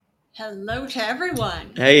Hello to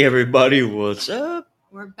everyone. Hey everybody, what's up?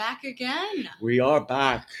 We're back again. We are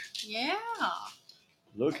back. Yeah.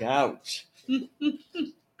 Look out.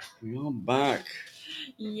 We are back.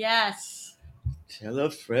 Yes. Tell a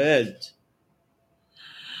friend.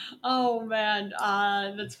 Oh man,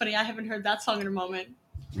 that's funny. I haven't heard that song in a moment.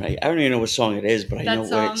 Right? I don't even know what song it is, but I know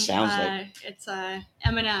what it sounds like. It's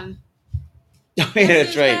Eminem. Oh, yeah,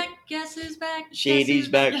 that's right. Guess who's back? Shady's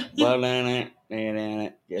back. Yeah.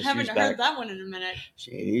 Guess Haven't who's heard back? that one in a minute.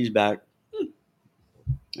 Shady's back.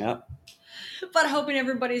 Yep. But hoping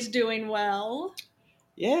everybody's doing well.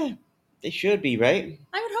 Yeah, they should be, right?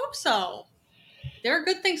 I would hope so. There are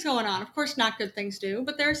good things going on. Of course, not good things do,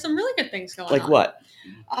 but there are some really good things going on. Like what?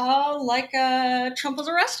 Trump was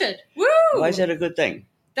arrested. Woo! Why is that a good thing?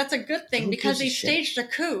 That's a good thing because he staged a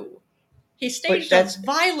coup. He staged a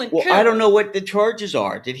violent coup. Well, I don't know what the charges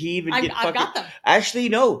are. Did he even get I've got them. Actually,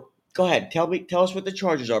 no. Go ahead. Tell us what the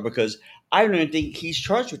charges are, because I don't even think he's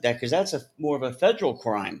charged with that, because that's more of a federal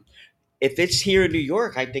crime. If it's here in New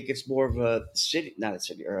York, I think it's more of a city, not a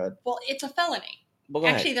city, or Well, it's a felony. Well,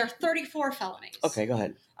 actually, there are 34 felonies. Okay, go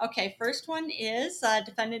ahead. Okay, first one is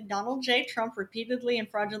defendant Donald J. Trump repeatedly and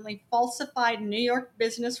fraudulently falsified New York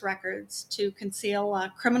business records to conceal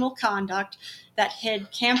criminal conduct that hid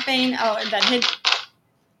campaign.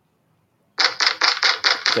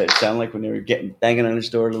 Did it sound like when they were banging on his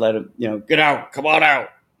door to let him, get out, come on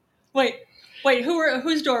out? Wait,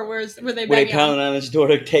 whose door were they banging on? Were they pounding on his door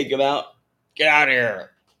to take him out? Get out of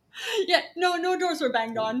here. Yeah, no doors were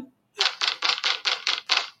banged on.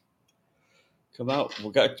 Come out.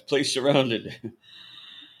 We got the place surrounded.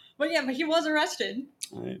 But he was arrested.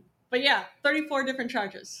 All right. But yeah, 34 different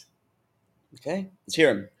charges. Okay, let's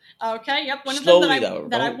hear him. Okay, yep. One Slowly, of them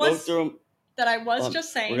that I was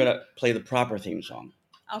just saying. We're gonna play the proper theme song.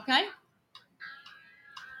 Okay.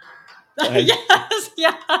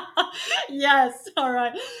 Yes. All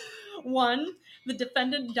right. 1. The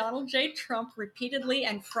defendant Donald J. Trump repeatedly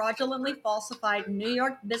and fraudulently falsified New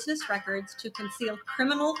York business records to conceal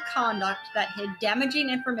criminal conduct that hid damaging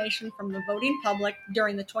information from the voting public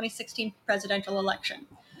during the 2016 presidential election.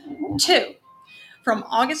 2. From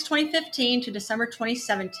August 2015 to December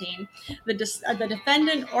 2017, the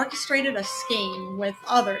defendant orchestrated a scheme with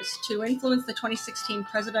others to influence the 2016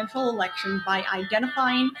 presidential election by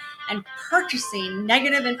identifying and purchasing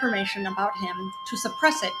negative information about him to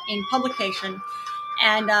suppress it in publication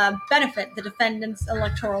and benefit the defendant's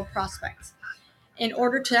electoral prospects. In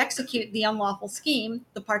order to execute the unlawful scheme,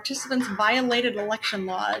 the participants violated election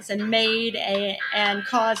laws and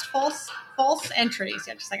caused false entries.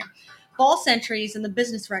 False entries in the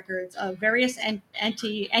business records of various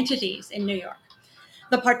entities in New York.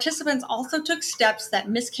 The participants also took steps that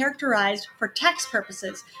mischaracterized, for tax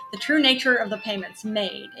purposes, the true nature of the payments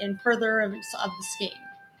made in furtherance of the scheme.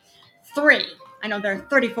 3. I know there are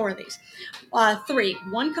 34 of these. 3.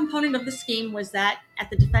 One component of the scheme was that, at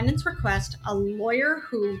the defendant's request, a lawyer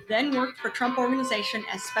who then worked for Trump Organization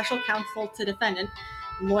as special counsel to defendant,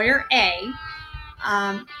 Lawyer A,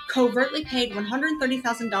 covertly paid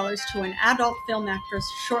 $130,000 to an adult film actress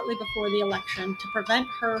shortly before the election to prevent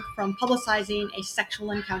her from publicizing a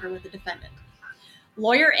sexual encounter with the defendant.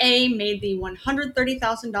 Lawyer A made the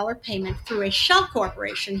 $130,000 payment through a shell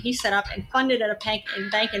corporation he set up and funded at a bank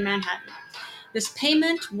in Manhattan. This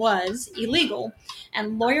payment was illegal,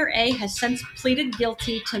 and Lawyer A has since pleaded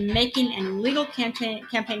guilty to making an illegal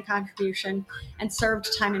campaign contribution and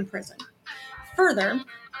served time in prison. Further,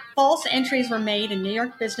 false entries were made in New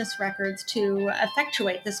York business records to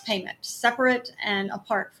effectuate this payment, separate and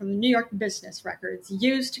apart from the New York business records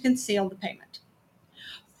used to conceal the payment.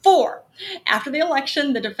 4. After the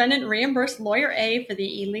election, the defendant reimbursed Lawyer A for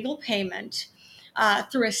the illegal payment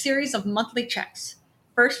through a series of monthly checks.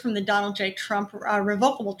 First, from the Donald J. Trump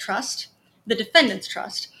Revocable Trust, the Defendant's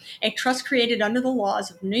Trust, a trust created under the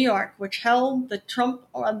laws of New York, which held the Trump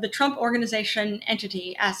Organization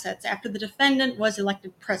entity assets after the defendant was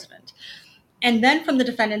elected president, and then from the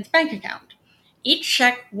defendant's bank account. Each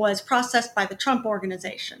check was processed by the Trump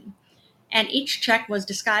Organization, and each check was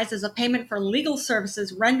disguised as a payment for legal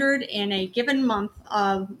services rendered in a given month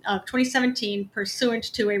of 2017 pursuant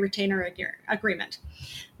to a retainer agreement.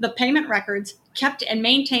 The payment records, kept and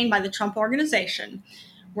maintained by the Trump Organization,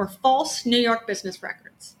 were false New York business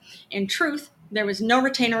records. In truth, there was no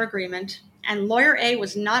retainer agreement, and Lawyer A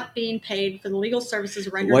was not being paid for the legal services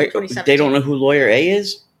rendered in 2017. They don't know who Lawyer A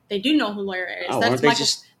is? They do know who Lawyer A is.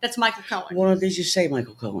 That's Michael Cohen. Why don't they just say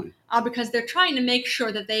Michael Cohen? Because they're trying to make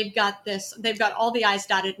sure that they've got all the I's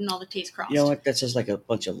dotted and all the T's crossed. You know what? That's just like a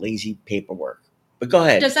bunch of lazy paperwork. But go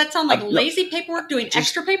ahead. Does that sound like lazy paperwork, doing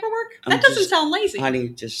extra paperwork? That doesn't sound lazy. Honey,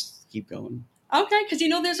 just keep going. Okay, because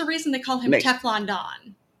there's a reason they call him Teflon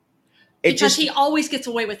Don. Because he always gets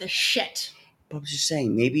away with his shit. But I was just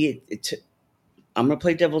saying, maybe I'm going to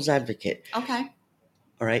play devil's advocate. Okay.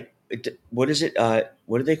 All right. What is it?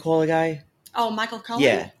 What do they call a guy? Oh, Michael Cohen?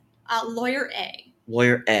 Yeah. Lawyer A.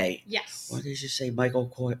 Lawyer A. Yes. Why did they just say Michael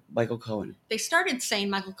Cohen? They started saying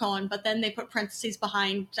Michael Cohen, but then they put parentheses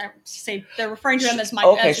behind to say they're referring to him as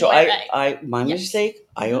Michael. Okay, so Lawyer A. My mistake.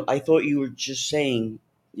 Mm-hmm. I thought you were just saying,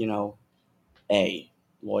 A.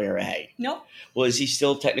 Lawyer A. Nope. Well, is he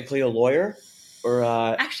still technically a lawyer? Or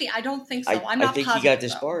actually, I don't think so. I'm not positive. I think he got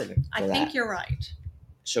disbarred. I think you're right.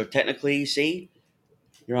 So technically, see,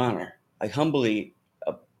 Your Honor, I humbly,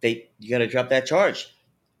 you got to drop that charge.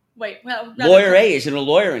 Wait, well, Lawyer A isn't a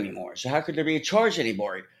lawyer anymore, so how could there be a charge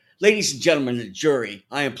anymore? Ladies and gentlemen of the jury,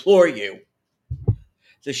 I implore you,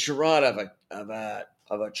 the charade of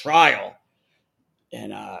a trial,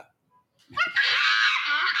 and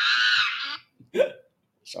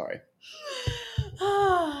sorry.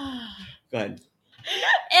 Go ahead.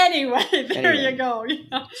 Anyway, there you go.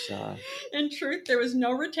 Yeah. In truth, there was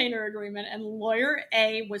no retainer agreement, and Lawyer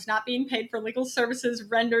A was not being paid for legal services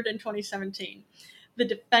rendered in 2017. The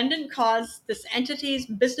defendant caused this entity's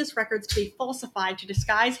business records to be falsified to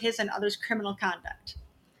disguise his and others' criminal conduct.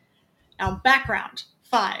 Now, background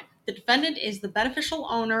 5. The defendant is the beneficial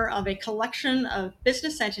owner of a collection of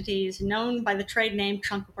business entities known by the trade name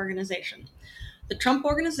Trump Organization. The Trump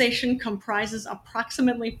Organization comprises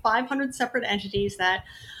approximately 500 separate entities that,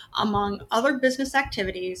 among other business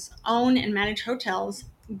activities, own and manage hotels,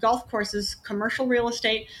 golf courses, commercial real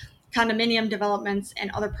estate, condominium developments, and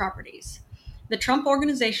other properties. The Trump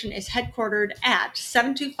Organization is headquartered at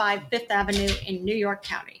 725 Fifth Avenue in New York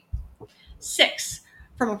County. 6.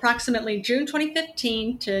 From approximately June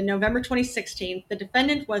 2015 to November 2016, the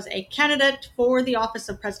defendant was a candidate for the office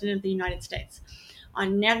of President of the United States.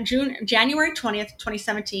 On January 20th,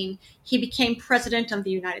 2017, he became President of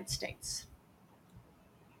the United States.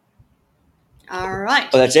 All right.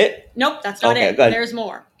 Oh, that's it? Nope, that's not it. There's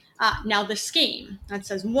more. Now, the scheme, that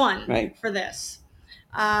says 1 for this.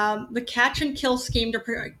 The catch and kill scheme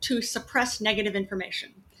to suppress negative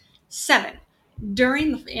information. 7.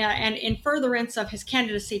 During and in furtherance of his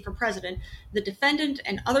candidacy for president, the defendant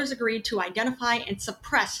and others agreed to identify and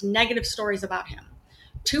suppress negative stories about him.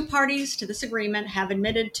 2 parties to this agreement have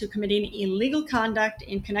admitted to committing illegal conduct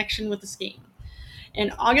in connection with the scheme.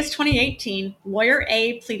 In August 2018, Lawyer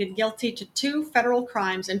A pleaded guilty to 2 federal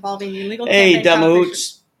crimes involving illegal campaign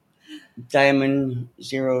contributions. Diamond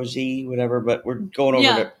 0Z, whatever, but we're going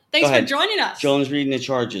over it. Thanks for joining us. Jolynn's reading the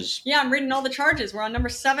charges. Yeah, I'm reading all the charges. We're on number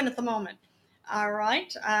 7 at the moment. All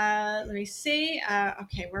right. Let me see.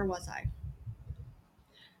 Okay, where was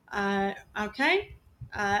I? Okay.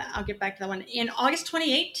 I'll get back to that one. In August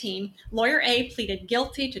 2018, Lawyer A pleaded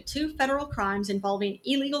guilty to 2 federal crimes involving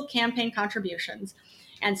illegal campaign contributions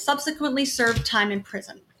and subsequently served time in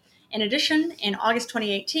prison. In addition, in August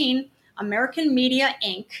 2018, American Media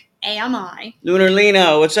Inc., AMI.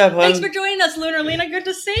 LunarLina, what's up, hon? Thanks for joining us, LunarLina. Good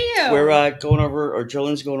to see you. We're going over, or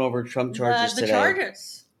Jolynn's going over Trump charges the today.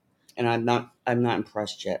 Charges. And I'm not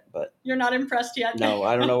impressed yet, but you're not impressed yet. No,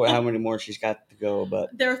 I don't know how many more she's got to go,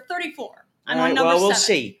 but there are 34. I'm on number 7. We'll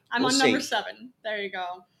see. I'm on number 7. There you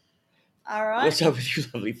go. All right. What's up with you,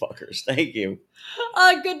 lovely fuckers? Thank you.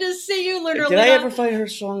 Good to see you, LunarLina. Did I ever find her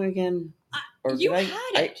song again? You had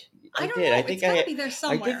it. I don't know. I think it's gotta be there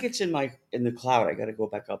somewhere. I think it's in the cloud. I got to go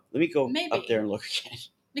back up. Let me go up there and look again.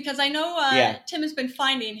 Because I know Tim has been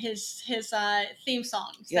finding his theme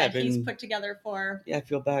songs that he's put together for. Yeah, I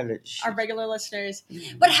feel bad. Our regular listeners.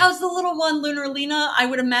 But how's the little one, LunarLina? I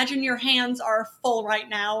would imagine your hands are full right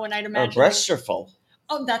now, and I'd imagine our breasts are full.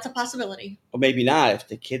 Oh, that's a possibility. Or maybe not if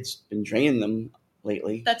the kid's been draining them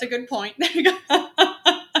lately. That's a good point. There you go.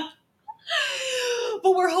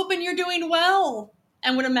 But we're hoping you're doing well.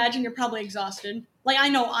 And would imagine you're probably exhausted. Like, I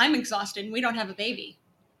know I'm exhausted and we don't have a baby.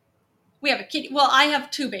 We have a kitty. Well, I have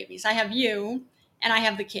 2 babies. I have you and I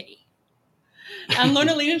have the kitty. And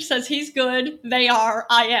LunarLina says he's good. They are.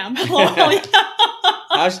 I am.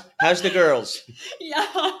 How's the girls? Yeah.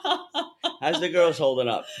 How's the girls holding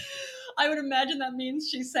up? I would imagine that means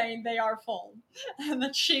she's saying they are full. And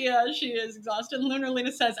that she is exhausted. And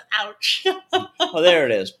LunarLina says, ouch. Oh, there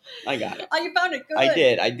it is. I got it. Oh, you found it. Good. I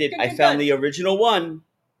did. Good, I found the original one.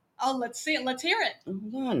 Oh, let's see it. Let's hear it.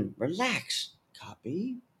 Hold on. Relax.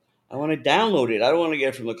 Copy. I want to download it. I don't want to get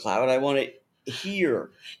it from the cloud. I want it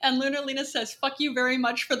here. And LunarLina says, fuck you very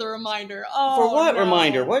much for the reminder. Oh, for what no.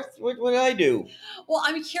 reminder? What did I do? Well,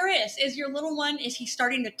 I'm curious. Is your little one, is he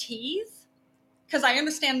starting to tease? Because I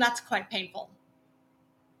understand that's quite painful.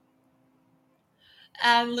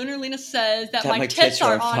 And LunarLina says that my tits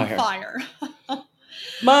are on fire.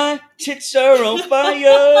 My tits are on fire.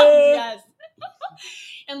 Yes.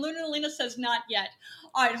 And LunarLina says not yet.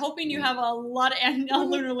 All right, hoping you have a lot of, and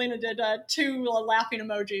LunarLina did 2 laughing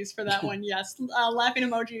emojis for that one. Yes, laughing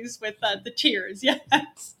emojis with the tears.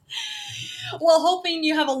 Yes. Well, hoping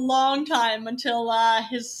you have a long time until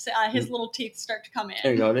his little teeth start to come in.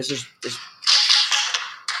 There you go. This. Is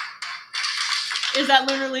that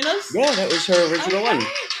LunarLina's? Yeah, that was her original one.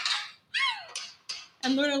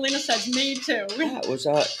 And LunarLina says, me too. Yeah, it was,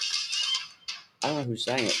 I don't know who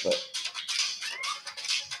sang it, but.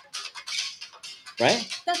 Right?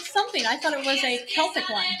 That's something. I thought it was a Celtic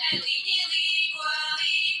one.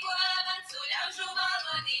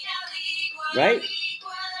 Right?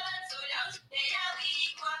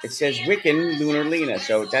 It says Wiccan LunarLina,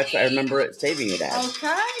 so that's what I remember it saving it as.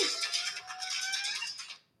 Okay.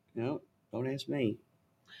 No, don't ask me.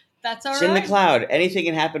 That's all it's right. In the cloud. Anything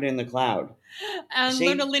can happen in the cloud. And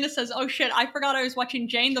LunarLina says, oh shit, I forgot I was watching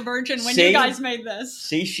Jane the Virgin when you guys made this.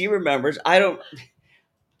 See, she remembers. I don't,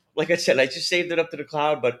 like I said, I just saved it up to the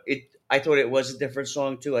cloud, but I thought it was a different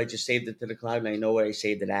song too. I just saved it to the cloud and I know what I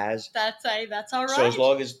saved it as. That's all right. So as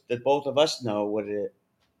long as that both of us know what it,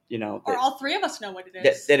 or all 3 of us know what it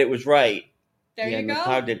is. That it was right. There you go. The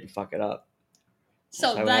cloud didn't fuck it up.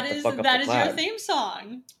 So that is your theme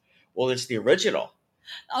song. Well, it's the original.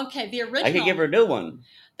 Okay, the original. I could give her a new one.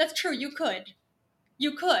 That's true. You could.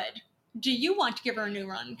 Do you want to give her a new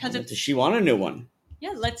one? Does she want a new one?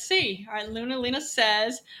 Yeah, let's see. All right, LunarLina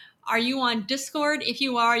says, are you on Discord? If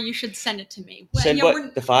you are, you should send it to me. Send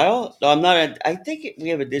the file? No, I'm not. I think we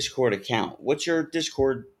have a Discord account. What's your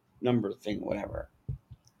Discord number thing, whatever?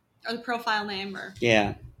 Or the profile name?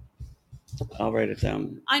 Yeah. I'll write it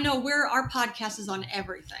down. I know our podcast is on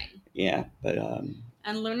everything. Yeah, but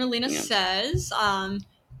and LunarLina says,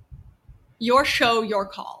 your show, your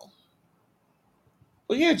call.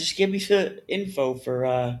 Well, yeah, just give me the info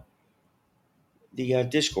for the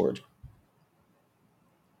Discord.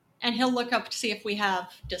 And he'll look up to see if we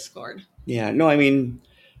have Discord. Yeah, no, I mean,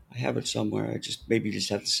 I have it somewhere. I just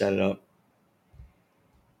have to set it up.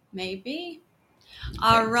 Maybe. Okay.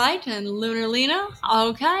 All right, and LunarLina.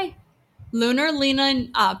 Okay.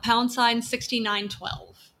 LunarLina, #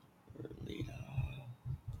 6912. LunarLina,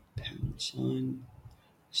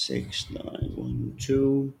 #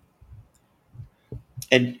 6912.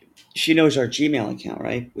 And she knows our Gmail account,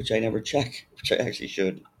 right? Which I never check, which I actually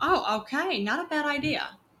should. Oh, okay. Not a bad idea.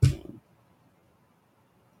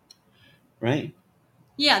 Right?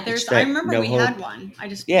 Yeah, I remember we had one. I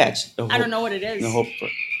don't know what it is. No hope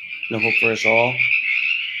for us all.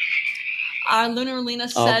 LunarLina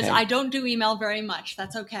says, I don't do email very much.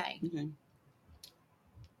 That's okay.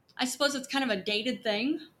 I suppose it's kind of a dated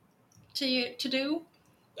thing to do.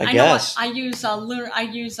 I guess. I use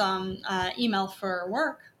email for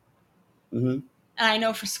work. Mm-hmm. And I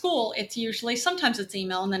know for school, sometimes it's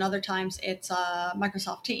email, and then other times it's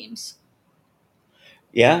Microsoft Teams.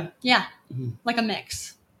 Yeah? Yeah, like a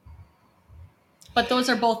mix. But those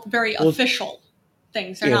are both very official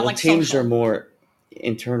things. They're not like Teams social. Are more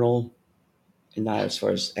internal and not as far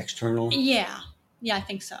as external. Yeah, I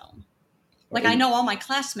think so. Like I know all my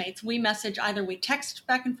classmates, we text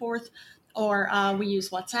back and forth, or we use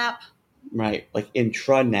WhatsApp. Right, like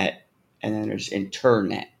intranet, and then there's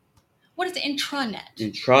internet. What is intranet?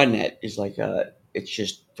 Intranet is it's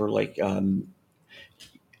just for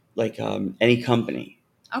any company.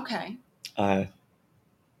 Okay.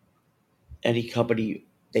 Any company,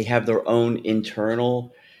 they have their own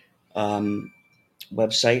internal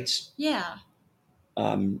websites. Yeah.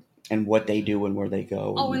 And what they do and where they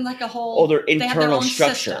go. And like a whole. Their internal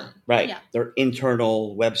structure, system. Right? Yeah. Their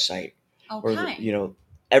internal website. Okay. Or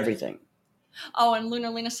everything. Oh, and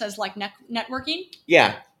LunarLina says like networking.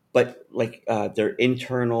 Yeah, but their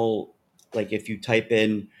internal, if you type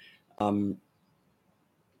in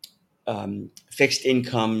fixed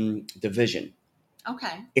income division.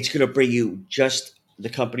 Okay. It's going to bring you just the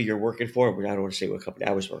company you're working for. But I don't want to say what company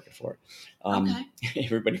I was working for. Okay.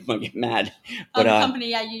 Everybody might get mad. But, the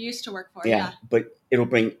company, you used to work for. Yeah. But it'll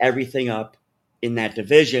bring everything up in that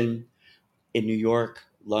division in New York,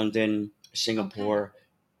 London, Singapore,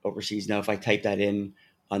 overseas. Now, if I type that in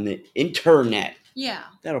on the internet,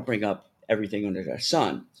 that'll bring up everything under the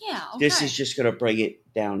sun. Yeah. Okay. This is just going to bring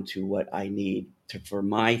it down to what I need for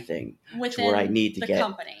my thing, to where I need to get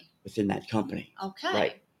company. Within that company. Okay.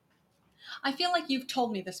 Right. I feel like you've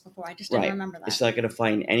told me this before. I just didn't remember that. It's not going to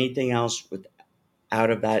find anything else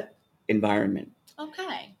out of that environment.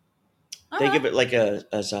 Okay. Think of it like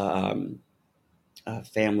as a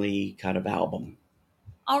family kind of album.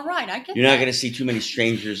 All right, I get You're not going to see too many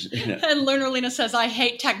strangers. And LunarLina says, I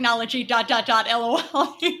hate technology, .. LOL.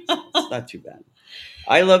 It's not too bad.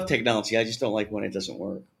 I love technology. I just don't like when it doesn't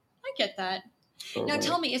work. I get that. Or Now when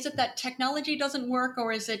tell me, is it that technology doesn't work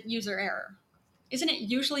or is it user error? Isn't it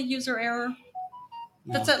usually user error?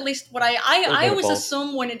 That's no, at least what a little I bit of always both.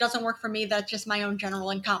 assume when it doesn't work for me, that's just my own general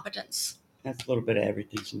incompetence. That's a little bit of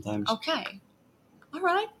everything sometimes. Okay. All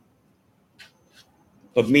right.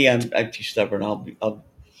 But me, I'm too stubborn. I'll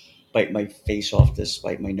bite my face off to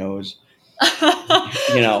spite my nose.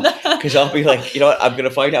 Because I'll be like, you know what? I'm gonna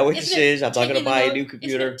find out what this is. I'm not gonna buy a new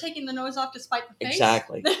computer. Isn't it taking the nose off to spite the face?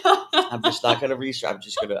 Exactly. I'm just not gonna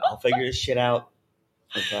research. I'll figure this shit out.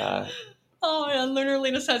 Like, Oh, and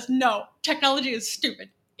LunarLina says, no, technology is stupid.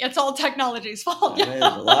 It's all technology's fault. it is.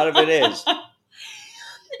 A lot of it is.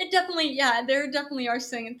 It definitely, yeah, there definitely are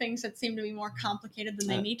things that seem to be more complicated than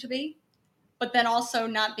they need to be. But then also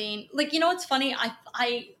not being, like, it's funny?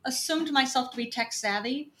 I assumed myself to be tech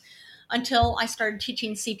savvy until I started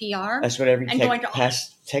teaching CPR. That's what every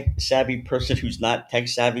tech savvy person who's not tech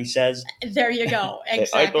savvy says. There you go.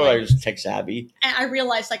 Exactly. I thought I was tech savvy. And I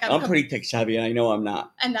realized, like, I'm pretty tech savvy, and I know I'm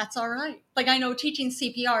not. And that's all right. Like, I know teaching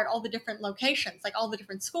CPR at all the different locations, like all the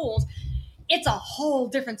different schools, it's a whole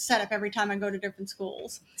different setup every time I go to different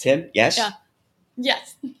schools. Tim, yes? Yeah.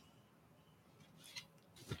 Yes.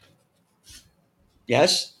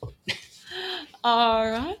 Yes?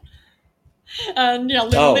 All right. And,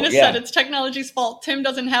 LunarLina said it's technology's fault. Tim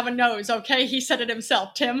doesn't have a nose, okay? He said it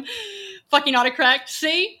himself. Tim, fucking autocorrect.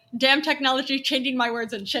 See? Damn technology changing my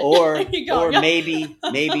words and shit. Or maybe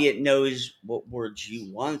it knows what words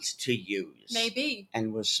you want to use. Maybe.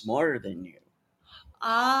 And was smarter than you.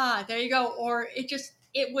 Ah, there you go. Or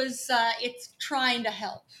it's trying to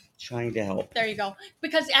help. Trying to help. There you go.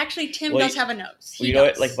 Because actually Tim does have a nose. He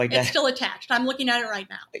does. Like my dad. It's still attached. I'm looking at it right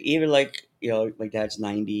now. Even like, my dad's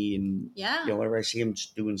 90 and whenever I see him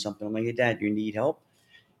doing something, I'm like, hey, Dad, you need help?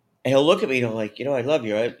 And he'll look at me and like, I love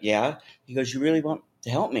you, right? Yeah. He goes, you really want to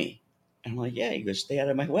help me? And I'm like, yeah. He goes, stay out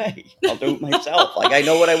of my way. I'll do it myself. Like, I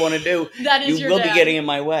know what I want to do. That is you will be getting in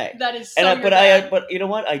my way. That is so but you know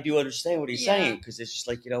what? I do understand what he's saying, because it's just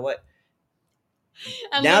like, you know what?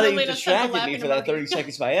 And now that you distracted me for that 30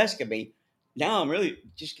 seconds by asking me, now I'm really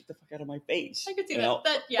just get the fuck out of my face. I can see that.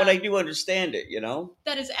 But I do understand it,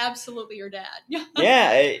 That is absolutely your dad. Yeah.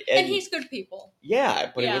 And he's good people.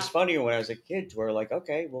 Yeah, but it was funnier when I was a kid to where like,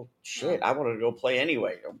 okay, well, shit, I wanted to go play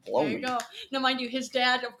anyway. Don't blow me. There you go. Now, mind you, his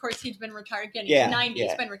dad, of course, he's been retired. Again, he's 90.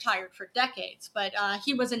 He's been retired for decades, but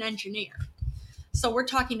he was an engineer. So we're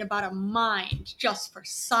talking about a mind just for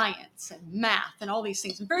science and math and all these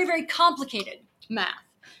things. Very, very complicated math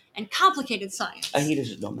and complicated science. He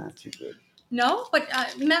doesn't know math too good. No, but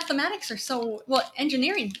mathematics are so... Well,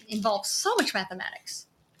 engineering involves so much mathematics.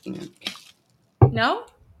 Yeah. No?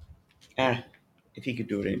 If he could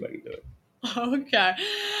do it, anybody could do it. Okay.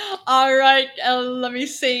 All right. Let me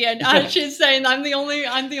see. And she's saying I'm the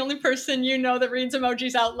only person that reads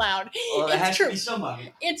emojis out loud. Well, that has to be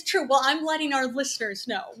somebody. It's true. Well, I'm letting our listeners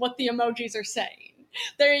know what the emojis are saying.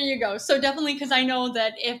 There you go. So definitely, because I know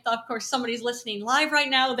that if, of course, somebody's listening live right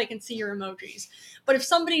now, they can see your emojis. But if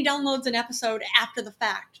somebody downloads an episode after the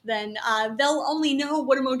fact, then they'll only know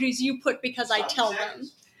what emojis you put because I tell them.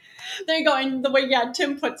 There you go. And the way,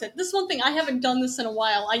 Tim puts it. This is one thing, I haven't done this in a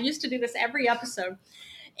while. I used to do this every episode.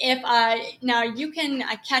 Now you can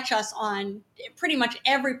catch us on pretty much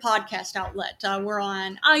every podcast outlet. We're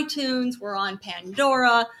on iTunes. We're on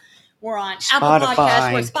Pandora. We're on Apple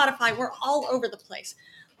Podcasts. We're Spotify. We're all over the place.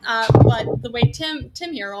 But the way Tim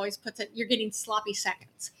here always puts it, you're getting sloppy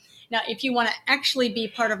seconds. Now, if you want to actually be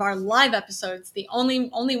part of our live episodes, the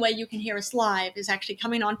only way you can hear us live is actually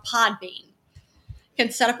coming on Podbean. You can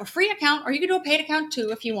set up a free account, or you can do a paid account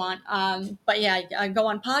too if you want. But go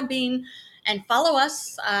on Podbean and follow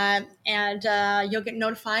us, and you'll get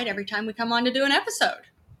notified every time we come on to do an episode.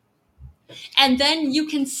 And then you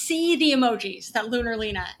can see the emojis that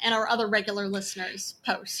LunarLina and our other regular listeners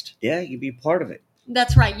post. Yeah, you can be part of it.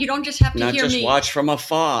 That's right. You don't just have to hear me. Not just watch from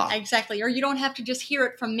afar. Exactly. Or you don't have to just hear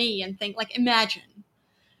it from me and think, like, imagine.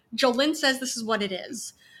 Jolynn says this is what it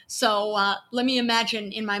is. So let me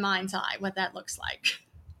imagine in my mind's eye what that looks like.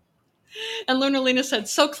 And LunarLina said,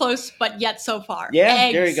 so close, but yet so far.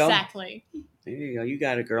 Yeah, there you go. Exactly. There you go. You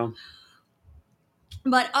got it, girl.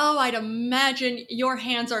 But, I'd imagine your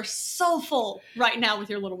hands are so full right now with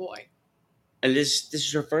your little boy. And this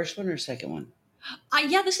is your first one or second one?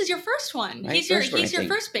 Yeah, this is your first one. Right? He's your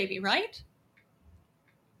first baby, right?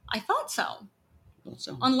 I thought so.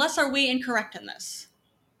 Unless are we incorrect in this?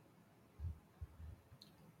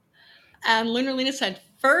 And LunarLina said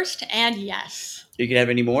first and yes. You can have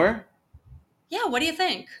any more? Yeah, what do you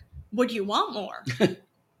think? Would you want more? For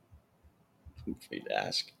you to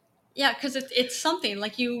ask. Yeah, because it's something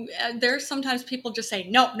like you. There's sometimes people just say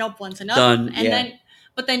nope, one's enough, Done. and Yeah.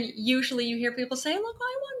 but then usually you hear people say, look,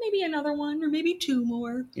 I want maybe another one or maybe two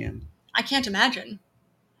more. Yeah. I can't imagine.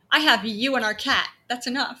 I have you and our cat. That's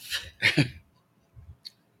enough.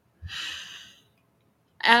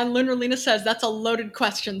 And LunarLina says that's a loaded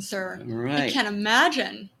question, sir. All right. I can't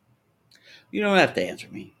imagine. You don't have to answer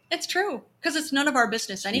me. It's true, because it's none of our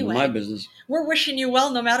business anyway. My business. We're wishing you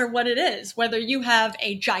well no matter what it is, whether you have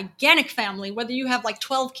a gigantic family, whether you have like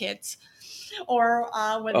 12 kids, or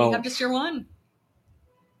whether you have just your one.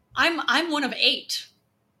 I'm one of 8.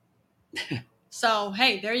 So,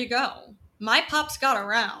 hey, there you go. My pops got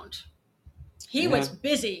around. He was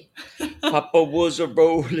busy. Papa was a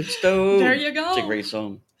rolling stone. There you go. It's a great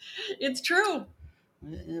song. It's true.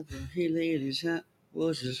 Wherever he laid his hat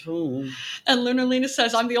was his home. And LunarLina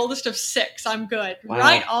says, I'm the oldest of 6. I'm good. Wow.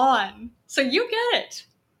 Right on. So you get it.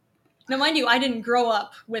 Now, mind you, I didn't grow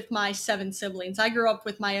up with my 7 siblings. I grew up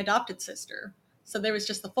with my adopted sister. So there was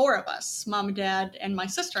just the 4 of us, mom and dad, and my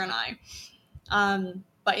sister and I.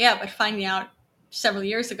 But finding out several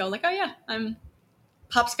years ago, like, oh yeah,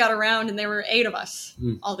 Pops got around and there were 8 of us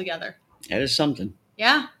all together. That is something.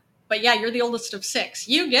 Yeah. But yeah, you're the oldest of 6.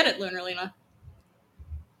 You get it, LunarLina.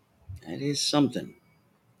 That is something.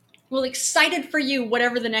 Well, excited for you,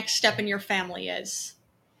 whatever the next step in your family is.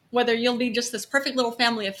 Whether you'll be just this perfect little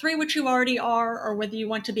family of 3, which you already are, or whether you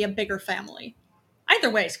want to be a bigger family. Either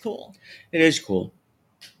way is cool. It is cool.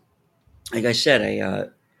 Like I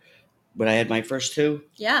said, when I had my first 2.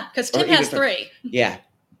 Yeah, because Tim has 3. Yeah.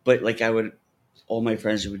 But like all my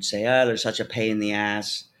friends would say, they're such a pain in the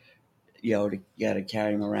ass, you got to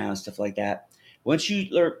carry them around, stuff like that. Once you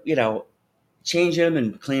learn, change them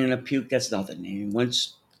and cleaning up puke, that's nothing. And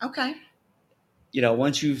once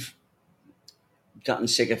you've gotten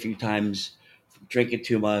sick a few times from drinking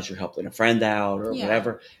too much or helping a friend out or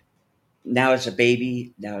whatever, now it's a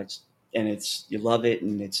baby. Now you love it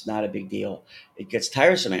and it's not a big deal. It gets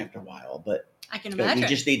tiresome after a while, but I can imagine. You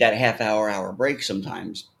just need that hour break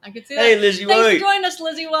sometimes. I can see that. Hey, Lizzy White. Thanks for joining us,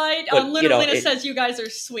 Lizzy White. LunarLina says you guys are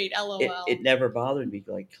sweet. LOL. It never bothered me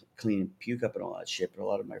like cleaning puke up and all that shit, but a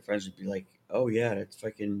lot of my friends would be like, oh yeah, that's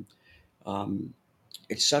fucking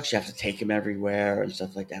it sucks you have to take him everywhere and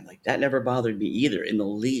stuff like that. Like that never bothered me either in the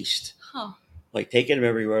least. Huh. Like taking them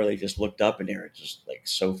everywhere, they just looked up and they were just like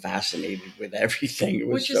so fascinated with everything. It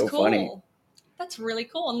was so funny. That's really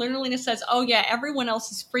cool. And LunarLina says, oh yeah, everyone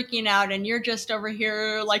else is freaking out and you're just over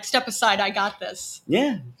here like, step aside, I got this.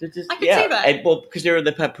 Yeah. I can see that. Because they were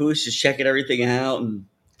the papoose just checking everything out. And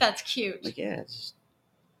that's cute. Like, yeah.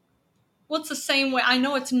 It's the same way. I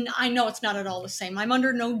know it's not at all the same. I'm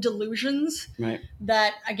under no delusions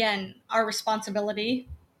that, again, our responsibility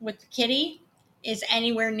with the kitty is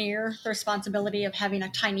anywhere near the responsibility of having a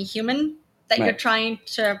tiny human that you're trying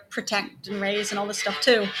to protect and raise and all this stuff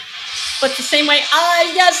too. But the same way,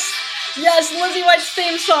 yes, Lizzy White's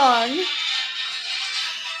theme song.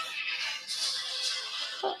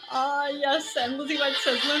 Yes, and Lizzy White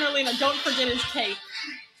says, LunarLina, don't forget his cape.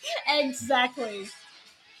 Exactly.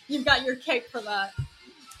 You've got your cape for that.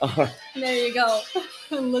 There you go.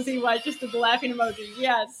 And Lizzy White just did the laughing emoji.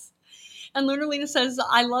 Yes. And LunarLina says,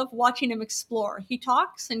 I love watching him explore. He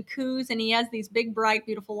talks and coos, and he has these big, bright,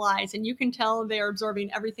 beautiful eyes, and you can tell they are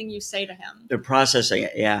absorbing everything you say to him. They're processing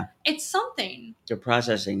it, yeah. It's something. They're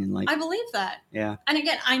processing and I believe that. Yeah. And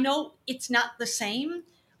again, I know it's not the same,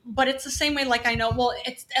 but it's the same way, like I know, well,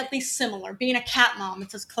 it's at least similar. Being a cat mom,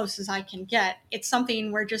 it's as close as I can get. It's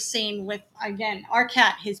something we're just seeing with, again, our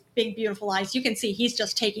cat, his big, beautiful eyes. You can see he's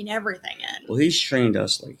just taking everything in. Well, he's trained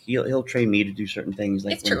us. Like he'll train me to do certain things.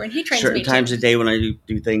 Like it's true, and he trains me certain times a day when I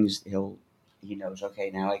do things, he knows, okay,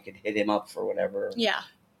 now I can hit him up for whatever. Yeah.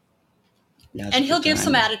 And he'll give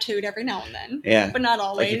some attitude every now and then. Yeah. But not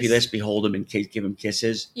always. Like if you lets me hold him and give him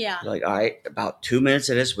kisses. Yeah. Like, all right, about 2 minutes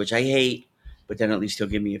of this, which I hate. But then at least he'll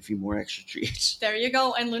give me a few more extra treats. There you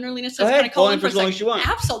go. And LunarLina says, can I call in for as long as you want?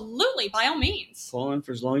 Absolutely, by all means. Call in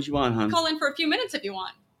for as long as you want, hon. Call in for a few minutes if you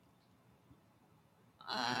want.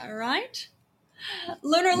 All right.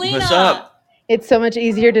 LunarLina. What's up? It's so much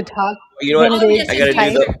easier to talk. You know what?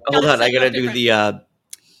 I gotta do the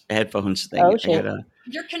headphones thing. Oh, shit.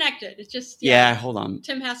 You're connected. It's just hold on.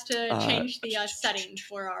 Tim has to change the settings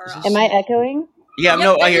for our. Am I echoing? Yeah,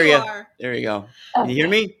 no, I hear you. There you go. Can you hear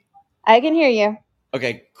me? I can hear you.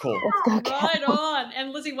 Okay, cool. Let's go, right on.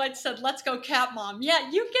 And Lizzy White said, let's go cat mom. Yeah,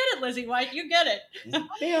 you get it, Lizzy White. You get it.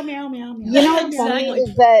 Meow, meow, meow, meow. You know what's funny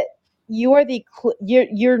is that you are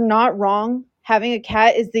you're not wrong. Having a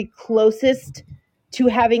cat is the closest to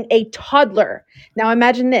having a toddler. Now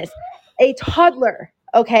imagine this. A toddler,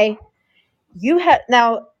 okay?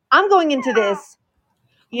 Now I'm going into this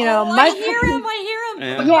You know, I hear him. I hear him.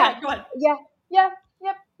 Yeah. But go ahead. Go ahead. Yep.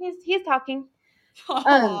 He's talking.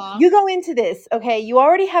 Aw. You go into this, okay? You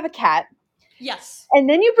already have a cat, Yes. and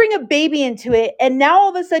then you bring a baby into it, and now all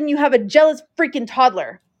of a sudden you have a jealous freaking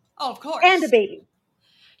toddler Oh, of course. and a baby.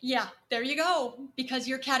 Yeah, there you go. Because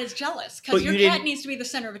your cat is jealous. But Because your you cat didn't- needs to be the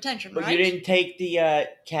center of attention, But right? you didn't take the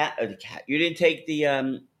cat. The cat. You didn't take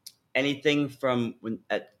the anything from from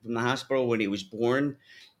the hospital when he was born,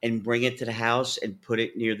 and bring it to the house and put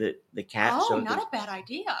it near the cat. Oh, So not a bad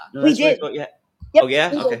idea. no, We that's what I did. thought. Yeah. Yep. Oh yeah.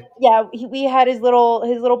 We did. Okay. Yeah, we had his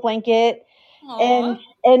little blanket, Aw.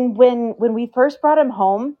 and when we first brought him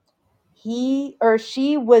home, he or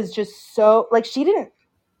she was just so like she didn't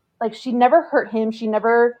like she never hurt him. She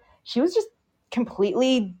was just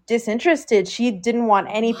completely disinterested. She didn't want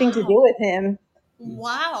anything to do Wow. with him.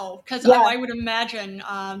 Wow. Because Yeah. I would imagine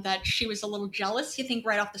that she was a little jealous, you think,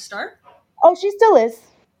 right off the start? Oh, she still is.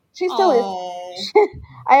 She still is. Oh.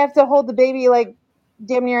 I have to hold the baby like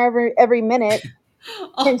damn near every minute.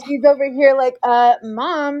 And she's over here like,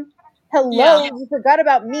 Mom, hello, Yeah. you forgot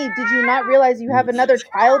about me. Did you not realize you have another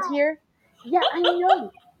child here? Yeah, I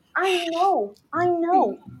know. I know. I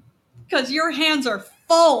know. Because your hands are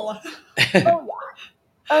full. Oh yeah.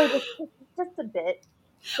 Oh, just a bit.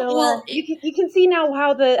 So Well, you can see now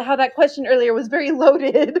how that question earlier was very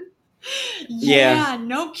loaded. yeah,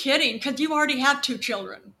 no kidding. Because you already have 2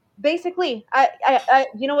 children. Basically, I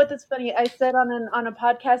you know what? That's funny. I said on a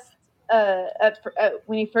podcast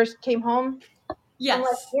when he first came home, I'm like,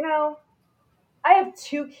 Yes. I have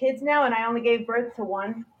 2 kids now, and I only gave birth to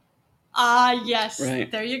one. Yes.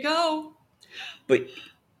 Right. There you go. But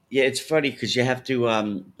yeah, it's funny because you have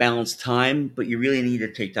to balance time, but you really need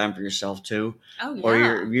to take time for yourself too, Oh, or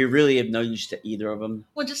yeah. you really have no use to either of them.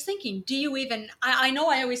 Well, just thinking, do you even? I know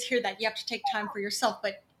I always hear that you have to take time for yourself,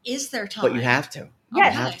 but is there time? But you have to.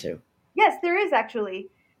 Yes. You have to. Yes, there is actually.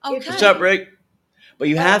 Okay. What's up, Rick? But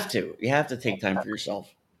you have to. You have to take time for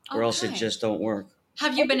yourself, or else it Okay. just don't work.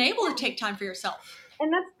 Have you been able to take time for yourself?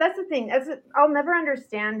 And that's the thing. I'll never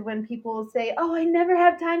understand when people say, "Oh, I never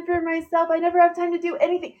have time for myself. I never have time to do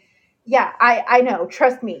anything." Yeah, I know.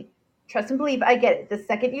 Trust me. Trust and believe. I get it. The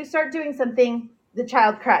second you start doing something, the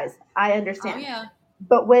child cries. I understand. Oh yeah.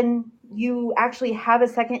 But when you actually have a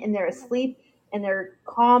second and they're asleep and they're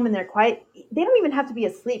calm and they're quiet, they don't even have to be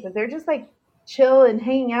asleep. If they're just like chill and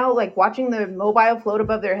hanging out, like watching the mobile float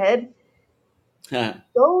above their head,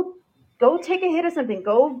 go take a hit of something.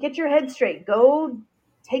 Go get your head straight. Go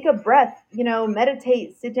take a breath.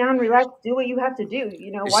 Meditate, sit down, relax, do what you have to do.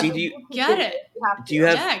 Watch See, a do you YouTube Get video it. if you have do you to.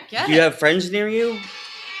 have Yeah, get do you it. have friends near you?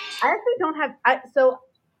 I actually don't have.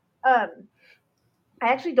 I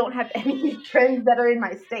actually don't have any friends that are in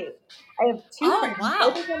my state. I have 2 Oh friends. wow.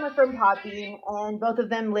 Both of them are from Podbean, and both of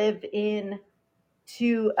them live in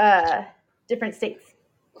 2 different states.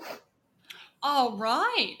 All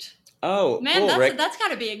right. Oh, Man, cool, Rick. that's got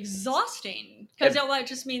to be exhausting because it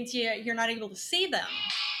just means you're not able to see them.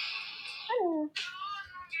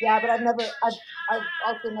 Yeah, but I've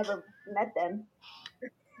also never met them.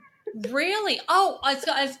 Really? Oh,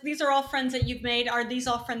 these are all friends that you've made. Are these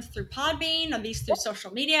all friends through Podbean? Are these through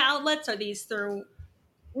social media outlets? Are these through?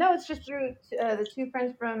 No, it's just through the 2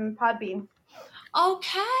 friends from Podbean,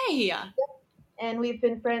 Okay. and we've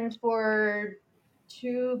been friends for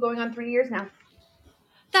going on 3 years now.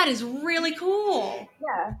 That is really cool.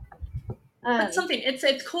 Yeah. That's something.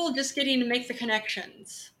 It's cool just getting to make the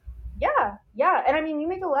connections. Yeah, and I mean, you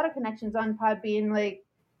make a lot of connections on Podbean. Like,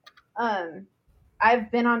 I've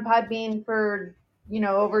been on Podbean for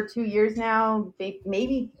over 2 years now.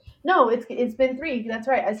 Maybe no, it's been 3. That's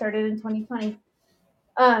right. I started in 2020.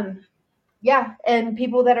 Yeah, and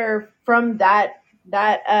people that are from that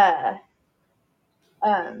era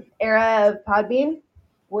of Podbean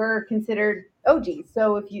were considered OGs.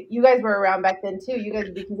 So if you guys were around back then too, you guys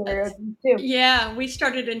would be considered OGs too. Yeah, we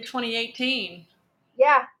started in 2018.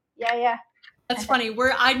 Yeah. That's funny.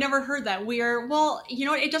 I'd never heard that. Well,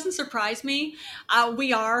 it doesn't surprise me.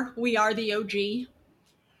 We are the OG, You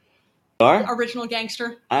are? original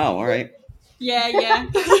gangster. Oh, all right. Yeah.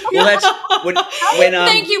 Well, that's when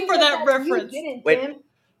Thank you for that You reference. didn't, when Tim.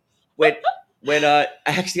 when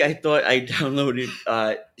actually I thought I downloaded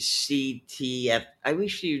CTF. I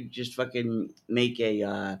wish you'd just fucking make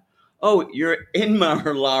a oh, you're in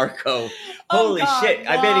Mar-a-Lago. Oh, Holy God, shit.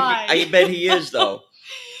 why? I bet he is though.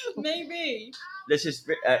 Maybe. This is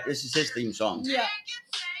his theme song. Yeah.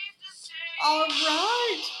 All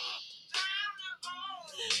right.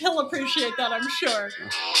 He'll appreciate that, I'm sure.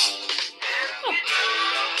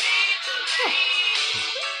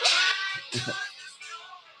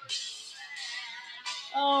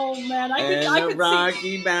 Oh man, And the I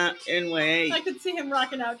Rocky Mountain Way. could see him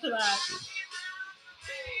rocking out to that.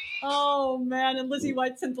 Oh man, and Lizzy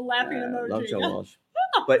White sent the laughing emoji. Love Joe Walsh.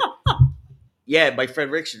 But yeah, my friend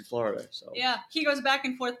Rick's in Florida. So yeah, he goes back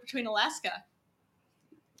and forth between Alaska.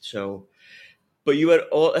 So, but you had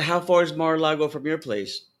all. How far is Mar-a-Lago from your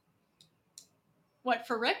place? What,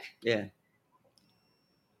 for Rick? Yeah.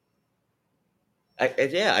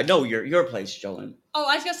 I know your place, Jolynn. Oh,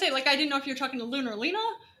 I was gonna say, like, I didn't know if you were talking to LunarLina.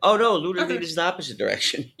 Oh no, LunarLina is the opposite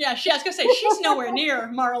direction. Yeah, I was gonna say she's nowhere near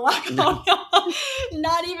Mar-a-Lago. No.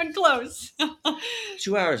 Not even close.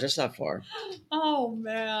 2 hours. That's not far. Oh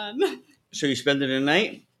man. So you spending the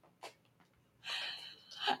night?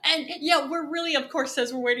 And yeah, we're really, of course,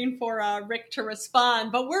 says we're waiting for Rick to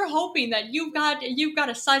respond, but we're hoping that you've got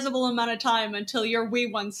a sizable amount of time until your wee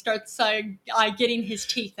one starts getting his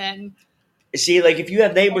teeth in. See, like if you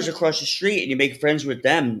have neighbors across the street and you make friends with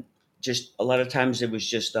them, just a lot of times it was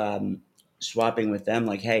just swapping with them.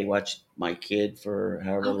 Like, hey, watch my kid for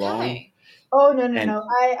however long. Oh no. And-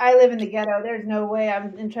 I live in the ghetto. There's no way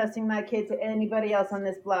I'm entrusting my kid to anybody else on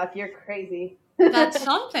this block. You're crazy. That's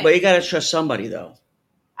something. But you gotta trust somebody though.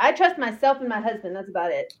 I trust myself and my husband. That's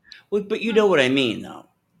about it. Well, but you know what I mean, though,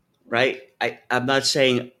 right? I'm not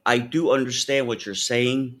saying I do understand what you're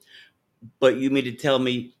saying, but you mean to tell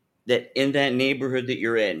me that in that neighborhood that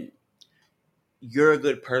you're in, you're a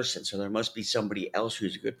good person, so there must be somebody else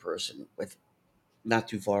who's a good person with not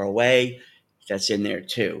too far away that's in there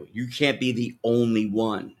too. You can't be the only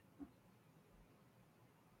one.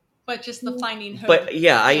 But just the finding who. But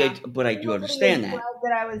yeah, I do Nobody understand is that. glad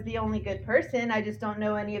that I was the only good person. I just don't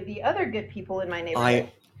know any of the other good people in my neighborhood.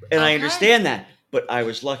 I understand that, but I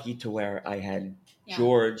was lucky to where I had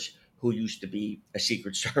George, who used to be a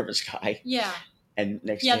Secret Service guy. Yeah. And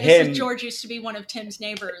next to him, George used to be one of Tim's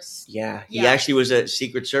neighbors. Yeah, he actually was a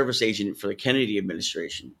Secret Service agent for the Kennedy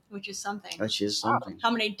administration. Which is something.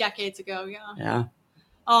 How many decades ago, yeah. Yeah.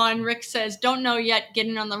 Oh, and Rick says, don't know yet,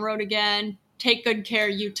 getting on the road again. Take good care,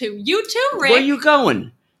 you too. You too, Rick. Where are you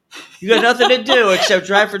going? You got nothing to do except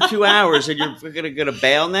drive for 2 hours and you're gonna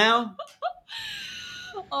bail now?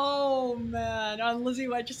 Oh, man. On Lizzy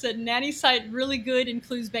White just said, nanny site really good,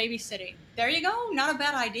 includes babysitting. There you go. Not a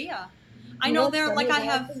bad idea. I know there, like I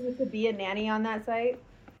have... I used to be a nanny on that site.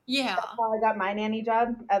 Yeah. That's how I got my nanny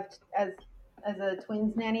job as a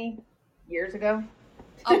twins nanny years ago.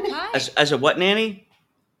 Okay. As a what nanny?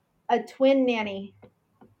 A twin nanny.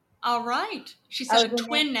 All right. She said a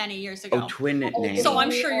twin nanny years ago. Oh, twin nanny. So I'm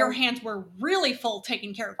sure your hands were really full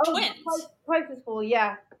taking care of twins. Twice as full,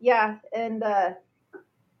 yeah. And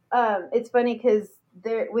it's funny because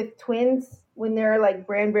they're with twins when they're like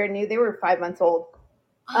brand new. They were 5 months old.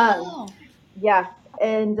 Yeah,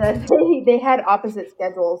 and they had opposite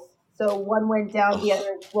schedules. So one went down, the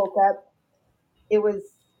other woke up. It was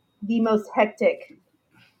the most hectic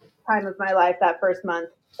time of my life that first month.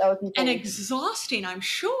 That was insane. And exhausting, I'm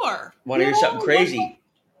sure. Want to hear something crazy?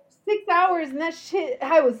 6 hours and that shit.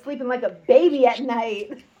 I was sleeping like a baby at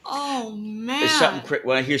night. Oh man!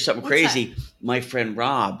 When I hear something crazy, my friend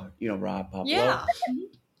Rob, Rob Pablo. Yeah.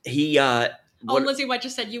 He Lizzy White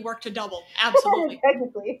just said you worked a double. Absolutely.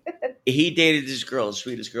 Technically. He dated this girl, the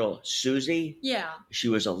sweetest girl, Susie. Yeah. She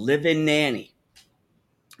was a live-in nanny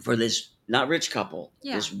for this not rich couple,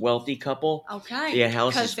 this wealthy couple. Okay. They had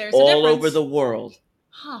houses all over the world,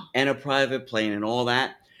 and a private plane and all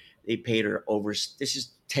that. They paid her over. This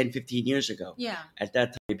is 10, 15 years ago. Yeah. At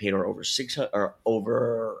that time, they paid her over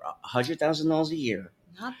 $100,000 a year.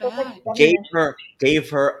 Not bad.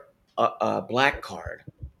 Gave her a black card.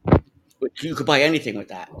 You could buy anything with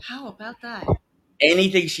that. How about that?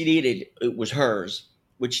 Anything she needed, it was hers.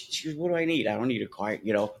 Which she goes, what do I need? I don't need a car,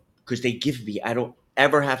 because they give me. I don't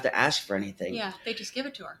ever have to ask for anything. Yeah, they just give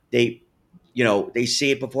it to her. They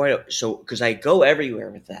see it before. So because I go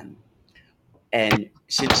everywhere with them, and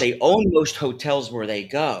since they own most hotels where they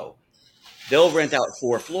go, they'll rent out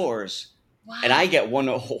 4 floors, and I get one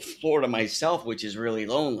whole floor to myself, which is really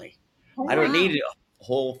lonely. Wow. I don't need a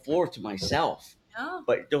whole floor to myself. No.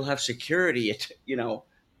 But they'll have security,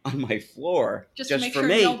 on my floor just to make for sure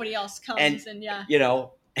me. Nobody else comes, and I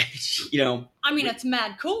mean, it's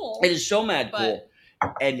mad cool. It is so mad cool,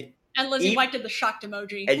 and Lizzy White did the shocked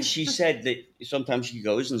emoji, and she said that sometimes she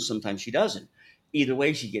goes and sometimes she doesn't. Either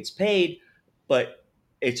way, she gets paid, but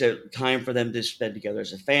it's a time for them to spend together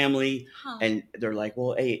as a family. And they're like,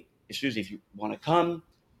 well, hey, Susie, if you want to come,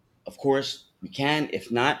 of course we can.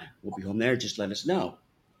 If not, we'll be home there. Just let us know.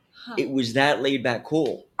 It was that laid back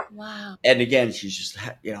cool. Wow. And again, she's just,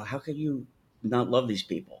 how can you not love these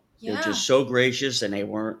people? Yeah. They're just so gracious, and they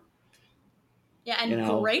weren't, Yeah,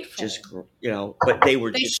 and grateful. Just but they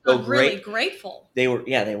were just so really great. grateful. They weren't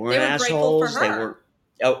assholes. They were.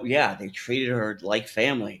 Oh yeah, they treated her like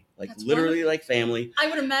family, That's literally wonderful. like family. I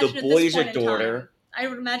would imagine the boys adored her. I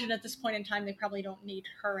would imagine at this point in time they probably don't need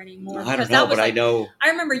her anymore. I don't know, but I know. I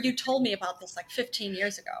remember you told me about this 15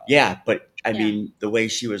 years ago. Yeah, but I mean, the way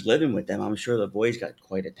she was living with them, I'm sure the boys got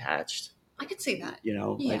quite attached. I could see that.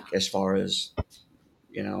 As far as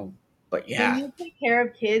but yeah. When you take care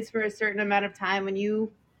of kids for a certain amount of time, when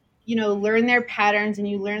you learn their patterns and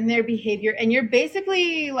you learn their behavior, and you're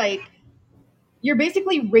basically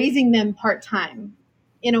raising them part-time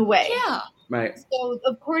in a way. Yeah. Right. So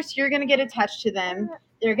of course you're going to get attached to them.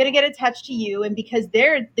 They're going to get attached to you, and because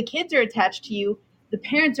the kids are attached to you, the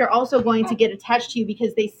parents are also going to get attached to you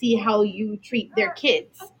because they see how you treat their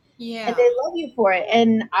kids. Yeah. And they love you for it.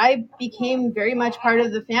 And I became very much part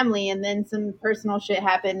of the family, and then some personal shit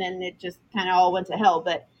happened and it just kind of all went to hell.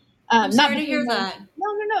 But I'm sorry to hear that.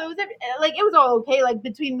 No. It was it was all okay.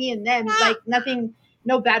 Between me and them, nothing,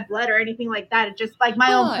 no bad blood or anything like that. It just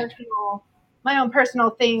my own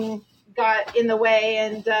personal thing got in the way,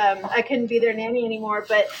 and I couldn't be their nanny anymore.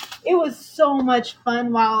 But it was so much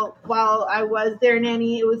fun while I was their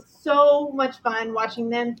nanny. It was so much fun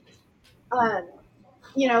watching them.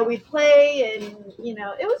 We'd play, and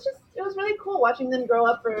it was really cool watching them grow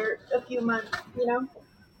up for a few months.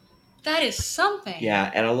 That is something.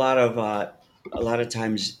 Yeah, and a lot of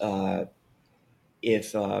times,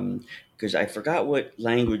 if because I forgot what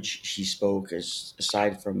language she spoke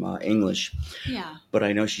aside from English. Yeah. But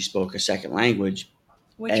I know she spoke a second language,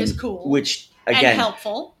 which is cool. Which again, and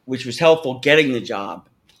helpful. Which was helpful getting the job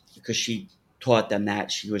because she taught them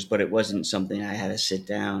that but it wasn't something I had to sit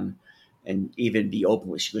down and even be open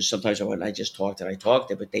with. She was sometimes when I just talked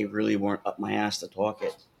it, but they really weren't up my ass to talk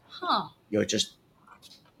it. Huh. Just.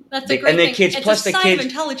 That's a great thing. Kids, it's plus a sign the kids, of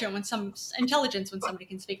intelligence when somebody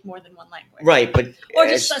can speak more than one language. Right, but or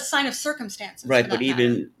just a sign of circumstances. Right, but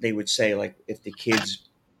even they would say if the kids,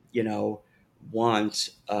 want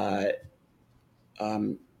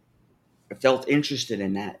felt interested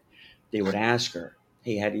in that, they would ask her,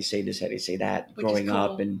 "Hey, how do you say this? How do you say that?" Growing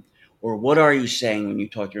up, or what are you saying when you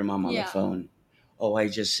talk to your mom on the phone? Oh, I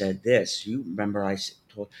just said this. You remember I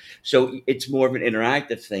told. So it's more of an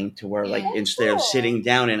interactive thing to where instead of sitting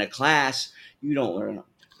down in a class, you don't learn,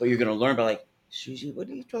 but you're going to learn by Susie, what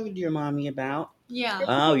are you talking to your mommy about? Yeah.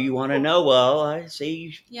 Oh, you want to know? Well, I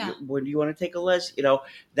say, when do you want to take a lesson?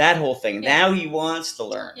 That whole thing. Yeah. Now he wants to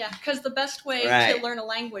learn. Yeah, because the best way to learn a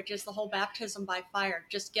language is the whole baptism by fire.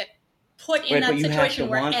 Just get put in that situation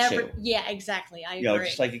where yeah, exactly. I agree.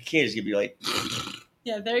 Just like a kid, you'd be like.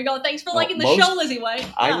 Yeah, there you go. Thanks for liking the show, Lizzy White.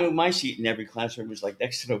 Yeah. I knew my seat in every classroom was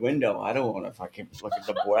next to the window. I don't want to fucking look at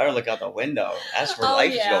the board. I look out the window. That's where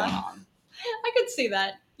life's going on. I could see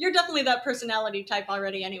that. You're definitely that personality type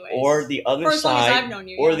already anyways. Or the other for as side. Long as I've known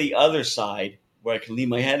you, or the other side where I can lean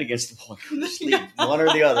my head against the wall and sleep. One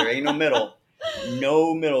or the other. Ain't no middle.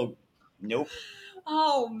 No middle. Nope.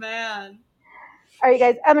 Oh, man. All right,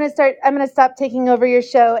 guys, I'm gonna stop taking over your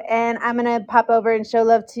show, and I'm gonna pop over and show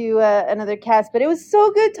love to another cast. But it was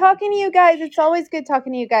so good talking to you guys. It's always good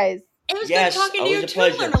talking to you guys. It was good talking to you too,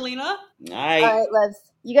 LunarLina. All right, loves.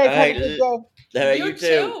 You guys have a good day. All right, you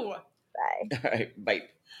too. Bye. All right, bye.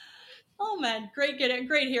 Oh man, great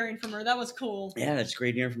hearing from her. That was cool. Yeah, it's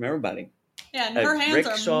great hearing from everybody. Yeah, and her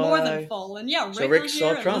hands are more than full. And Rick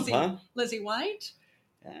saw Trump, Lizzy White.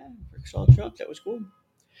 Yeah, Rick saw Trump. That was cool.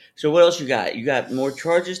 So what else you got? You got more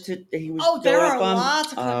charges that he was there going are up on?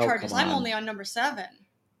 Lots of charges. I'm only on number 7.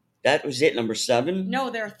 That was it, number 7? No,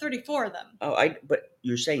 there are 34 of them. Oh, but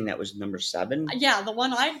you're saying that was number 7? Yeah, the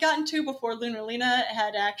one I'd gotten to before LunarLina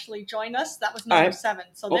had actually joined us, that was number 7.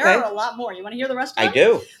 So there are a lot more. You want to hear the rest of them? I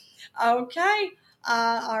do. Okay.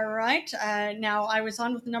 All right. Now, I was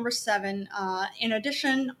on with number 7. In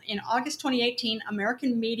addition, in August 2018,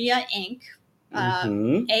 American Media Inc.,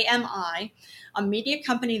 AMI, a media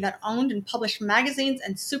company that owned and published magazines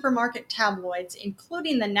and supermarket tabloids,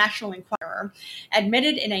 including the National Enquirer,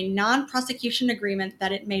 admitted in a non-prosecution agreement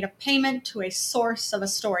that it made a payment to a source of a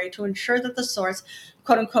story to ensure that the source,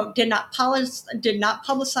 quote unquote, did not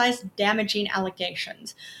publicize damaging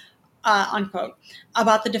allegations, unquote,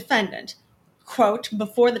 about the defendant, quote,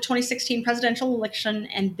 before the 2016 presidential election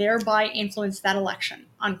and thereby influence that election,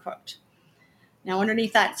 unquote. Now,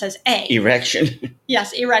 underneath that, it says A. Erection.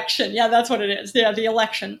 Yes, erection. Yeah, that's what it is. Yeah, the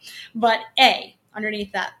election. But A,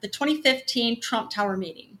 underneath that, the 2015 Trump Tower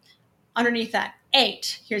meeting. Underneath that,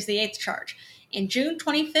 8. Here's the 8th charge. In June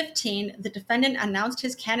 2015, the defendant announced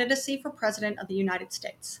his candidacy for president of the United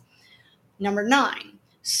States. Number 9.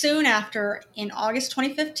 Soon after, in August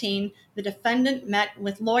 2015, the defendant met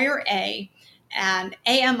with lawyer A and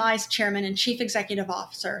AMI's chairman and chief executive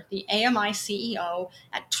officer, the AMI CEO,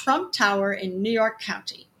 at Trump Tower in New York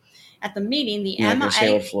County. At the meeting, the You're not going to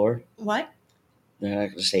say what floor? What? They're not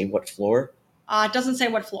going to say what floor? It doesn't say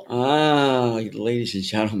what floor. Ah, ladies and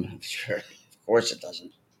gentlemen, I'm sure. Of course it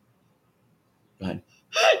doesn't. Go ahead.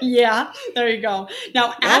 Yeah, there you go.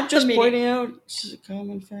 Now, I'm just pointing out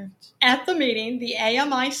common facts. At the meeting, the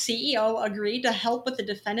AMI CEO agreed to help with the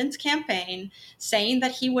defendant's campaign, saying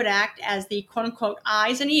that he would act as the quote-unquote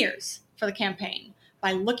eyes and ears for the campaign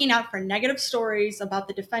by looking out for negative stories about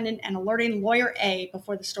the defendant and alerting Lawyer A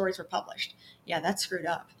before the stories were published. Yeah, that's screwed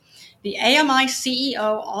up. The AMI CEO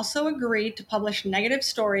also agreed to publish negative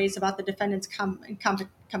stories about the defendant's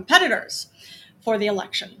competitors for the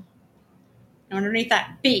election. Underneath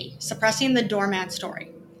that, B, suppressing the doorman story.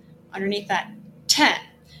 Underneath that, 10.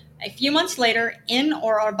 A few months later, in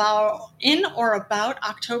or about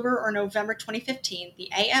October or November 2015, the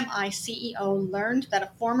AMI CEO learned that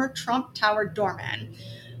a former Trump Tower doorman,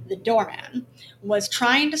 the doorman, was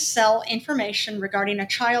trying to sell information regarding a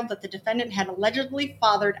child that the defendant had allegedly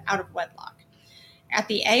fathered out of wedlock. At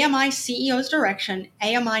the AMI CEO's direction,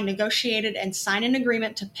 AMI negotiated and signed an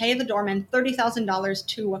agreement to pay the doorman $30,000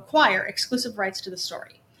 to acquire exclusive rights to the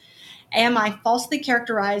story. AMI falsely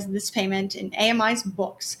characterized this payment in AMI's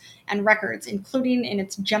books and records, including in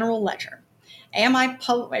its general ledger. AMI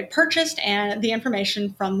purchased the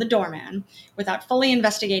information from the doorman without fully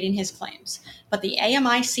investigating his claims, but the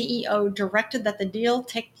AMI CEO directed that the deal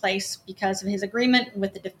take place because of his agreement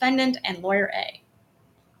with the defendant and Lawyer A.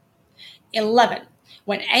 11.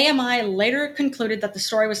 When AMI later concluded that the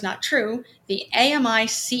story was not true, the AMI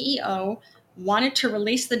CEO wanted to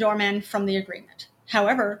release the doorman from the agreement.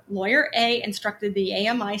 However, Lawyer A instructed the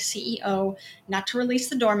AMI CEO not to release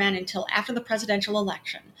the doorman until after the presidential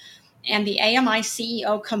election, and the AMI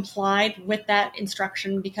CEO complied with that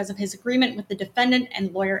instruction because of his agreement with the defendant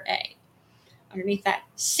and Lawyer A. Underneath that,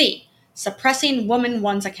 C, suppressing Woman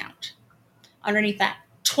One's account. Underneath that,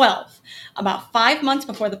 12. About 5 months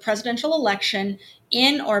before the presidential election,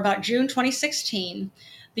 in or about June 2016,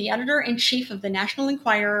 the editor-in-chief of the National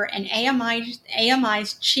Enquirer and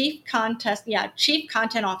AMI's chief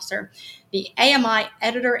content officer, the AMI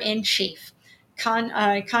editor-in-chief,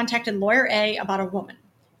 contacted Lawyer A about a woman,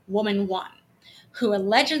 Woman 1, who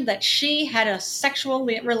alleged that she had a sexual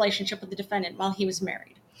relationship with the defendant while he was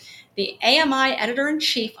married. The AMI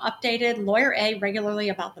editor-in-chief updated Lawyer A regularly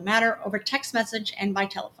about the matter over text message and by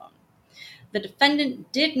telephone. The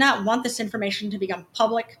defendant did not want this information to become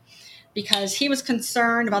public because he was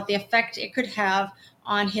concerned about the effect it could have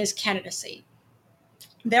on his candidacy.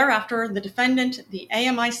 Thereafter, the defendant, the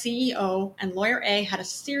AMI CEO, and Lawyer A had a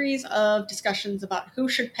series of discussions about who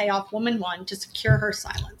should pay off Woman 1 to secure her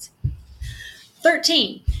silence.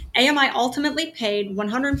 13. AMI ultimately paid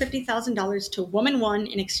 $150,000 to Woman 1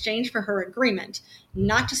 in exchange for her agreement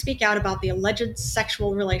not to speak out about the alleged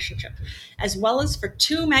sexual relationship, as well as for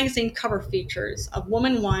 2 magazine cover features of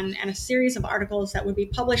Woman 1 and a series of articles that would be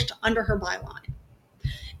published under her byline.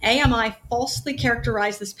 AMI falsely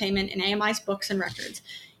characterized this payment in AMI's books and records,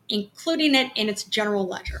 including it in its general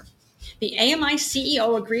ledger. The AMI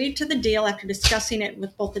CEO agreed to the deal after discussing it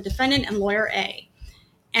with both the defendant and Lawyer A,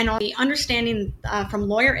 and on the understanding from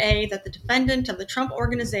Lawyer A that the defendant of the Trump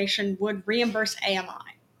organization would reimburse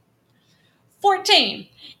AMI. 14.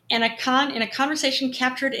 In a conversation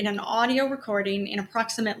captured in an audio recording in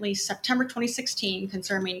approximately September 2016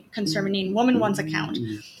 concerning Woman 1's account,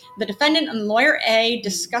 the defendant and Lawyer A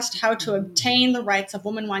discussed how to obtain the rights of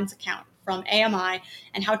Woman 1's account from AMI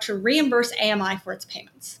and how to reimburse AMI for its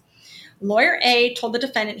payments. Lawyer A told the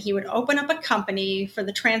defendant he would open up a company for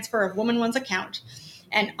the transfer of Woman 1's account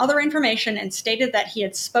and other information, and stated that he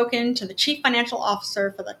had spoken to the chief financial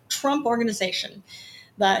officer for the Trump organization,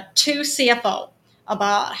 the 2 CFO,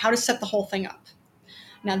 about how to set the whole thing up.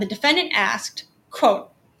 Now, the defendant asked,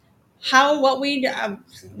 quote,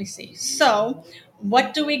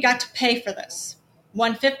 what do we got to pay for this?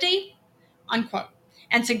 $150? Unquote,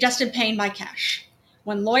 and suggested paying by cash.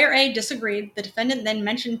 When Lawyer A disagreed, the defendant then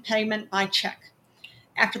mentioned payment by check.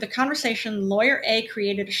 After the conversation, Lawyer A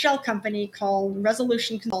created a shell company called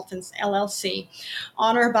Resolution Consultants, LLC,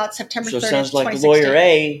 on or about September 30th, 2016. So it sounds like Lawyer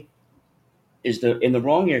A is in the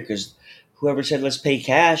wrong here, because whoever said let's pay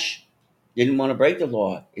cash didn't want to break the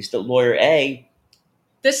law. It's the Lawyer A.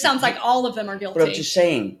 This sounds like all of them are guilty. But I'm just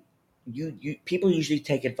saying, people usually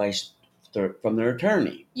take advice from their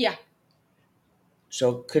attorney. Yeah.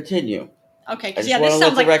 So continue. Okay, because this sounds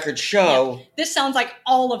let the record show. Yeah, this sounds like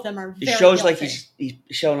all of them are very It shows guilty. Like he's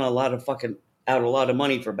showing out a lot of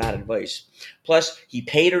money for bad advice. Plus, he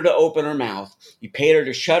paid her to open her mouth. He paid her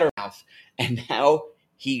to shut her mouth, and now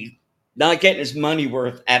he not getting his money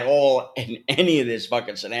worth at all in any of this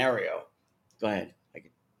fucking scenario. Go ahead.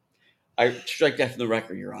 I strike that from the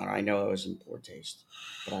record, Your Honor. I know I was in poor taste,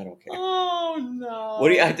 but I don't care. Oh no! What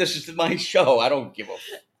do you? This is my show. I don't give a.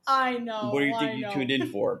 I know. What do you think I you know. tuned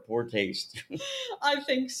in for? Poor taste. I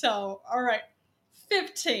think so. All right.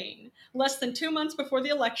 15. Less than 2 months before the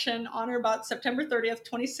election, on or about September 30th,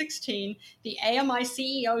 2016, the AMI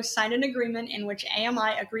CEO signed an agreement in which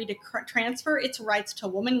AMI agreed to transfer its rights to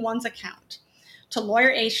Woman One's account to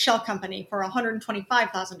Lawyer A's shell company for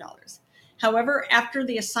 $125,000. However, after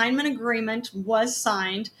the assignment agreement was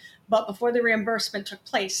signed, but before the reimbursement took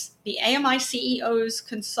place, the AMI CEO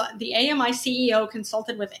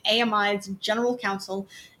consulted with AMI's general counsel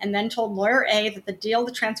and then told Lawyer A that the deal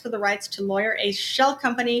to transfer the rights to Lawyer A's shell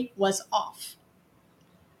company was off.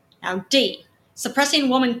 Now, D, suppressing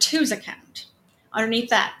Woman 2's account. Underneath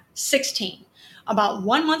that, 16. About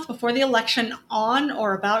 1 month before the election, on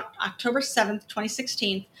or about October 7th,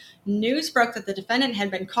 2016, news broke that the defendant had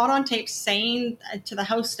been caught on tape saying to the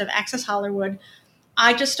host of Access Hollywood,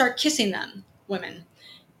 "I just start kissing them, women.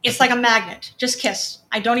 It's like a magnet. Just kiss.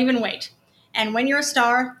 I don't even wait. And when you're a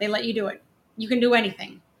star, they let you do it. You can do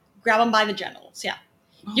anything. Grab them by the genitals. Yeah.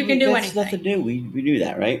 You can do That's anything." nothing new. We knew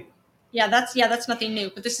that, right? Yeah, that's nothing new.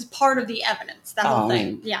 But this is part of the evidence. That whole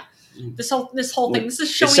thing. Man. Yeah. This whole thing. This is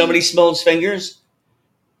showing. Did somebody smell his fingers?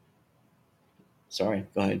 Sorry,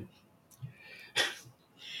 go ahead.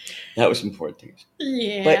 That was important things.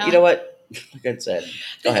 Yeah. But you know what? Like I said,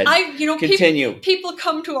 go ahead. Continue. People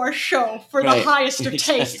come to our show for Right. the highest of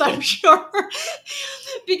taste, Exactly. I'm sure,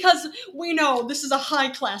 because we know this is a high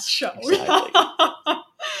class show. Exactly.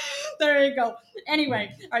 There you go.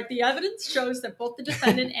 Anyway, all right. The evidence shows that both the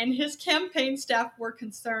defendant and his campaign staff were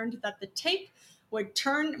concerned that the tape would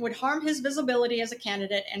harm his visibility as a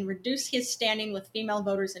candidate and reduce his standing with female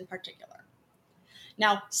voters in particular.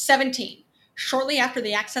 Now, 17. Shortly after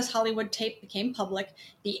the Access Hollywood tape became public,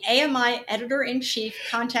 the AMI editor-in-chief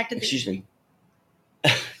contacted the... Excuse me.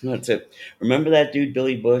 That's it. Remember that dude,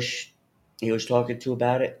 Billy Bush? He was talking to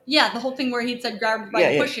about it? Yeah, the whole thing where he'd said grabbed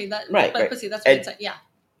by the pussy. Right. Pussy, that's what he said, yeah.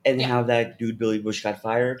 And how that dude, Billy Bush, got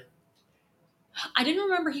fired? I didn't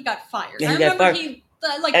remember he got fired. Yeah, I remember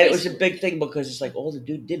and it was a big thing because it's like all the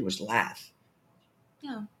dude did was laugh.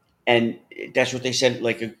 Yeah. And that's what they said,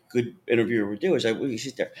 like a good interviewer would do. Is like, well, you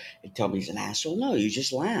sit there and tell me he's an asshole. No, you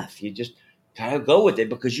just laugh. You just kind of go with it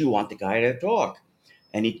because you want the guy to talk.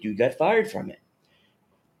 And dude got fired from it.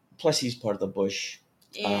 Plus, he's part of the Bush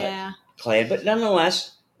clan. But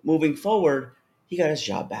nonetheless, moving forward, he got his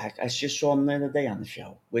job back. I just saw him the other day on the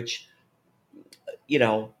show, which,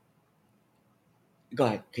 go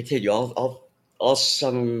ahead, continue. I'll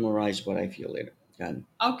summarize what I feel later.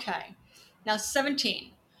 Okay. Now,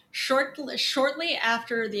 17. Shortly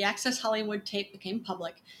after the Access Hollywood tape became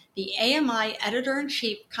public, the AMI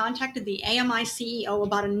editor-in-chief contacted the AMI CEO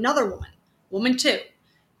about another woman 2,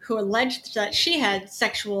 who alleged that she had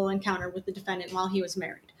sexual encounter with the defendant while he was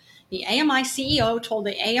married. The AMI CEO told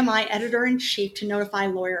the AMI editor-in-chief to notify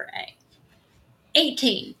Lawyer A.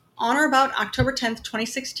 18. On or about October 10th,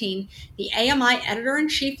 2016, the AMI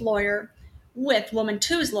editor-in-chief lawyer with Woman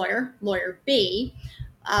 2's lawyer, Lawyer B,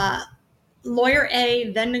 Lawyer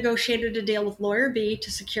A then negotiated a deal with Lawyer B to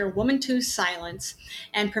secure Woman 2's silence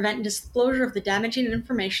and prevent disclosure of the damaging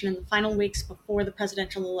information in the final weeks before the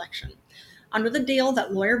presidential election. Under the deal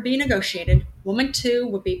that Lawyer B negotiated, Woman 2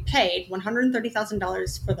 would be paid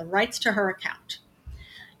 $130,000 for the rights to her account.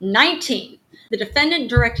 19. The defendant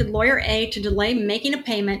directed Lawyer A to delay making a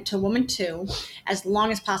payment to Woman 2 as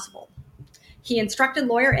long as possible. He instructed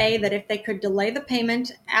Lawyer A that if they could delay the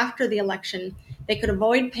payment after the election, they could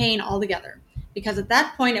avoid paying altogether, because at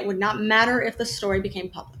that point it would not matter if the story became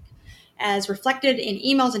public. As reflected in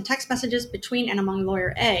emails and text messages between and among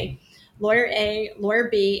Lawyer A, Lawyer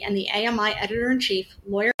B, and the AMI editor-in-chief,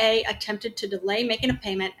 Lawyer A attempted to delay making a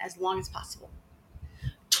payment as long as possible.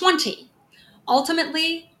 20.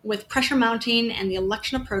 Ultimately, with pressure mounting and the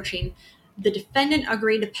election approaching, the defendant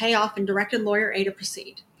agreed to pay off and directed Lawyer A to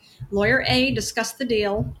proceed. Lawyer A discussed the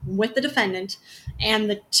deal with the defendant and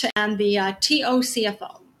the TO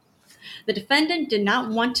CFO. The defendant did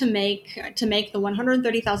not want to make the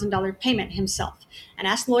 $130,000 payment himself and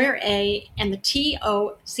asked Lawyer A and the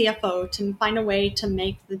TO CFO to find a way to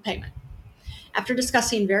make the payment. After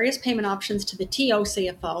discussing various payment options to the TO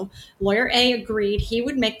CFO, Lawyer A agreed he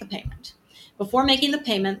would make the payment. Before making the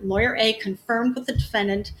payment, Lawyer A confirmed with the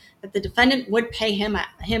defendant that the defendant would pay him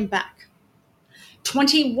back.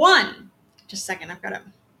 21. Just a second, I've got to.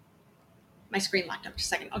 My screen locked up.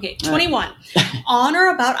 Just a second. Okay, 21. On or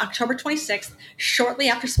about October 26th, shortly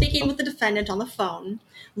after speaking with the defendant on the phone,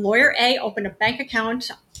 Lawyer A opened a bank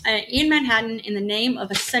account in Manhattan in the name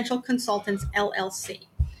of Essential Consultants, LLC,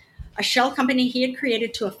 a shell company he had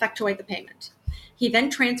created to effectuate the payment. He then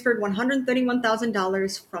transferred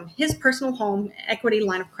 $131,000 from his personal home equity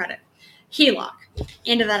line of credit, HELOC,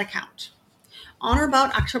 into that account. On or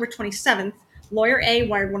about October 27th, Lawyer A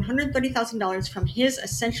wired $130,000 from his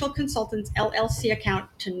Essential Consultants LLC account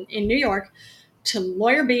in New York to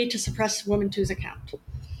Lawyer B to suppress Woman 2's account.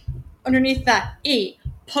 Underneath that, E,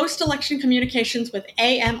 post-election communications with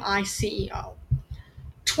AMI CEO.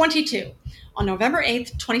 22. On November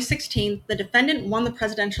 8th, 2016, the defendant won the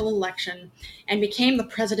presidential election and became the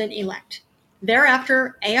president-elect.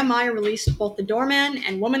 Thereafter, AMI released both the doorman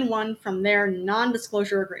and Woman 1 from their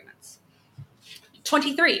non-disclosure agreements.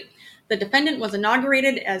 23. The defendant was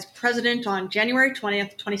inaugurated as president on January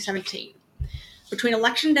 20th, 2017. Between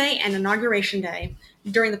Election Day and Inauguration Day,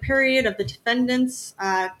 during the period of the defendant's,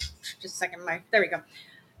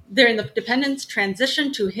 during the defendant's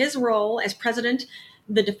transition to his role as president,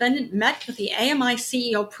 the defendant met with the AMI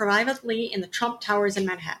CEO privately in the Trump Towers in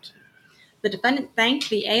Manhattan. The defendant thanked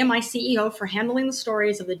the AMI CEO for handling the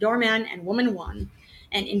stories of the doorman and Woman 1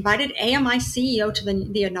 and invited AMI CEO to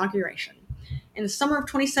the inauguration. In the summer of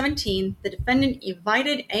 2017, the defendant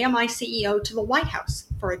invited AMI CEO to the White House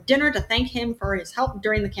for a dinner to thank him for his help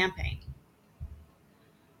during the campaign.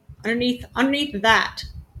 Underneath that,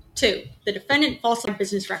 2, the defendant falsified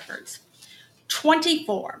business records.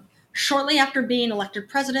 24. Shortly after being elected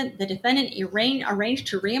president, the defendant arranged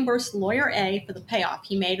to reimburse Lawyer A for the payoff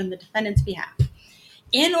he made on the defendant's behalf.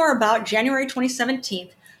 In or about January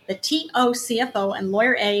 2017, the TO CFO and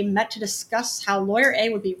Lawyer A met to discuss how Lawyer A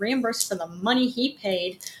would be reimbursed for the money he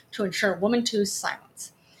paid to ensure Woman 2's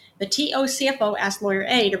silence. The TO CFO asked Lawyer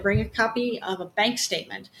A to bring a copy of a bank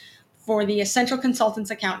statement for the Essential Consultants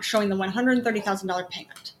account showing the $130,000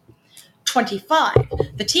 payment. 25.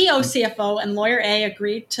 The TO CFO and Lawyer A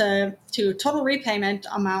agreed to a total repayment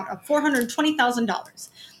amount of $420,000.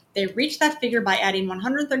 They reached that figure by adding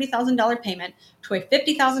 $130,000 payment to a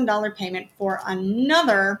 $50,000 payment for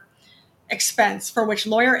another expense for which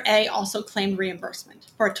Lawyer A also claimed reimbursement,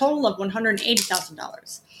 for a total of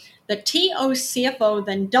 $180,000. The TO CFO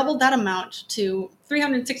then doubled that amount to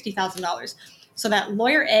 $360,000 so that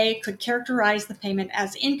Lawyer A could characterize the payment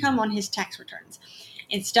as income on his tax returns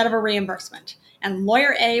instead of a reimbursement, and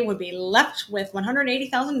Lawyer A would be left with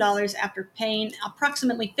 $180,000 after paying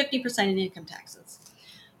approximately 50% in income taxes.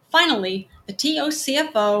 Finally, the TO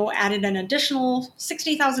CFO added an additional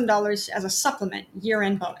 $60,000 as a supplement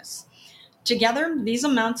year-end bonus. Together, these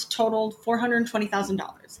amounts totaled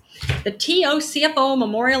 $420,000. The TO CFO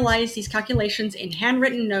memorialized these calculations in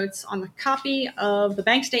handwritten notes on the copy of the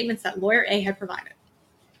bank statements that Lawyer A had provided.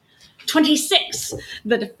 26.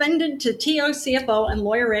 The defendant to TO CFO and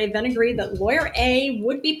Lawyer A then agreed that Lawyer A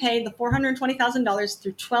would be paid the $420,000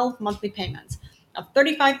 through 12 monthly payments of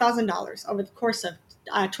 $35,000 over the course of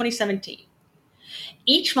 2017.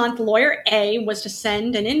 Each month, Lawyer A was to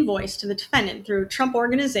send an invoice to the defendant through Trump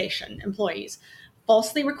Organization employees,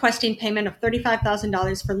 falsely requesting payment of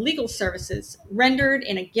 $35,000 for legal services rendered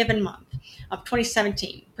in a given month of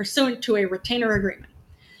 2017, pursuant to a retainer agreement.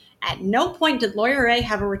 At no point did Lawyer A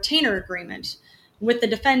have a retainer agreement with the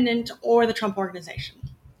defendant or the Trump Organization.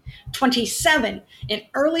 27. In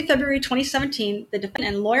early February 2017, the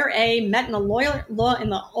defendant and Lawyer A met in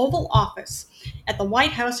the Oval Office at the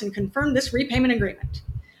White House and confirmed this repayment agreement.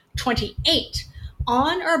 28.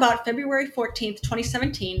 On or about February 14th,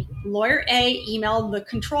 2017, Lawyer A emailed the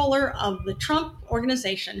controller of the Trump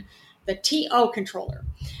Organization, the TO controller,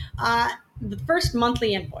 the first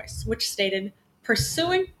monthly invoice, which stated,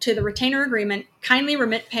 "Pursuant to the retainer agreement, kindly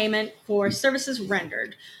remit payment for services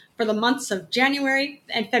rendered for the months of January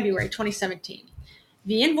and February 2017.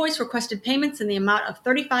 The invoice requested payments in the amount of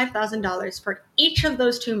 $35,000 for each of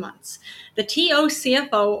those 2 months. The TO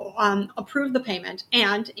CFO approved the payment,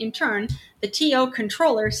 and, in turn, the TO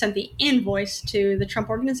controller sent the invoice to the Trump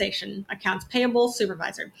Organization Accounts Payable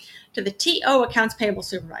Supervisor, to the TO Accounts Payable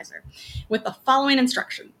Supervisor, with the following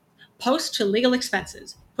instruction. Post to legal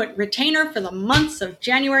expenses. Put retainer for the months of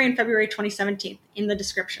January and February 2017 in the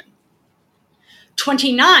description."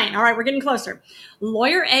 29. All right, we're getting closer.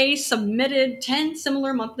 Lawyer A submitted 10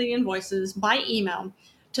 similar monthly invoices by email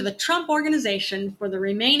to the Trump Organization for the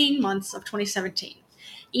remaining months of 2017.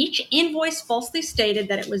 Each invoice falsely stated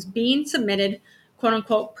that it was being submitted, quote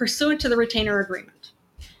unquote, pursuant to the retainer agreement,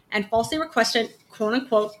 and falsely requested, quote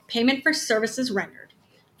unquote, payment for services rendered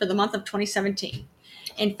for the month of 2017.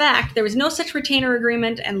 In fact, there was no such retainer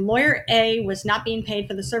agreement, and lawyer A was not being paid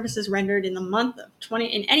for the services rendered in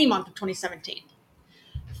any month of 2017.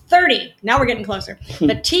 30. Now we're getting closer.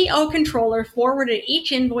 The TO controller forwarded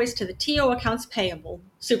each invoice to the TO accounts payable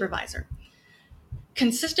supervisor.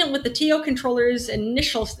 Consistent with the TO controller's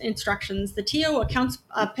initial instructions, the TO accounts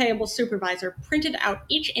payable supervisor printed out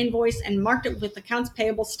each invoice and marked it with accounts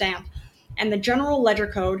payable stamp and the general ledger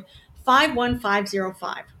code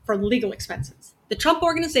 51505 for legal expenses. The Trump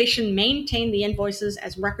organization maintained the invoices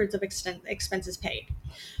as records of expenses paid.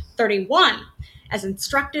 31. As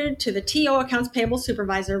instructed to the TO accounts payable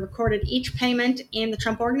supervisor, recorded each payment in the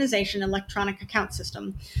Trump organization electronic account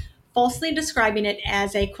system, falsely describing it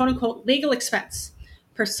as a quote-unquote legal expense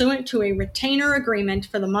pursuant to a retainer agreement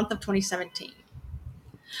for the month of 2017.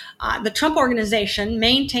 The Trump organization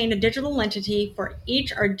maintained a digital entity for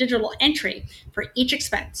each, or digital entry for each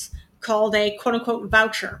expense, called a quote-unquote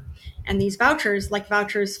voucher. And these vouchers, like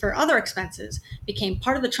vouchers for other expenses, became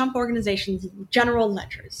part of the Trump organization's general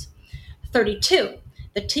ledgers. 32.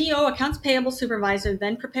 The TO accounts payable supervisor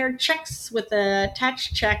then prepared checks with the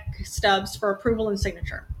attached check stubs for approval and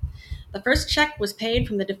signature. The first check was paid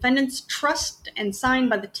from the defendant's trust and signed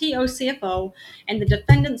by the TO CFO and the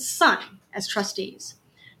defendant's son as trustees.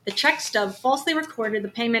 The check stub falsely recorded the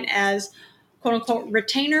payment as quote-unquote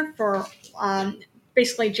retainer for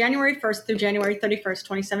basically January 1st through January 31st,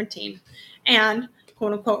 2017, and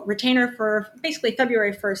quote-unquote retainer for basically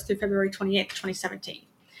February 1st through February 28th, 2017.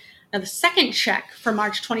 Now, the second check for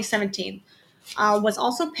March 2017 was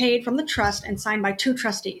also paid from the trust and signed by two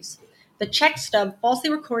trustees. The check stub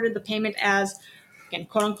falsely recorded the payment as, again,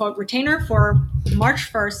 quote-unquote, retainer for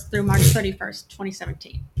March 1st through March 31st,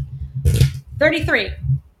 2017. 33.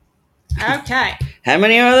 Okay. How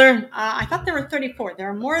many are there? I thought there were 34. There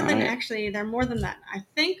are more than, actually, there are more than that. I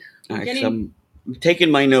think we're getting... I'm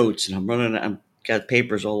taking my notes, and I've got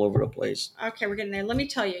papers all over the place. Okay, we're getting there. Let me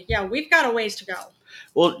tell you. Yeah, we've got a ways to go.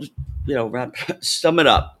 Well, sum it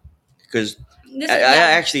up, because I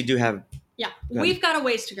actually do have... Yeah, we've got a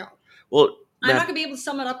ways to go. Well, I'm not going to be able to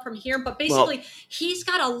sum it up from here, but basically, he's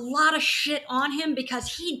got a lot of shit on him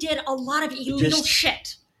because he did a lot of illegal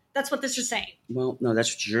shit. That's what this is saying. Well, no,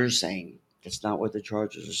 that's what you're saying. That's not what the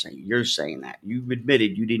charges are saying. You're saying that. You've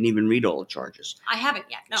admitted you didn't even read all the charges. I haven't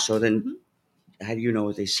yet, no. So then, how do you know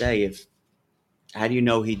what they say? How do you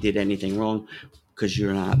know he did anything wrong? Because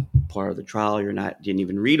you're not part of the trial. Didn't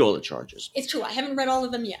even read all the charges. It's true. I haven't read all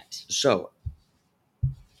of them yet. So,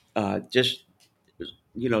 just,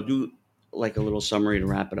 do like a little summary to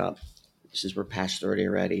wrap it up, since we're past 30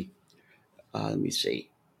 already. Let me see.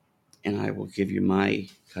 And I will give you my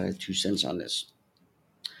kind of 2 cents on this.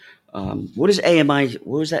 What is AMI?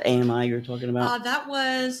 What was that AMI you were talking about? That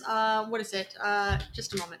was, what is it?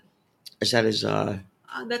 Just a moment. Is that his...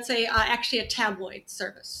 that's actually a tabloid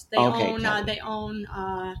service. They own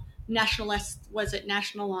National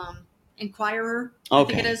Enquirer, I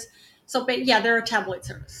think it is. So, but yeah, they're a tabloid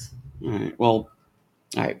service. All right. Well,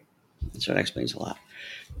 all right. So that explains a lot.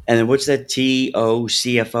 And then what's that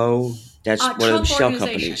TOCFO? That's one of the shell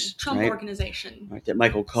companies. Trump Organization. Right, that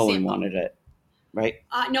Michael Cohen wanted it, right?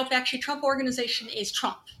 No, actually, Trump Organization is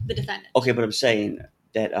Trump, the defendant. Okay, but I'm saying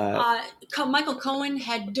that... Michael Cohen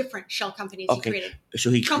had different shell companies he created.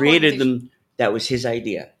 So he created them. That was his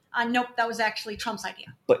idea. Nope, that was actually Trump's idea.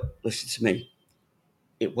 But listen to me.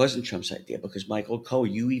 It wasn't Trump's idea because Michael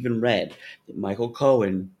Cohen, you even read that Michael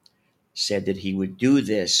Cohen said that he would do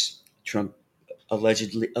this. Trump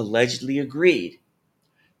allegedly agreed.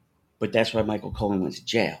 But that's why Michael Cohen went to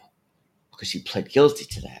jail, because he pled guilty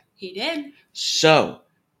to that. He did. So,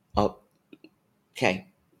 okay.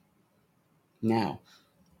 Now,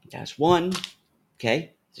 that's one.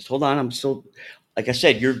 Okay. Just hold on. I'm still, like I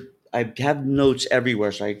said, I have notes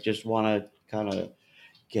everywhere, so I just want to kind of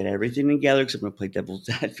get everything together because I'm going to play devil's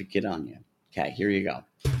advocate on you. Okay, here you go.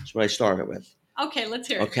 That's what I started with. Okay, let's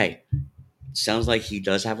hear it. Okay. Sounds like he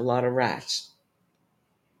does have a lot of rats.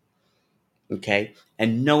 Okay?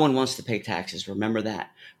 And no one wants to pay taxes. Remember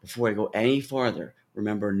that. Before I go any farther,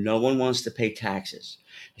 remember, no one wants to pay taxes,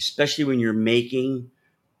 especially when you're making,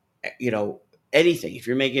 anything. If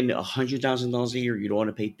you're making $100,000 a year, you don't want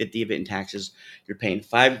to pay 50 of it in taxes. You're paying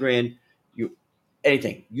 $5,000.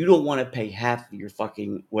 Anything. You don't want to pay half of your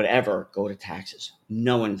fucking whatever go to taxes.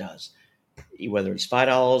 No one does. Whether it's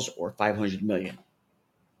 $5 or $500 million.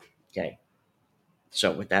 Okay.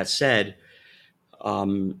 So with that said,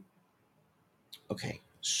 okay.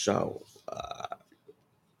 So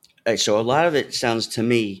a lot of it sounds to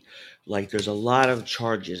me like there's a lot of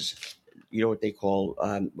charges. You know what they call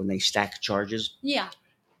when they stack charges? Yeah.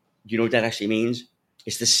 You know what that actually means?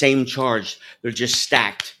 It's the same charge. They're just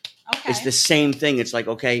stacked. Okay. It's the same thing. It's like,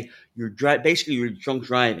 okay, basically you're drunk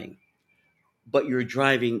driving, but you're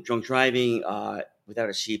drunk driving without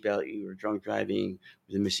a seatbelt. You were drunk driving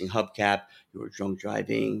with a missing hubcap. You were drunk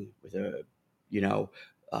driving with a, you know,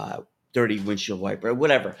 dirty windshield wiper,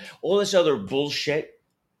 whatever. All this other bullshit.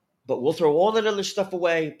 But we'll throw all that other stuff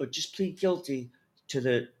away, but just plead guilty to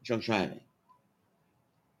the drunk driving.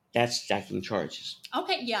 That's stacking charges.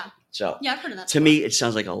 Okay, yeah. So Yeah, I've heard of that. To me, it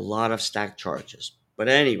sounds like a lot of stacked charges. But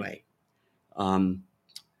anyway,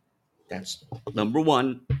 that's number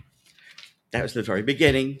one. That was the very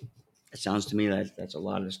beginning. It sounds to me that that's a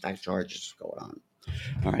lot of stacked charges going on.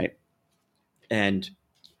 All right. And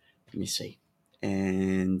let me see.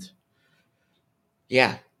 And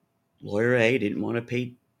yeah, lawyer A didn't want to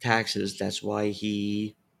pay taxes. That's why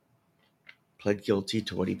he pled guilty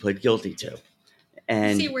to what he pled guilty to.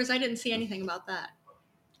 And see, whereas I didn't see anything about that.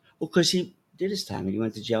 Well, because he did his time and he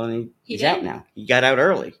went to jail and he's did? out now. He got out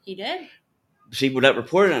early. He did? See, we're not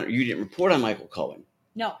reported on. You didn't report on Michael Cohen.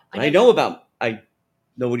 No. I know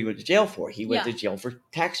what he went to jail for. He went to jail for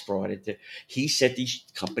tax fraud. He set these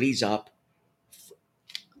companies up.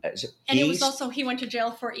 And it was also, he went to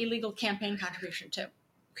jail for illegal campaign contribution too.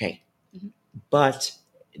 Okay. Mm-hmm. But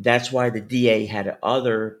that's why the DA had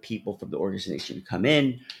other people from the organization come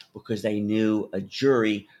in, because they knew a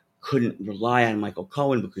jury couldn't rely on Michael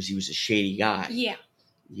Cohen because he was a shady guy. Yeah.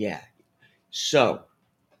 Yeah. So,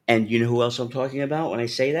 and you know who else I'm talking about when I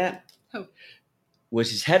say that? Who? Was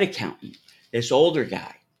his head accountant, this older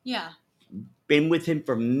guy. Yeah. Been with him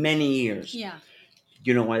for many years. Yeah.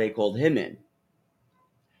 You know why they called him in?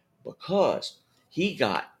 Because he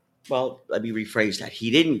got, well, let me rephrase that.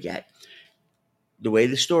 He didn't get, the way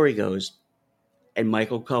the story goes, and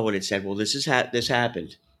Michael Cohen had said, well, this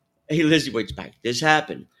happened. Hey, Lizzy White's back. This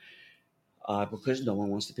happened because no one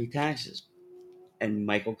wants to pay taxes. And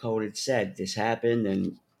Michael Cohen had said, this happened,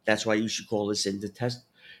 and that's why you should call this in to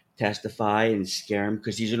testify and scare him,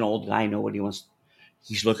 because he's an old guy. Nobody wants.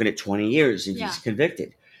 He's looking at 20 years if he's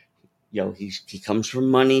convicted. You know, he comes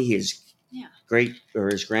from money. His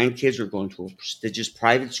his grandkids are going to a prestigious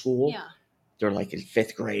private school. Yeah. They're like in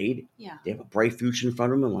 5th grade. Yeah. They have a bright future in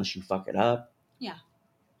front of them unless you fuck it up. Yeah.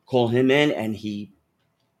 Call him in and he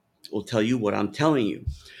will tell you what I'm telling you.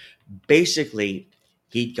 Basically,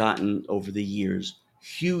 he'd gotten over the years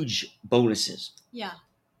huge bonuses. Yeah.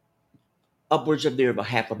 Upwards of about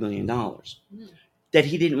 $500,000 that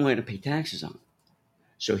he didn't want to pay taxes on.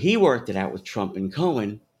 So he worked it out with Trump and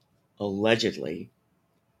Cohen, allegedly,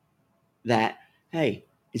 that, hey,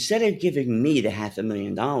 instead of giving me the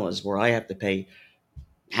 $500,000 where I have to pay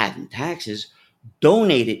half in taxes,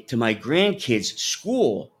 donate it to my grandkids'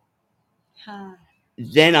 school.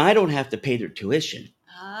 Then I don't have to pay their tuition.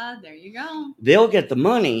 There you go. They'll get the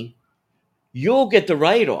money, you'll get the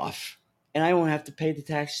write-off, and I won't have to pay the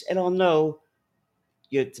tax, and I'll know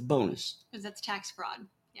it's a bonus. Because that's tax fraud.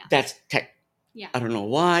 Yeah. That's yeah. I don't know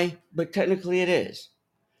why, but technically it is.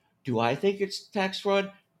 Do I think it's tax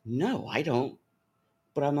fraud? No, I don't.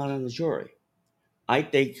 But I'm not on the jury. I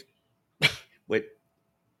think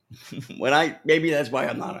maybe that's why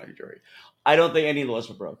I'm not on the jury. I don't think any laws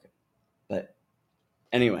were broken. But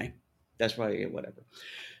anyway, that's why whatever.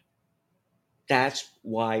 That's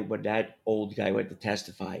why when that old guy went to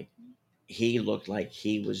testify, he looked like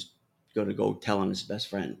he was going to go tell on his best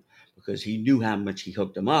friend, because he knew how much he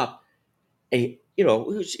hooked him up. And, he's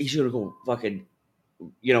going to go fucking,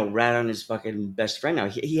 rat on his fucking best friend now.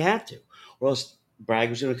 He had to. Or else Bragg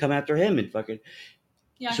was going to come after him and fucking.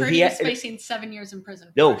 Yeah, I heard he was facing 7 years in prison.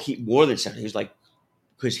 No, more than 7. He was like,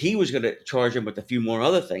 because he was going to charge him with a few more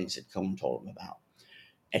other things that Cohen told him about.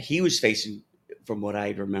 And he was facing, from what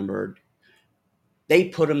I remembered, they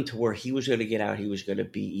put him to where he was going to get out. He was going to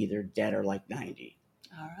be either dead or like 90.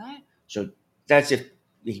 All right. So that's if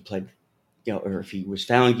he pled, or if he was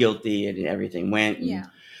found guilty and everything went. And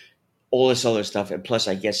all this other stuff. And plus,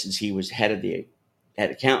 I guess since he was head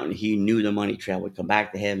accountant, he knew the money trail would come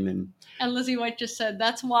back to him. And Lizzy White just said,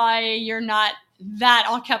 that's why you're not that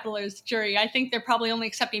all capitals jury. I think they're probably only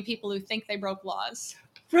accepting people who think they broke laws.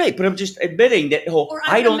 Right, but I'm just admitting that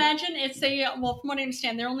I imagine it's from what I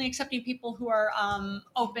understand, they're only accepting people who are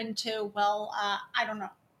open to, I don't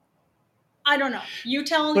know. You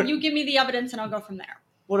give me the evidence and I'll go from there.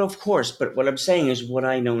 Well, of course, but what I'm saying is what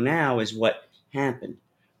I know now is what happened.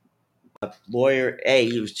 Lawyer A,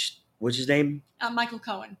 what's his name? Michael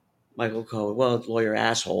Cohen. Michael Cohen. Well, lawyer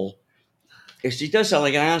asshole. He does sound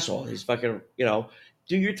like an asshole. He's fucking, do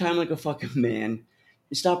your time like a fucking man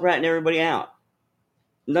and stop ratting everybody out.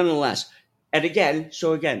 Nonetheless. And again,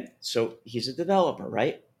 so he's a developer,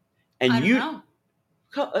 right? And I don't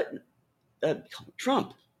know.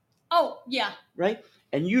 Trump. Oh, yeah. Right?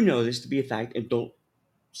 and you know this to be a fact, and don't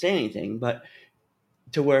say anything, but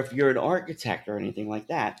to where if you're an architect or anything like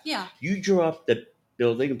that, Yeah. you draw up the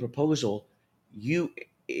building and proposal, you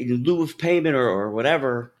in lieu of payment or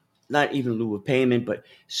whatever, not even in lieu of payment, but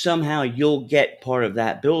somehow you'll get part of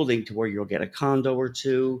that building to where you'll get a condo or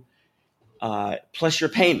two, plus your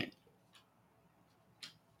payment.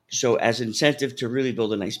 So as incentive to really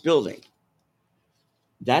build a nice building,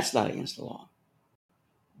 that's not against the law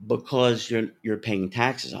because you're paying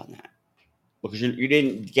taxes on that because you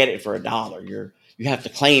didn't get it for $1. You have to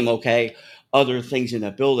claim, okay, other things in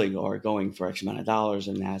that building are going for X amount of dollars,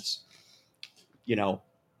 and that's,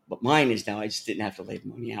 but mine is now, I just didn't have to lay the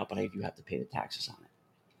money out, but I do have to pay the taxes on it.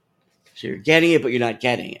 So you're getting it, but you're not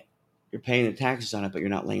getting it. You're paying the taxes on it, but you're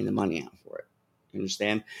not laying the money out for it. You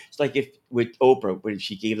understand? It's like if with Oprah, when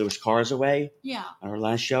she gave those cars away on her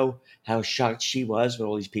last show, how shocked she was when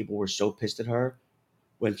all these people were so pissed at her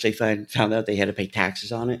when they found out they had to pay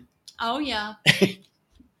taxes on it. Oh, yeah.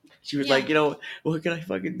 She was like, what can I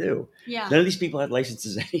fucking do? Yeah. None of these people had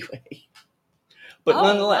licenses anyway. But oh,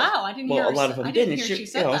 nonetheless, wow. I didn't hear a lot of them didn't. She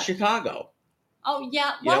said that. Chicago. Oh,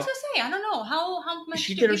 yeah. Well, I was going to say, I don't know. How much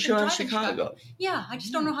she do did a people show in drive Chicago. Yeah, I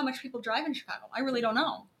just don't know how much people drive in Chicago. I really don't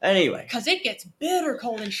know. Anyway. Because it gets bitter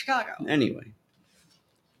cold in Chicago. Anyway.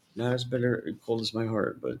 Not as bitter cold as my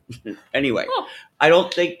heart, but anyway. I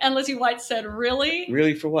don't think... And Lizzy White said, really?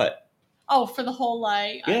 Really for what? Oh, for the whole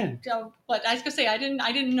yeah. But I was gonna say I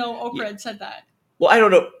didn't know Oprah had said that. Well, I don't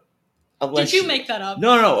know. Did you make that up?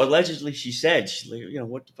 No. Allegedly, she said,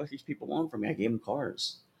 what the fuck these people want from me? I gave them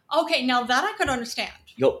cars. Okay, now that I could understand.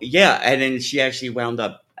 Yeah, and then she actually wound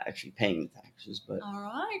up paying taxes. But all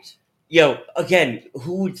right. Again,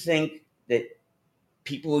 who would think that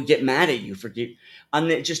people would get mad at you for on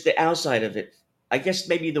just the outside of it? I guess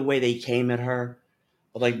maybe the way they came at her.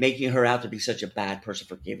 Like making her out to be such a bad person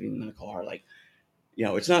for giving them a car. Like,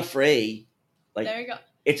 it's not free. Like, there you go.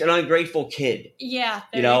 It's an ungrateful kid. Yeah,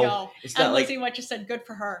 there you go. It's and not Lizzy White just said, "Good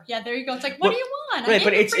for her." Yeah, there you go. It's like, what do you want? Right,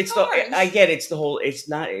 but it's I get it. It's the whole. It's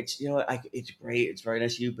not. It's it's great. It's very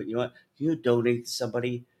nice of you, but you know what? You donate to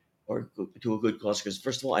somebody or to a good cause because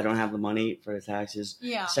first of all, I don't have the money for the taxes.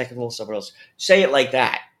 Yeah. Second of all, someone else say it like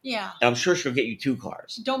that. Yeah. And I'm sure she'll get you 2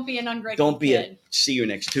 cars. Don't be an ungrateful. Don't be kid. See you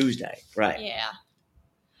next Tuesday. Right. Yeah.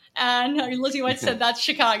 And Lizzy White said that's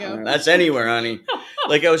Chicago. That's anywhere, honey.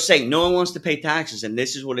 Like I was saying, no one wants to pay taxes, and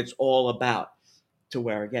this is what it's all about. To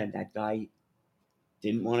where, again, that guy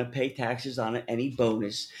didn't want to pay taxes on it, any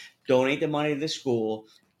bonus, donate the money to the school.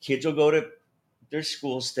 Kids will go to their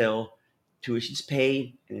school still. Tuition's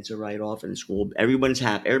paid, and it's a write-off in the school. Everyone's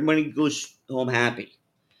happy. Everybody goes home happy.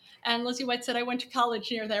 And Lizzy White said, I went to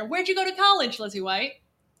college near there. Where'd you go to college, Lizzy White?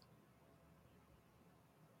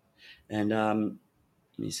 And,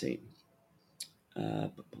 let me see.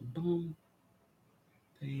 Oh,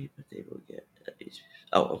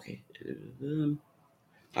 okay.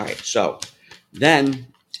 All right. So then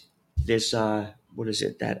this, what is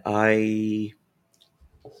it that AMI?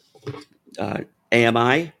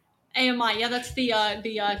 AMI, yeah, that's the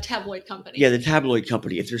tabloid company. Yeah, the tabloid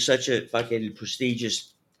company. If they're such a fucking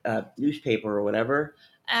prestigious newspaper or whatever.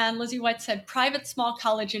 And Lizzy White said, private small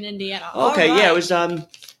college in Indiana. Okay, right. Yeah, it was.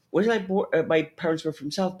 Was I born? My parents were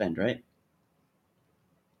from South Bend, right?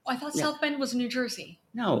 Oh, I thought South Bend was New Jersey.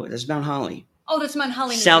 No, that's Mount Holly. Oh, that's Mount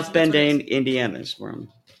Holly. South Bend, Indiana is where I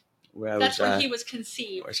was. That's where he was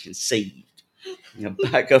conceived. I was conceived.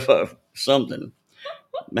 Back of something.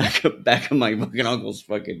 Back of my fucking uncle's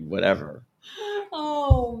fucking whatever.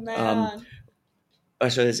 Oh man.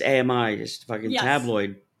 So this AMI, this fucking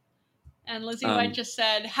tabloid. And Lizzy White just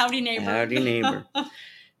said, "Howdy neighbor." Howdy neighbor.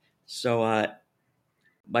 So,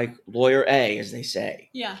 Mike, lawyer A, as they say.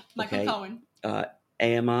 Yeah, Michael Cohen.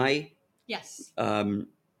 AMI. Yes. What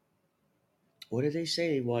did they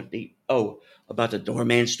say? They want about the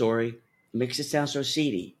doorman story. Makes it sound so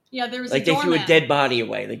seedy. Yeah, there was like a doorman. They threw a dead body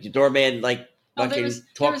away. Like the doorman,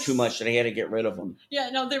 talked too much, so they had to get rid of him. Yeah,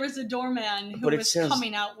 no, there was a doorman who was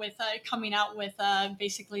coming out with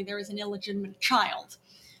basically there was an illegitimate child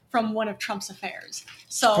from one of Trump's affairs.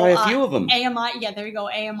 So probably a few of them. AMI, yeah, there you go.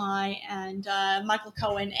 AMI and Michael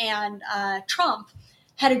Cohen and Trump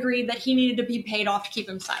had agreed that he needed to be paid off to keep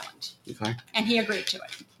him silent. Okay. And he agreed to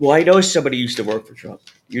it. Well, I know somebody used to work for Trump.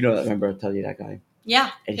 You know that. Remember I tell you that guy?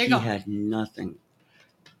 Yeah. And he had nothing.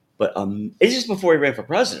 But it's just before he ran for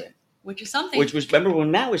president. Which is something. Which was, remember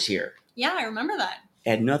when Matt was here? Yeah, I remember that.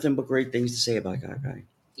 Had nothing but great things to say about that guy.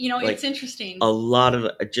 It's interesting. A lot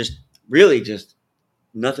of just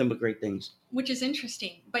nothing but great things. Which is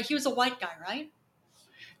interesting. But he was a white guy, right?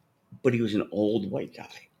 But he was an old white guy.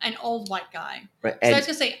 An old white guy. Right. So I was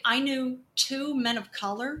going to say, I knew 2 men of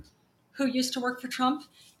color who used to work for Trump,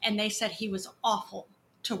 and they said he was awful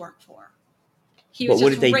to work for. He But was what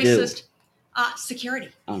just did they do? racist. Security.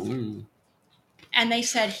 Oh. And they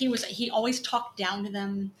said he always talked down to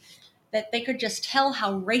them, that they could just tell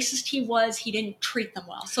how racist he was. He didn't treat them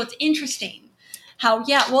well. So it's interesting how,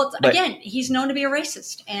 again, he's known to be a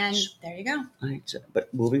racist. And there you go.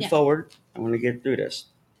 But moving forward, I want to get through this.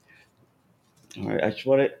 All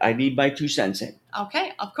right, I need my 2 cents in.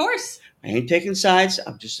 Okay, of course. I ain't taking sides.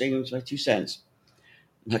 I'm just saying it's my 2 cents.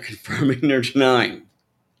 I'm not confirming or denying.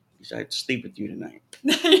 Because I have to sleep with you tonight.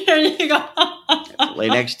 There you go. I have to lay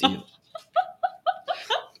next to you.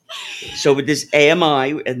 So with this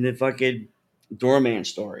AMI and the fucking doorman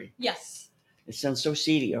story. Yes. It sounds so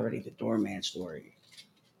seedy already, the doorman story.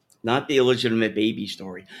 Not the illegitimate baby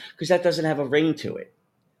story. Because that doesn't have a ring to it.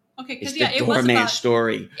 Okay, It's because the doorman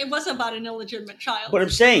story. It was about an illegitimate child. What I'm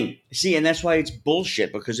saying, see, and that's why it's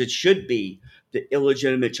bullshit, because it should be the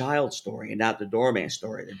illegitimate child story and not the doorman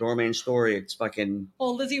story. The doorman story, it's fucking...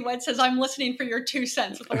 Well, Lizzy White says, I'm listening for your 2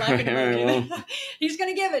 cents with the laughing emoji. Well, he's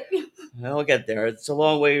going to give it. I'll get there. It's a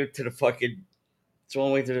long way to the fucking... It's a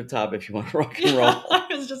long way to the top if you want to rock and roll. I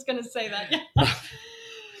was just going to say that. Yeah.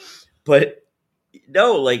 But,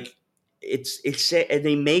 no, like, it's and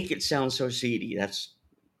they make it sound so seedy. That's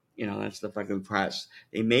the fucking press.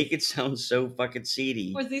 They make it sound so fucking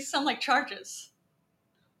seedy. Or these sound like charges.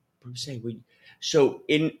 I'm saying, so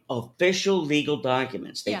in official legal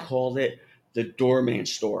documents, they called it the doorman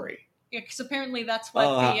story. Yeah, because apparently that's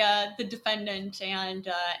what the defendant and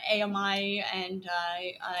AMI and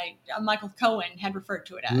Michael Cohen had referred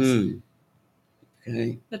to it as.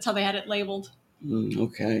 Okay. That's how they had it labeled.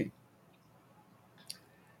 Okay.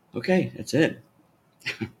 Okay, that's it.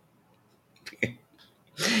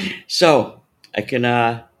 So, I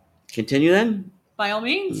can continue then? By all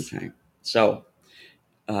means. Okay. So,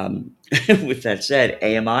 with that said,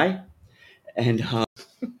 AMI and...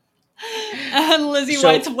 and Lizzy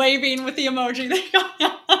White's waving with the emoji.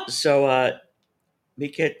 So, let me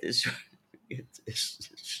get this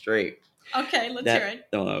straight. Okay, let's hear it.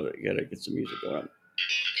 No, I gotta get some music going.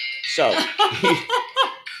 So,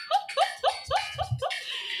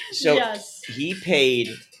 he paid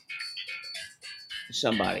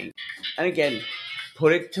somebody, and again,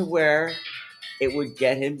 put it to where it would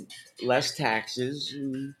get him less taxes.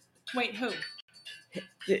 Wait, who?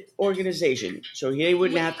 The organization, so he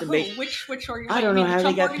wouldn't have to make. Which organization? I don't know how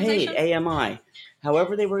they got paid. AMI,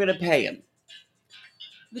 however they were going to pay him.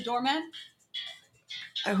 The doorman.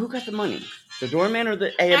 Who got the money? The doorman or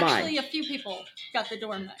the AMI? Actually, a few people got the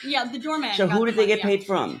doorman. Yeah, the doorman. So who did they get paid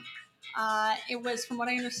from? It was, from what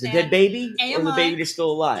I understand, the dead baby AMI, or the baby that's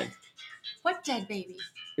still alive. What dead baby?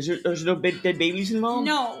 There's no dead babies involved?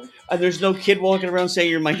 No. And there's no kid walking around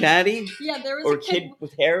saying you're my daddy? Yeah, there was or a kid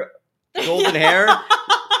with hair, golden hair.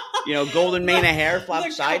 Golden mane of hair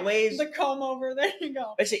flopped sideways. The comb over. There you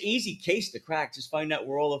go. It's an easy case to crack. Just find out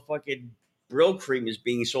where all the fucking Brill cream is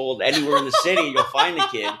being sold anywhere in the city. You'll find the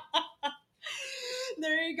kid.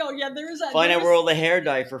 There you go. Yeah, find out where all the hair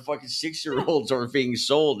dye for fucking 6-year-olds are being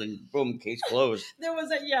sold, and boom, case closed. There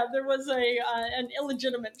was an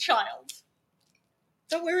illegitimate child.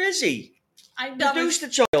 So where is he? Produce the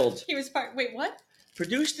child. He was part. Wait, what?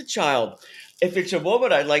 Produce the child. If it's a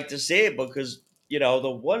woman, I'd like to see it because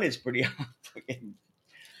the one is pretty.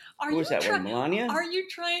 Who was that one? Melania? Are you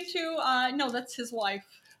trying to? No, that's his wife.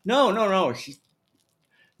 No.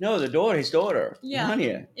 His daughter. Yeah.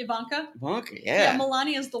 Melania. Ivanka, yeah. Yeah,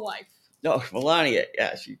 Melania's the wife. No, Melania,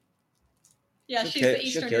 yeah. She's the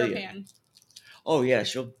Eastern European. Oh, yeah,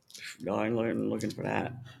 I'm looking for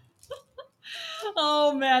that.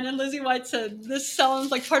 Oh, man, and Lizzy White said, this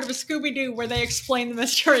sounds like part of a Scooby-Doo where they explain the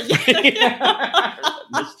mystery.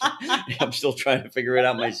 I'm still trying to figure it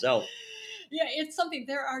out myself. Yeah, it's something.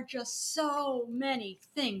 There are just so many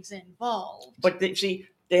things involved. But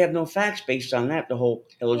they have no facts based on that. The whole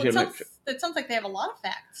illegitimate. It sounds like they have a lot of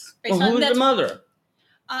facts. Who's the mother?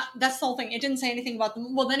 That's the whole thing. It didn't say anything about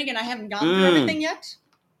them. Well, then again, I haven't gotten through everything yet.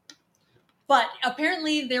 But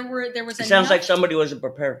apparently there was. It sounds like somebody wasn't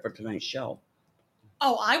prepared for tonight's show.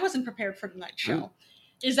 Oh, I wasn't prepared for tonight's show.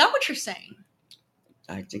 Is that what you're saying?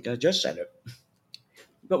 I think I just said it.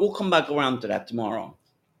 But we'll come back around to that tomorrow.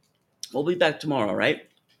 We'll be back tomorrow, right?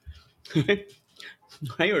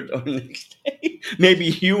 Or next day. Maybe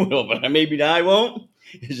you will, but maybe I won't.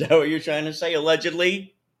 Is that what you're trying to say?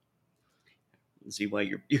 Allegedly. Let's see why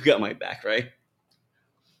you got my back, right?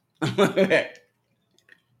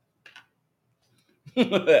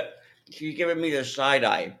 You're giving me the side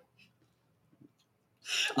eye.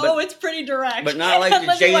 It's pretty direct. But not like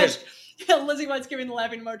the Lizzy White's giving the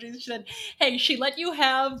laughing emojis. She said, "Hey, she let you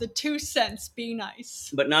have the 2 cents. Be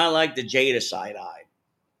nice." But not like the Jada side eye.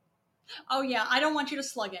 Oh yeah, I don't want you to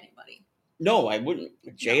slug anybody. No, I wouldn't.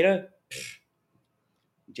 Jada?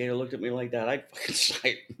 Jada looked at me like that. I'd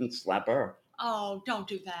fucking slap her. Oh, don't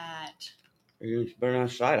do that. You better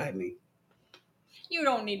not side eye me. You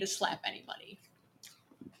don't need to slap anybody.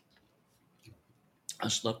 I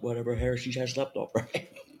slept whatever hair she has left over.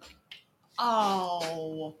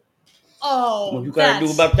 Oh. What you gotta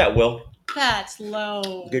do about that, Will? That's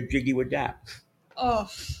low. Get jiggy with that. Oh,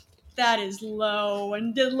 that is low.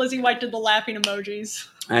 And Lizzy White did the laughing emojis.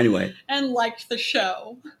 Anyway. And liked the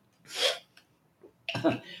show.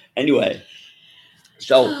 Anyway.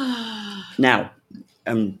 So, now,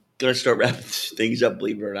 I'm going to start wrapping things up,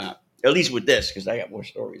 believe it or not. At least with this, because I got more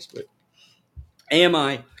stories. But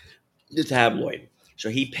AMI, the tabloid. So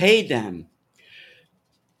he paid them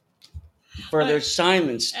for their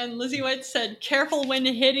assignments. And Lizzy White said, "Careful when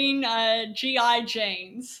hitting G.I.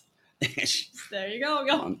 Janes." There you go.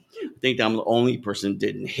 I think I'm the only person that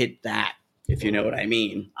didn't hit that, if you know what I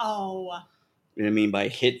mean. Oh. You know what I mean by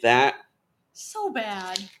hit that? So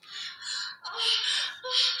bad.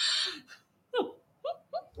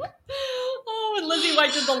 Oh, and Lizzy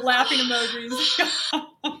White did the laughing emojis.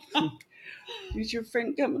 Is your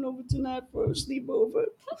friend coming over tonight for a sleepover?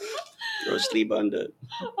 Or a sleep under?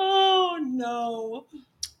 Oh, no.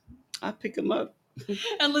 I'll pick him up.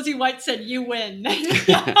 And Lizzy White said, "You win."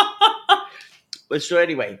 But so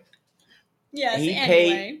anyway. Yes,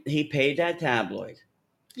 he paid that tabloid.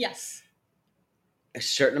 Yes. A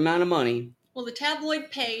certain amount of money. Well, the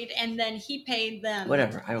tabloid paid, and then he paid them.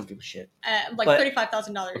 Whatever. I don't give a shit. Like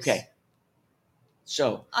 $35,000. Okay.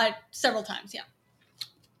 So. Several times, yeah.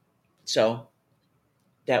 So,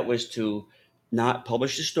 that was to not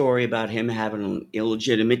publish the story about him having an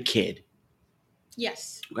illegitimate kid.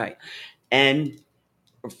 Yes. Right. And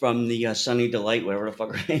from the Sunny Delight, whatever the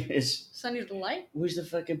fuck her name is. Sunny Delight? Who's the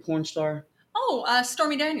fucking porn star? Oh,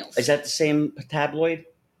 Stormy Daniels. Is that the same tabloid?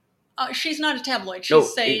 She's not a tabloid.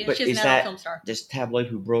 She's an adult film star. This tabloid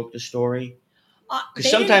who broke the story? Because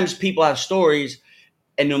They sometimes people have stories,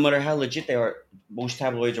 and no matter how legit they are, most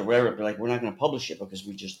tabloids or whatever, they're like, we're not going to publish it because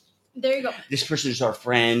we just... There you go. This person is our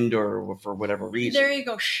friend, or for whatever reason. There you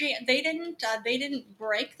go. They didn't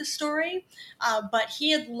break the story, but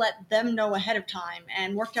he had let them know ahead of time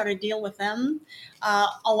and worked out a deal with them,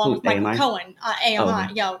 along with Michael Cohen.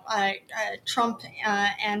 AMI, Trump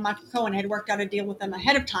and Michael Cohen had worked out a deal with them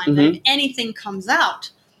ahead of time that if anything comes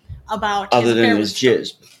out about other than his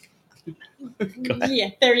jizz.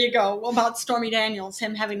 Yeah, there you go. About Stormy Daniels,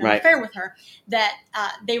 him having an affair with her, that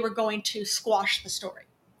they were going to squash the story.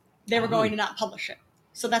 They were going to not publish it.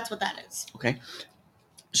 So that's what that is. Okay.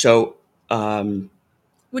 So...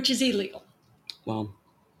 which is illegal. Well,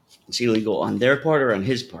 it's illegal on their part or on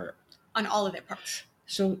his part? On all of their parts.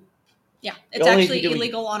 So... Yeah, it's actually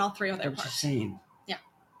illegal on all three of their parts. I'm just saying. Yeah.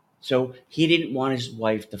 So he didn't want his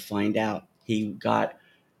wife to find out he got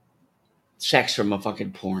sex from a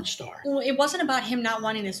fucking porn star. Well, it wasn't about him not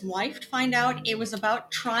wanting his wife to find out. It was about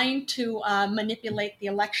trying to manipulate the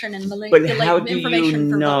election and manipulate information for voters. But how do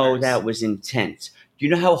you know that was intent? Do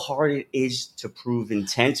you know how hard it is to prove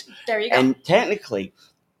intent? There you go. And technically,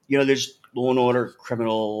 there's Law and Order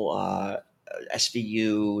criminal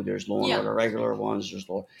SVU. There's Law and Order regular ones. There's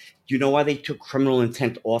law. Do you know why they took criminal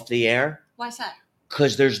intent off the air? Why is that?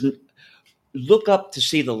 Because look up to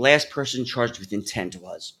see the last person charged with intent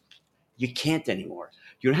was. You can't anymore.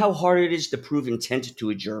 You know how hard it is to prove intent to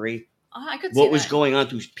a jury? I could see what was going on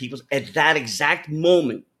through people at that exact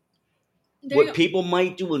moment. What people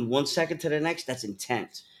might do in 1 second to the next, that's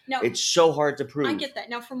intent. Now, it's so hard to prove. I get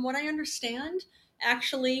that. Now, from what I understand,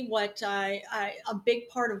 actually, what a big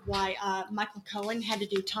part of why Michael Cohen had to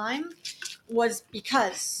do time was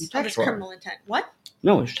because of his criminal intent. What?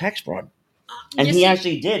 No, it was tax fraud. And he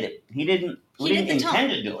actually did it. He didn't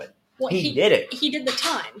intend to do it. Well, he did it. He did the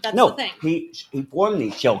time. That's the thing. He formed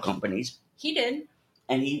these shell companies. He did.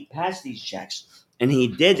 And he passed these checks. And he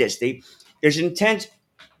did this. There's intent.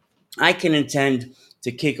 I can intend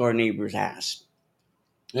to kick our neighbor's ass.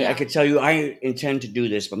 Yeah. I could tell you I intend to do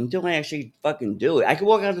this, but until I actually fucking do it. I could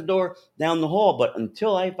walk out the door down the hall, but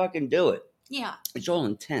until I fucking do it. Yeah. It's all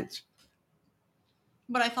intent.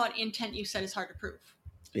 But I thought intent, you said, is hard to prove.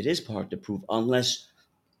 It is hard to prove unless...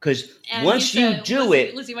 Because once you do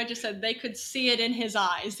it... Lizzy White just said they could see it in his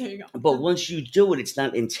eyes. There you go. But once you do it, it's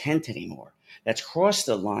not intent anymore. That's crossed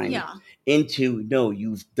the line into, no,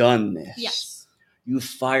 you've done this. Yes. You've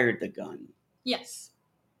fired the gun. Yes.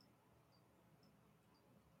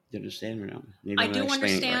 Do you understand or no? I do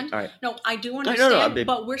understand. Right. All right. No, I do understand,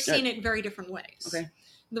 but we're seeing it in very different ways. Okay.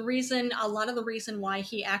 a lot of the reason why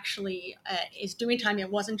he actually is doing time, it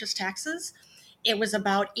wasn't just taxes. It was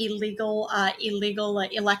about illegal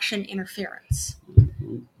election interference.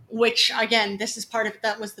 Which again, this is part of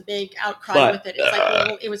that was the big outcry with it. It's like,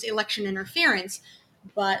 well, it was election interference,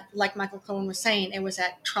 but like Michael Cohen was saying, it was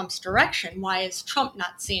at Trump's direction. Why is Trump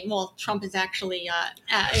not seen? Well, Trump is actually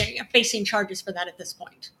facing charges for that at this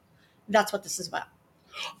point. That's what this is about.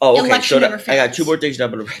 Oh, okay. Election So interference. I got two more things that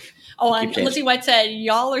I'm gonna. Oh, and Lizzy White said,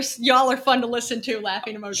 "Y'all are fun to listen to."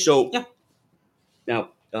 Laughing emoji. So now,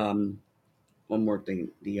 one more thing.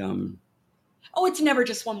 Oh, it's never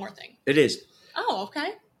just one more thing. It is. Oh,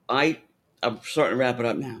 okay. I'm starting to wrap it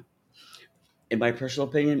up now. In my personal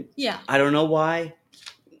opinion, yeah, I don't know why,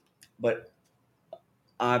 but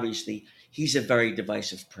obviously he's a very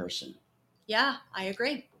divisive person. Yeah, I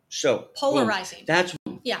agree. So polarizing. Boom, that's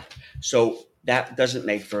yeah. So that doesn't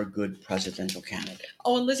make for a good presidential candidate.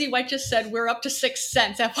 Oh, and Lizzy White just said we're up to 6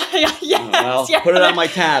 cents. FYI, yes, well, put it on my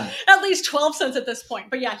tab. At least 12 cents at this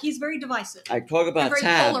point. But yeah, he's very divisive. I talk about very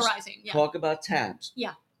tabs. Polarizing. Yeah. Talk about tabs.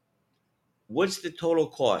 Yeah. What's the total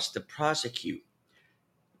cost to prosecute,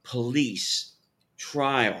 police,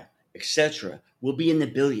 trial, etc.? Will be in the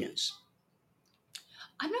billions.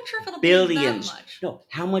 I'm not sure if it'll billions. Be that much. No,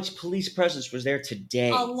 how much police presence was there today?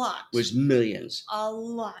 A lot. Was millions. A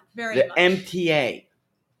lot. Very the much. The MTA,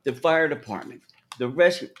 the fire department, the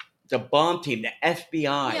rescue, the bomb team, the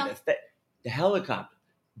FBI, yeah. the helicopter.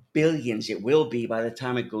 Billions it will be by the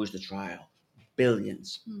time it goes to trial.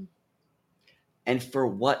 Billions. And for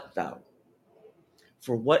what, though?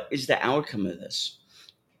 For what is the outcome of this?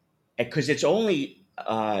 Because it's only...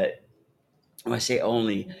 when I say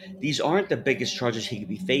only, these aren't the biggest charges he could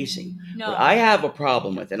be facing. No. What I have a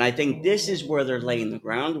problem with, and I think this is where they're laying the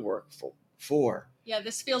groundwork for. Yeah,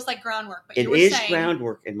 this feels like groundwork. But it is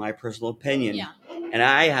groundwork, in my personal opinion. Yeah. And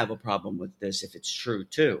I have a problem with this if it's true,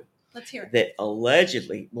 too. Let's hear it. That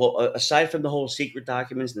allegedly, well, aside from the whole secret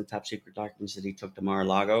documents and the top secret documents that he took to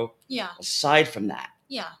Mar-a-Lago. Yeah. Aside from that.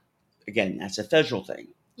 Yeah. Again, that's a federal thing.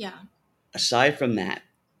 Yeah. Aside from that,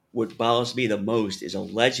 what bothers me the most is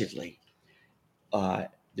allegedly...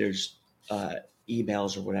 there's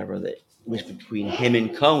emails or whatever that was between him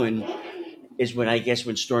and Cohen is when I guess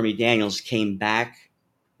when Stormy Daniels came back,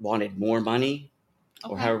 wanted more money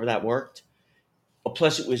or however that worked.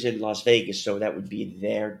 Plus it was in Las Vegas, so that would be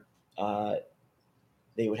their,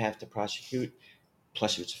 they would have to prosecute.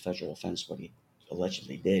 Plus it was a federal offense. What he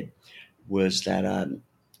allegedly did was that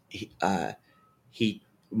he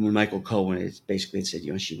when Michael Cohen is basically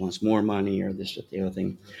said, she wants more money or this or the other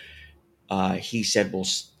thing. He said, well,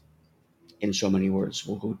 in so many words,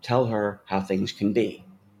 we'll go tell her how things can be.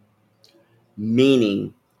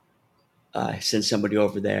 Meaning, send somebody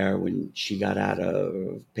over there when she got out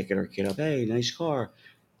of picking her kid up. Hey, nice car.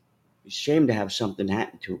 It's a shame to have something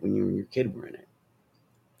happen to it when you and your kid were in it.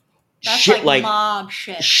 That's shit like mob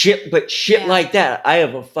shit. Shit like that. I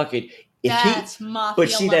have a fucking... That's mafia.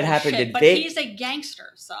 But see, that happened shit. in Vegas. But he's a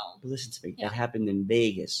gangster, so... But listen to me. Yeah. That happened in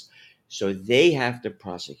Vegas. So they have to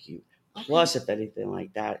prosecute. Plus, if anything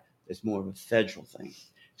like that, it's more of a federal thing.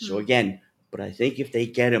 So again, but I think if they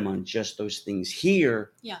get him on just those things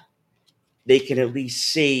here, they can at least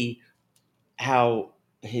see how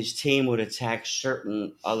his team would attack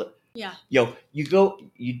certain other. Yeah. You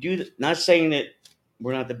do. Not saying that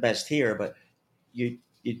we're not the best here, but you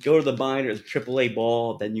go to the minor, the AAA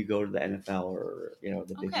ball, then you go to the NFL or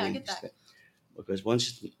the big leagues. I get that. Because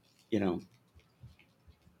once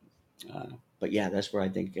but yeah, that's where I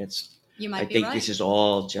think it's. I think this is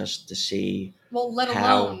all just to see. Well, let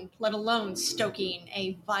alone stoking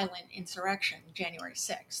a violent insurrection January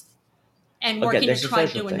 6th, and working to try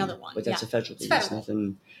to do another one. But that's a federal thing. It's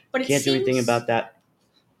nothing. But can't do anything about that.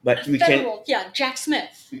 But we can't. Yeah, Jack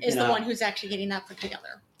Smith is the one who's actually getting that put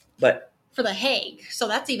together. But for the Hague, so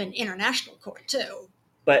that's even international court too.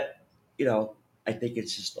 But I think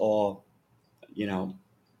it's just all,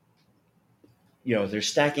 they're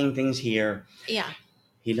stacking things here. Yeah.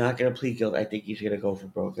 He's not going to plead guilty. I think he's going to go for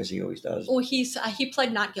broke as he always does. Well, he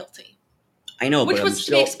pled not guilty. I know, which was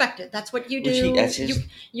to be expected. That's what you do.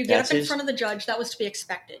 You get up in front of the judge. That was to be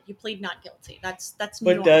expected. You plead not guilty. That's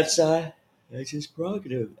normal. But that's his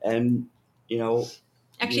prerogative, and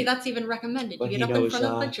Actually, that's even recommended. You get up in front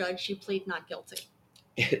of the judge. You plead not guilty.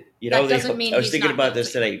 That doesn't mean I was thinking about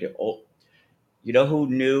this today. You know who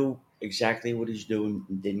knew exactly what he's doing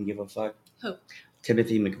and didn't give a fuck? Who?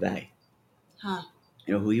 Timothy McVeigh. Huh.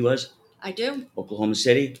 You know who he was? I do. Oklahoma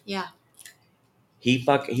City. Yeah. He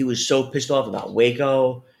was so pissed off about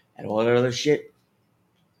Waco and all that other shit.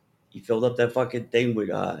 He filled up that fucking thing with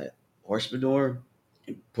horse manure.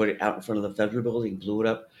 and put it out in front of the federal building, blew it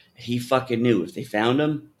up. He fucking knew if they found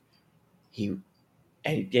him, and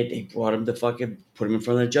he did. They brought him to fucking put him in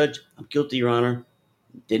front of the judge. I'm guilty, Your Honor.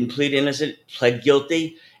 Didn't plead innocent, pled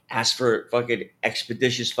guilty, asked for fucking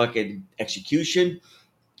expeditious fucking execution,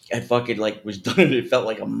 and fucking like was done in it felt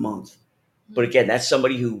like a month. But again, that's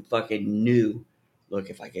somebody who fucking knew. Look,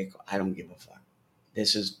 if I get caught, I don't give a fuck.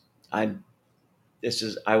 This is I'm. This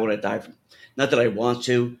is I want to die from. Not that I want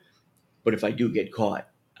to, but if I do get caught,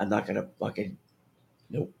 I'm not gonna fucking.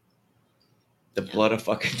 Nope. The blood of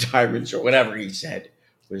fucking tyrants or whatever he said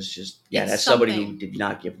was just It's that's somebody something. who did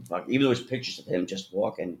not give a fuck. Even though there's pictures of him just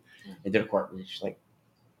walking into the court, it's just like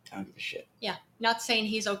I don't give a shit. Yeah, not saying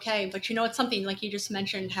he's okay, but it's something like you just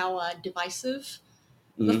mentioned how divisive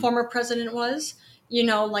the Mhm. former president was.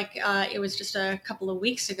 It was just a couple of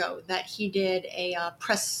weeks ago that he did a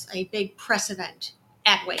big press event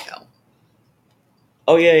at Waco.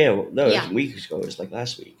 Oh yeah. Well, no, it Yeah. was weeks ago. It was like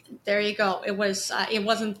last week. There you go. It was. It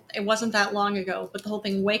wasn't that long ago. But the whole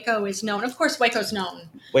thing, Waco is known. Of course, Waco's known.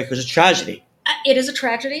 Waco's a tragedy. It is a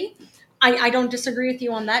tragedy. I don't disagree with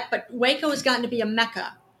you on that. But Waco has gotten to be a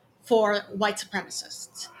mecca for white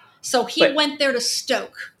supremacists. So he But went there to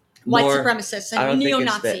stoke white more- supremacists I don't and think it's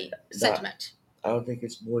neo-Nazi that- sentiment. I don't think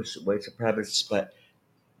it's more white supremacists, but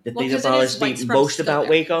the Well, thing 'cause it that is bothers white me most supremacists about there.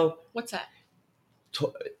 Waco, What's that?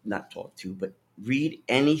 not talk to, but read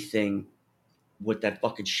anything what that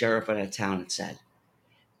fucking sheriff of that town had said.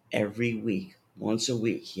 Every week, once a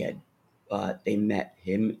week, he had they met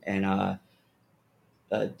him and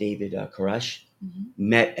David Koresh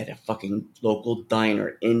met at a fucking local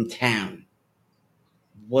diner in town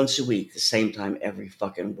once a week, the same time every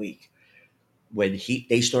fucking week. When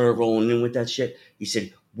they started rolling in with that shit, he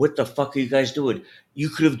said, "What the fuck are you guys doing? You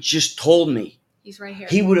could have just told me." He's right here.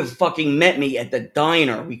 He would have fucking met me at the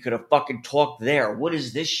diner. We could have fucking talked there. What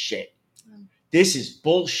is this shit? This is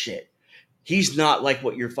bullshit. He's not like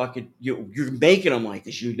what you're making him like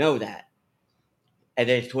this. You know that. And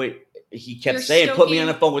then he kept You're saying, "Put me on stoking-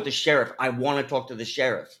 the phone with the sheriff. I want to talk to the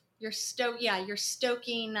sheriff." You're stoking. You're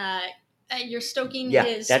stoking Yeah,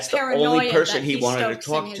 his that's the paranoia only person that he wanted to stokes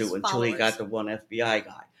in talk his to until he got followers. the one FBI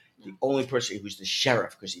guy. The only person who was the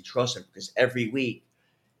sheriff because he trusted him. Because every week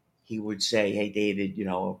he would say, "Hey, David,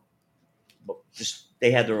 just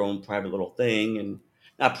they had their own private little thing, and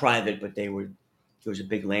not private, but he was a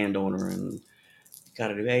big landowner, and got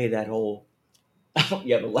to do that whole."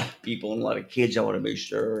 You have a lot of people and a lot of kids. I want to make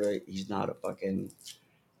sure he's not a fucking.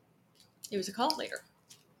 He was a cult leader.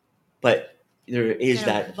 But there is And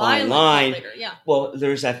a that fine violent line. cult leader, yeah. Well,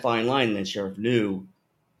 there's that fine line, and the sheriff knew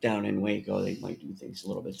down in Waco they might do things a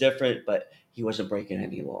little bit different, but he wasn't breaking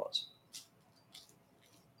any laws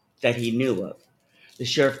that he knew of. The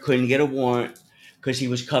sheriff couldn't get a warrant because he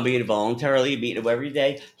was coming in voluntarily, meeting him every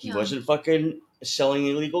day. He Yeah. wasn't fucking selling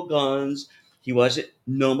illegal guns. He wasn't.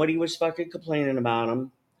 Nobody was fucking complaining about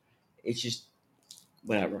him. It's just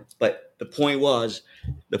whatever. But the point was,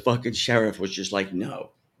 the fucking sheriff was just like,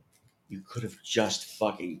 no, you could have just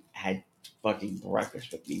fucking had fucking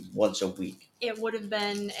breakfast with me once a week. It would have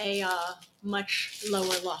been a much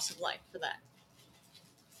lower loss of life for that.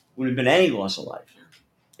 Would have been any loss of life.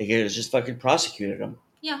 They could have just fucking prosecuted him.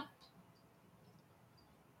 Yeah.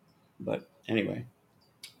 But anyway,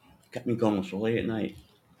 got me going so late at night.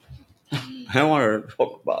 I wanted to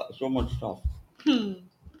talk about so much stuff.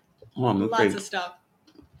 Lots of stuff.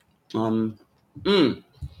 Mm,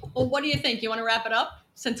 Well, what do you think? You want to wrap it up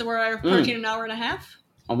since we're approaching an hour and a half?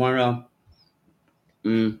 I want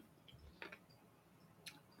to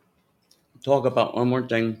talk about one more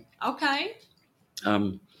thing. Okay.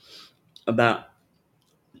 About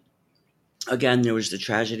again, there was the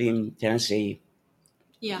tragedy in Tennessee.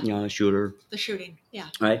 Yeah. The shooter. The shooting. Yeah.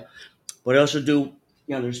 Right. But I also do.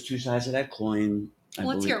 There's two sides of that coin.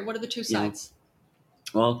 Let's hear it. What are the two sides?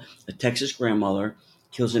 Well, a Texas grandmother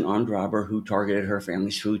kills an armed robber who targeted her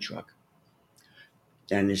family's food truck.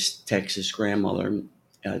 And this Texas grandmother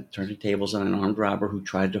turned the tables on an armed robber who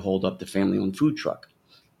tried to hold up the family-owned food truck.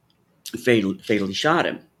 Fatally shot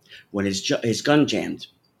him when his gun jammed.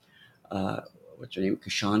 What's her name?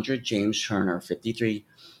 Cassandra James Turner, 53,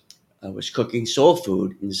 was cooking soul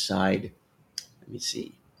food inside. Let me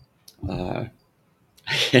see.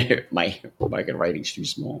 My writing's too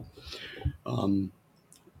small. Let me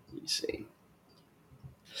see.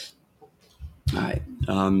 All right.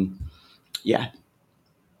 Yeah.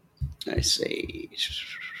 I see.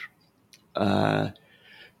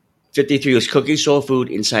 53 was cooking soul food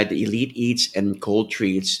inside the Elite Eats and Cold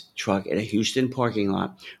Treats truck at a Houston parking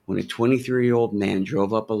lot when a 23-year-old man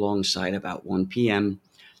drove up alongside about 1 p.m.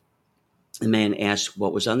 The man asked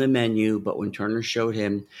what was on the menu, but when Turner showed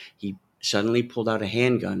him, he suddenly pulled out a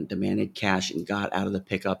handgun, demanded cash, and got out of the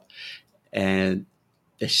pickup. And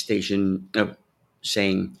the station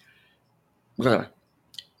saying, Turner,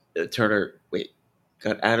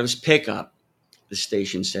 got out of his pickup, the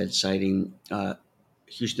station said, citing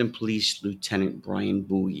Houston Police Lieutenant Brian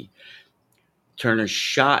Bowie. Turner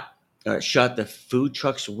shot the food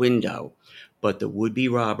truck's window, but the would-be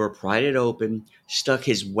robber pried it open, stuck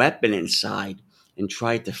his weapon inside, and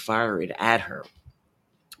tried to fire it at her.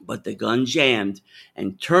 But the gun jammed,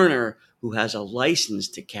 and Turner, who has a license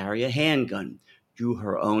to carry a handgun, drew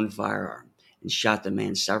her own firearm and shot the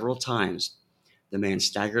man several times. The man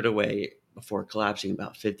staggered away before collapsing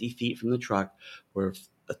about 50 feet from the truck, where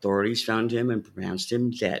authorities found him and pronounced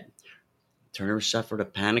him dead. Turner suffered a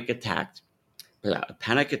panic attack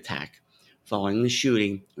following the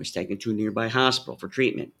shooting and was taken to a nearby hospital for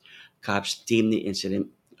treatment. Cops deemed the incident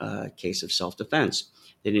a case of self-defense.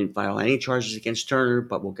 They didn't file any charges against Turner,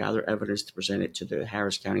 but will gather evidence to present it to the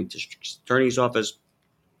Harris County District Attorney's Office.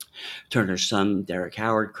 Turner's son, Derek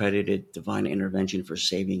Howard, credited divine intervention for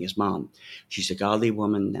saving his mom. She's a godly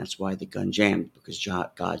woman, that's why the gun jammed, because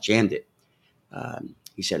God jammed it.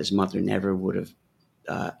 He said his mother never would have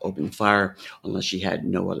opened fire unless she had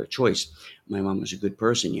no other choice. My mom was a good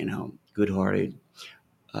person, good-hearted,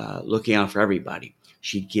 looking out for everybody.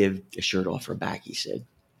 She'd give a shirt off her back, he said.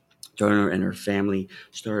 Turner and her family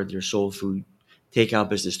started their soul food takeout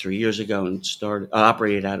business 3 years ago and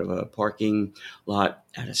operated out of a parking lot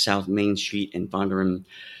at a South Main Street and Vonderham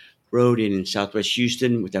Road in Southwest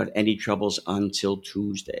Houston without any troubles until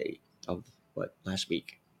Tuesday of last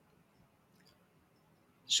week.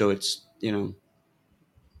 So it's, that's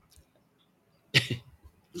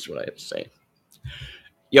what I have to say.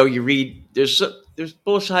 You read, there's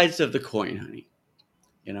both sides of the coin, honey.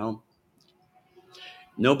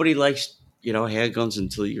 Nobody likes, handguns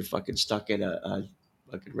until you're fucking stuck at a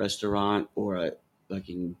fucking restaurant or a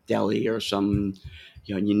fucking deli or something,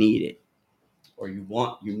 and you need it. Or you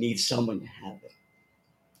need someone to have it.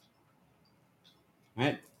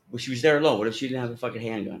 Right? Well, she was there alone. What if she didn't have a fucking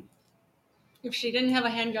handgun? If she didn't have a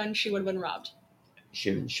handgun, she would have been robbed. She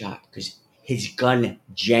would have been shot because his gun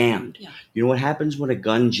jammed. Yeah. You know what happens when a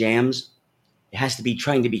gun jams? It has to be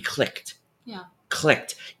trying to be clicked. Yeah.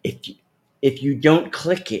 Clicked. If you don't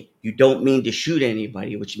click it, you don't mean to shoot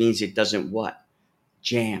anybody, which means it doesn't what?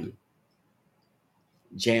 Jam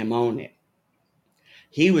on it.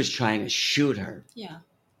 He was trying to shoot her. Yeah.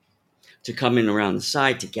 To come in around the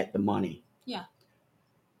side to get the money. Yeah.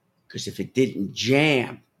 Because if it didn't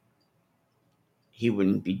jam, he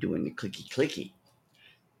wouldn't be doing the clicky.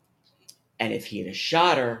 And if he had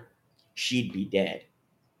shot her, she'd be dead.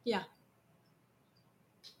 Yeah.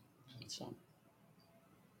 So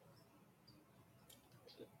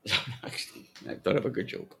I thought of a good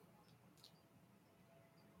joke.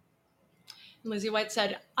 Lizzy White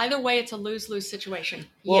said, either way, it's a lose-lose situation.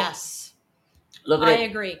 Well, yes. I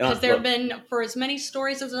agree. Because there have been, for as many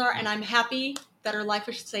stories as there are, and I'm happy that her life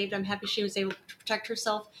was saved. I'm happy she was able to protect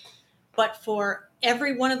herself. But for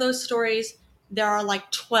every one of those stories, there are like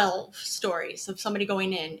 12 stories of somebody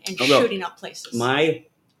going in and shooting up places. My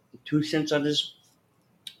 2 cents on this,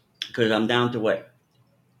 because I'm down to what?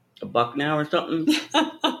 $1 now or something?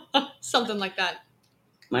 Something like that.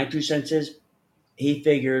 My 2 cents is, he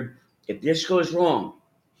figured, if this goes wrong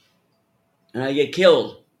and I get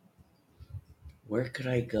killed, where could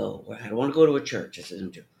I go? I don't want to go to a church.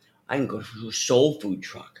 I can go to a soul food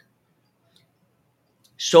truck.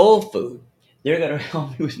 Soul food. They're going to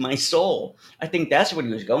help me with my soul. I think that's what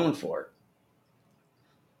he was going for.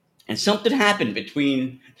 And something happened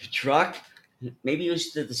between the truck. Maybe it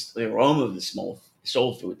was the aroma of the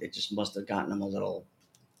soul food that just must have gotten him a little,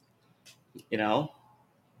 The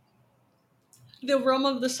aroma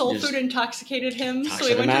of the soul food intoxicated him, so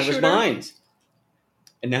he went out to of his shoot her. mind.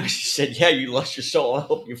 And now she said, yeah, you lost your soul. I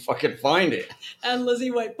hope you fucking find it. And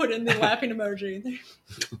Lizzy White put in the laughing emoji.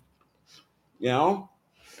 I'll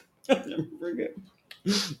never forget.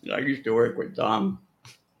 I used to work with Tom,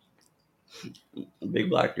 a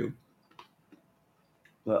big black dude.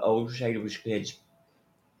 But I always say to his kids,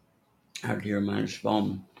 I'd hear him on his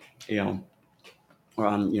phone, or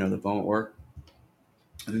on, the phone at work.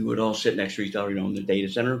 We would all sit next to each other, in the data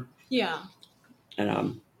center. Yeah.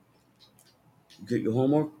 And, get your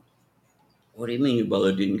homework? What do you mean your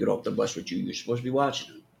brother didn't get off the bus with you? You're supposed to be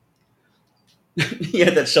watching him. He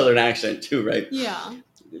had that southern accent too, right? Yeah.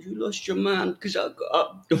 Because you lost your mind. Because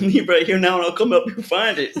I'll leave right here now and I'll come up and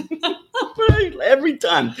find it. Every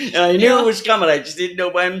time. And I knew it was coming. I just didn't know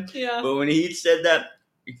when. Yeah. But when he said that,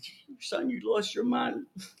 son, you lost your mind.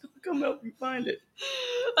 come help you find it.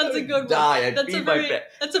 That's a good Die. one.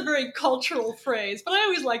 That's a very cultural phrase, but I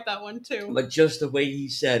always like that one too. But just the way he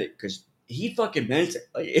said it, because he fucking meant it.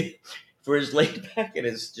 Like, for his laid back and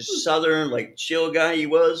his just southern, like, chill guy he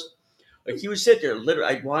was. Like, he would sit there,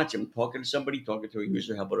 literally, I'd watch him talking to somebody, talking to a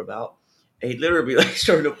user, helping about. And he'd literally be like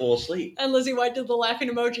starting to fall asleep. And Lizzy White did the laughing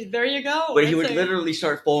emoji. There you go. But he would literally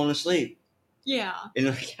start falling asleep. Yeah. And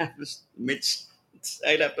like,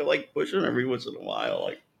 I'd have to like push him every once in a while.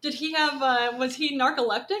 Like, did he have? Was he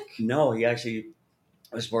narcoleptic? No, he actually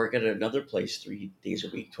was working at another place 3 days a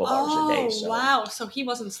week, 12 hours a day. So. Wow! So he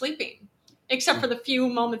wasn't sleeping, except for the few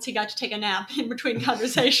moments he got to take a nap in between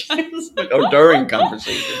conversations. Or during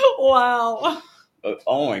conversations. Wow!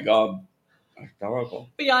 Oh my god, that's horrible.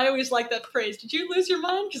 But yeah, I always like that phrase. Did you lose your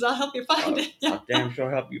mind? Because I'll help you find it. I'll damn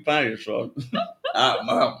sure help you find it. So,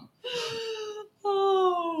 Mom.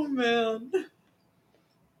 Oh man.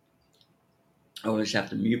 I would just have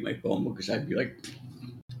to mute my phone because I'd be like,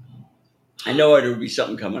 I know there would be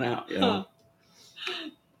something coming out, you know.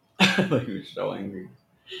 But he was so angry.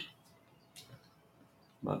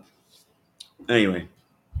 But anyway,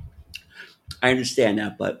 I understand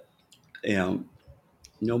that, but you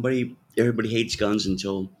know, everybody hates guns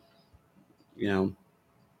until, you know,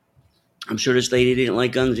 I'm sure this lady didn't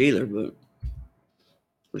like guns either, but I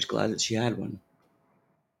was glad that she had one.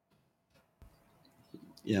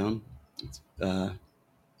 You know,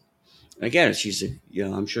 again, she's, you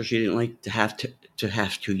know, I'm sure she didn't like to have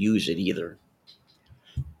to use it either.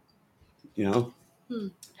 You know,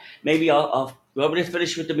 maybe I'll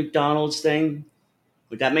finish with the McDonald's thing.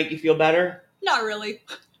 Would that make you feel better? Not really.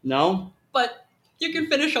 No? But you can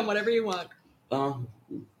finish on whatever you want. Well,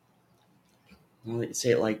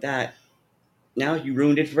 say it like that. Now you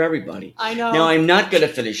ruined it for everybody. I know. Now I'm not going to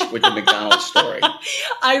finish with the McDonald's story.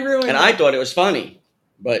 I ruined it. And I thought it was funny,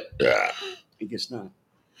 but I guess not.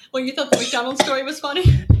 Well, you thought the McDonald's story was funny?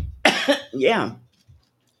 Yeah.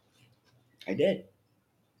 I did.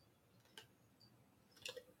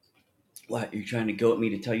 What, you're trying to go at me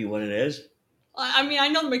to tell you what it is? I mean, I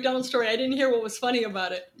know the McDonald's story. I didn't hear what was funny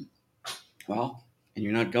about it. Well, and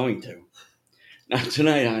you're not going to. Not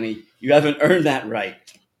tonight, honey. You haven't earned that right.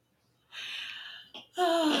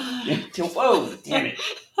 Whoa, damn it.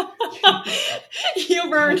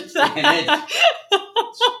 You've earned that.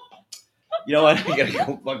 You know what? I gotta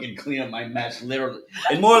go fucking clean up my mess, literally.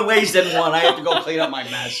 In more ways than one, I have to go clean up my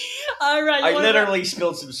mess. All right. I literally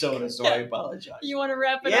spilled some soda, so I apologize. You want to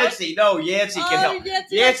wrap it Yancey, up? No, Yancey can help.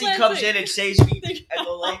 Yancey comes in and saves me at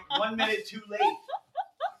the 1 minute too late.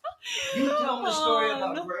 You tell him the story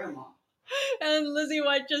about Grandma. And Lizzy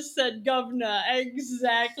White just said governor.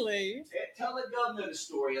 Exactly. Tell the governor the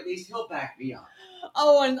story. At least he'll back me up.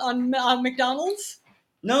 Oh, on McDonald's?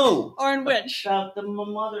 No. Or in which? About the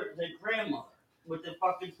grandmother with the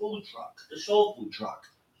fucking food truck, the soul food truck.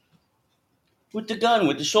 With the gun,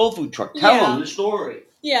 with the soul food truck. Tell him the story.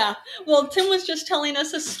 Yeah. Well, Tim was just telling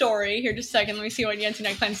us a story. Here, just a second. Let me see what Yancey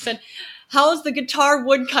Knight Clancy said. How's the guitar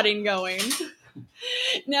wood cutting going?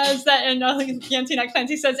 Now is that, and Yancey Knight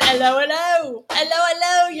Clancy says, hello,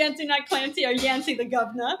 Yancey Knight Clancy, or Yancey the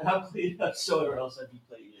governor. I'll clean up soda or else I'd be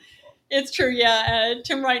playing it. It's true, yeah.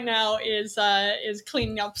 Tim right now is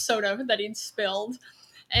cleaning up soda that he'd spilled.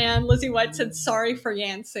 And Lizzy White said, sorry for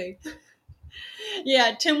Yancey.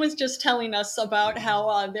 Yeah, Tim was just telling us about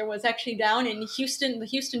how there was actually down in Houston, the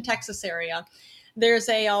Houston, Texas area, there's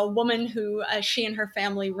a woman who, she and her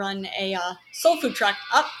family run a soul food truck.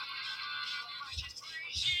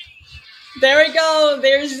 There we go.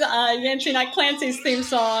 There's Yancey Knight Clancy's theme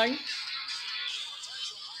song.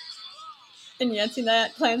 And Yancey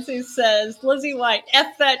Knight Clancy says, Lizzy White,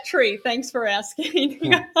 F that tree. Thanks for asking.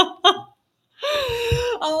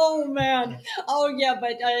 Oh, man. Oh, yeah,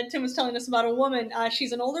 but Tim was telling us about a woman.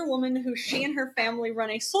 She's an older woman who she and her family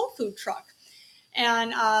run a soul food truck.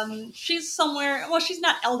 And she's somewhere, well, she's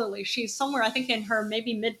not elderly. She's somewhere, I think, in her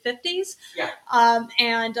maybe mid-50s. Yeah.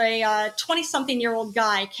 And a 20-something-year-old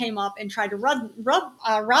guy came up and tried to rob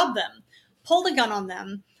them, pulled a gun on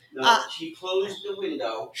them. No, she closed the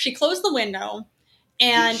window.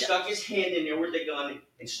 And he stuck his hand in there with the gun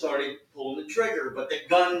and started pulling the trigger, but the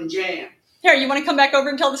gun jammed. Here, you want to come back over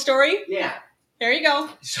and tell the story? Yeah. There you go.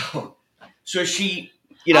 So she,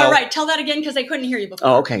 you know. All right, tell that again because I couldn't hear you before.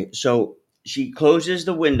 Oh, okay. So she closes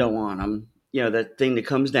the window on him, you know, that thing that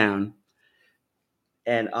comes down.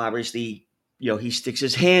 And obviously, you know, he sticks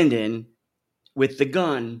his hand in with the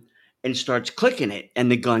gun and starts clicking it,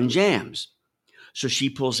 and the gun jams. So she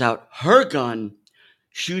pulls out her gun,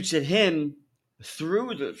 shoots at him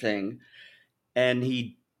through the thing, and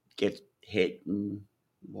he gets hit and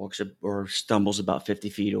walks up or stumbles about 50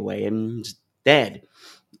 feet away and is dead.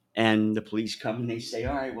 And the police come and they say,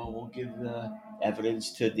 all right, well, we'll give the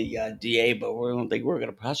evidence to the DA, but we don't think we're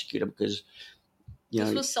going to prosecute him because,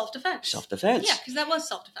 this was self-defense. Self-defense. Yeah, because that was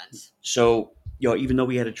self-defense. So, even though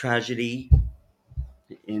we had a tragedy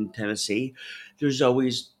in Tennessee, there's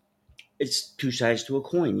always, it's two sides to a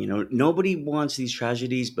coin. Nobody wants these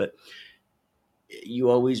tragedies, but you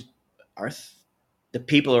always are. The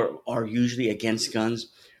people are usually against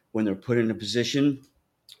guns when they're put in a position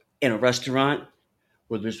in a restaurant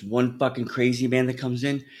where there's one fucking crazy man that comes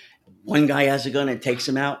in, one guy has a gun and takes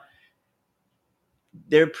him out.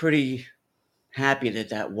 They're pretty happy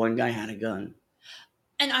that one guy had a gun.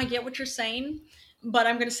 And I get what you're saying, but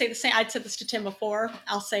I'm going to say the same. I'd said this to Tim before.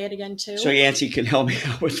 I'll say it again too. So Yancey can help me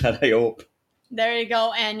out with that, I hope. There you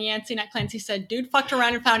go. And Yancey, not Clancy, said, dude fucked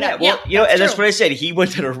around and found out. Well, and that's what I said. He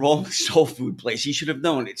went to the wrong soul food place. He should have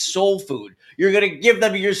known. It's soul food. You're going to give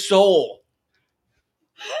them your soul.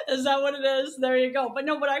 Is that what it is? There you go. But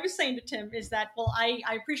no, what I was saying to Tim is that, well, I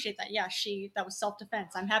appreciate that. Yeah, that was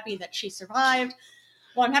self-defense. I'm happy that she survived.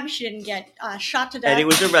 Well, I'm happy she didn't get shot to death. And it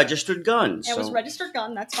was a registered gun. It was a registered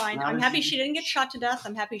gun. That's fine. I'm happy she didn't get shot to death.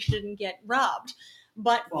 I'm happy she didn't get robbed.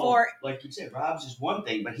 But like you said, Rob's is one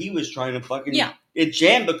thing, but he was trying to fucking it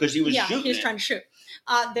jammed because he was shooting. Yeah, he was trying to shoot.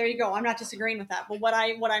 There you go. I'm not disagreeing with that. But what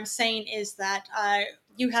I'm saying is that I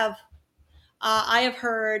have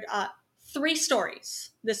heard 3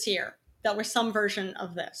 stories this year that were some version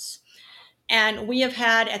of this. And we have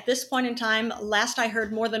had, at this point in time, last I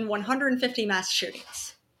heard, more than 150 mass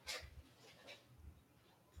shootings.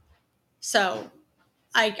 So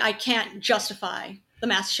I can't justify the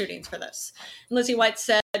mass shootings for this. And Lizzy White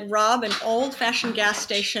said, rob an old-fashioned gas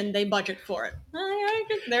station, they budget for it.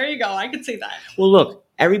 There you go. I could see that. Well, look,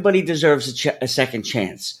 everybody deserves a second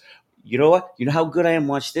chance. You know what? You know how good I am?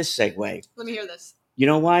 Watch this segue. Let me hear this. You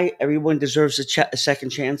know why everyone deserves a second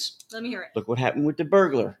chance? Let me hear it. Look what happened with the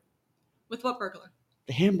burglar. With what burglar?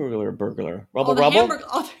 The Hamburgler burglar. Rubble.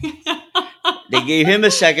 They gave him a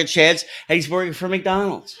second chance, and he's working for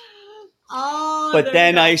McDonald's. Oh, but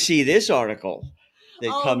then I see this article that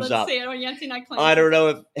comes let's up. See. Yancey, not Clancy. I don't know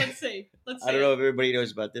if. Let's see. I don't know if everybody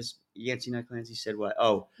knows about this. Yancey, not Clancy said what?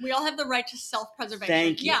 Oh. We all have the right to self-preservation.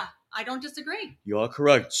 Thank you. Yeah, I don't disagree. You are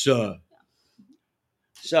correct, sir. Yeah.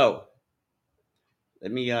 So,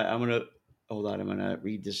 let me, I'm going to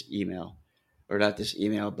read this email. Or not this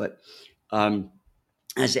email, but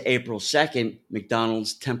as of April 2nd,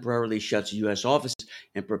 McDonald's temporarily shuts U.S. offices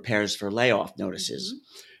and prepares for layoff notices. Mm-hmm.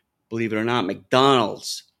 Believe it or not,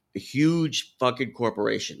 McDonald's, a huge fucking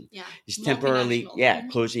corporation, is temporarily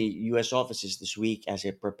closing U.S. offices this week as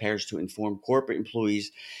it prepares to inform corporate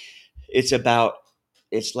employees it's about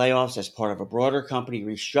its layoffs as part of a broader company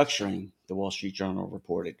restructuring, the Wall Street Journal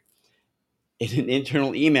reported. In an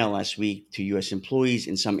internal email last week to U.S. employees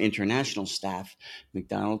and some international staff,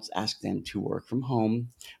 McDonald's asked them to work from home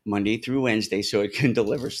Monday through Wednesday so it can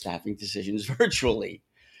deliver staffing decisions virtually.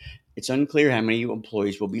 It's unclear how many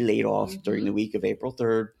employees will be laid off during the week of April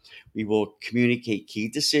 3rd. We will communicate key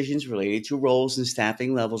decisions related to roles and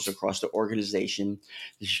staffing levels across the organization,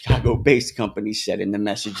 the Chicago-based company said in the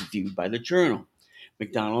message viewed by the Journal.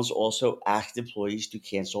 McDonald's also asked employees to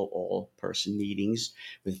cancel all person meetings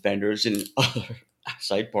with vendors and other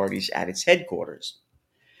outside parties at its headquarters.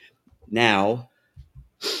 Now,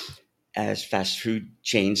 as fast food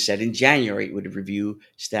chains said in January, it would review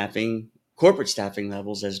corporate staffing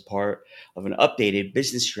levels as part of an updated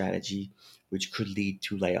business strategy, which could lead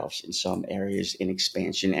to layoffs in some areas in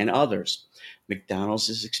expansion and others. McDonald's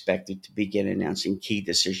is expected to begin announcing key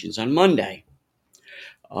decisions on Monday.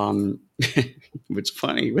 What's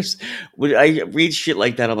funny was when I read shit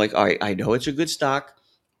like that, I'm like, all right, I know it's a good stock.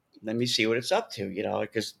 Let me see what it's up to,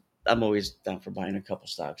 because I'm always down for buying a couple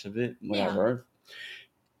stocks of it, whatever. Yeah.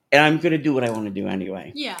 And I'm going to do what I want to do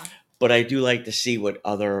anyway. Yeah. But I do like to see what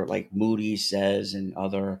other, like Moody's says and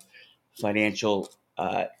other financial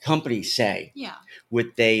companies say. Yeah.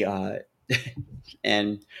 What they,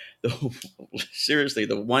 and seriously,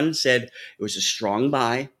 the one said it was a strong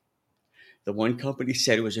buy. The one company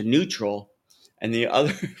said it was a neutral. And the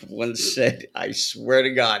other one said, I swear to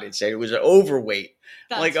God, it said it was an overweight.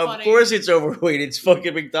 That's funny. Of course it's overweight. It's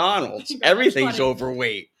fucking McDonald's. Everything's funny.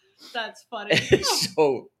 Overweight. That's funny.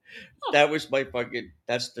 So that was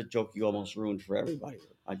that's the joke you almost ruined for everybody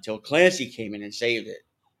until Clancy came in and saved it.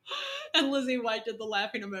 And Lizzy White did the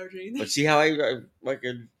laughing emoji. But see how I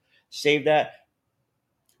could save that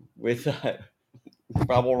with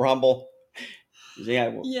Rumble?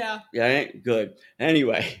 Yeah. Good.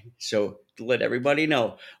 Anyway, so to let everybody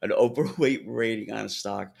know, an overweight rating on a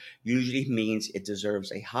stock usually means it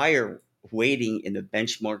deserves a higher weighting in the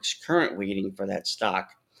benchmark's current weighting for that stock.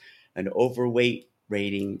 An overweight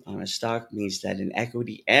rating on a stock means that an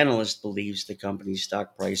equity analyst believes the company's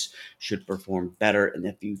stock price should perform better in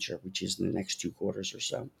the future, which is in the next 2 quarters or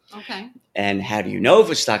so. Okay. And how do you know if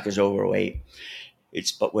a stock is overweight?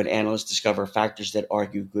 It's but when analysts discover factors that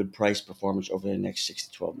argue good price performance over the next 6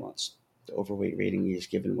 to 12 months. The overweight rating is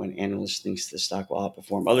given when analysts think the stock will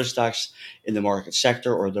outperform other stocks in the market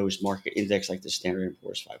sector or those market index like the Standard &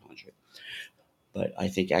 Poor's 500. But I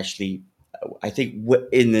think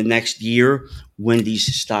in the next year,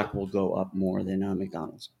 Wendy's stock will go up more than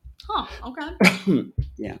McDonald's. Huh. Okay.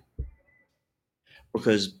 Yeah,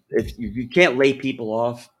 because if you can't lay people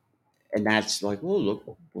off, and that's like, well, look,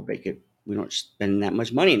 we'll make it. We don't spend that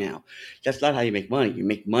much money now. That's not how you make money. You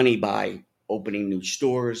make money by opening new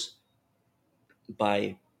stores,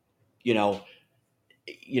 by you know,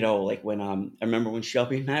 like when I remember when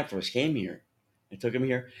Shelby and Matt first came here. I took them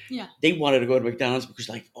here. Yeah. They wanted to go to McDonald's because,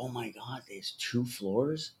 like, oh my God, there's 2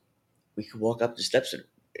 floors. We could walk up the steps. And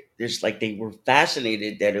there's like they were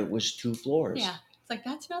fascinated that it was 2 floors. Yeah. It's like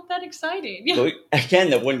that's not that exciting. So again,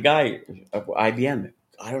 that one guy, IBM.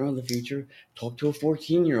 I don't know the future. Talk to a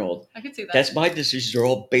 14-year-old. I could see that. That's my decisions are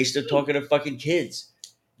all based on talking to fucking kids.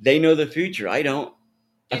 They know the future. I don't.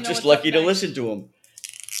 I'm just lucky to listen to them.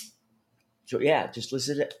 So yeah, just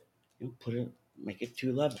listen to make it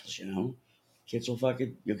 2 levels. Kids will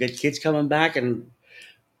you'll get kids coming back and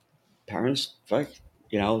parents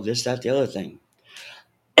this, that, the other thing.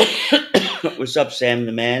 What's up, Sam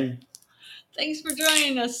the man? Thanks for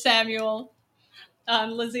joining us, Samuel.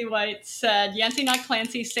 Lizzy White said, Yancey not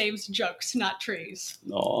Clancy saves jokes, not trees.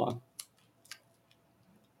 Aw.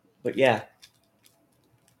 But yeah.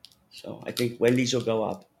 So I think Wendy's will go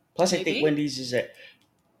up. Plus, I think Wendy's is I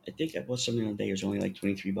think I bought something the other day. It was only like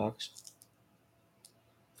 $23.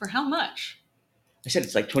 For how much? I said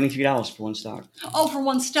it's like $23 for one stock. Oh, for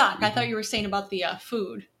one stock. I thought you were saying about the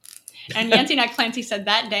food. And Yancey not Clancy said,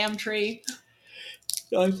 that damn tree.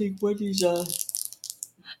 I think Wendy's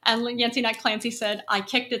And Yancey not Clancy said, I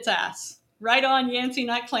kicked its ass. Right on, Yancey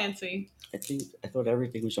not Clancy. I thought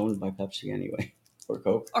everything was owned by Pepsi anyway. Or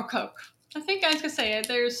Coke. Or Coke. I think I was going to say,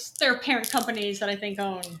 there are parent companies that I think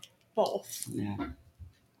own both. Yeah.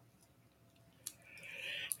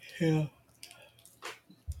 Yeah.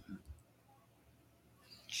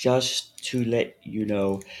 Just to let you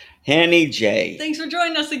know, Hanny J. Thanks for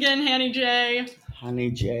joining us again, Hanny J. Honey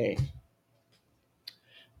J.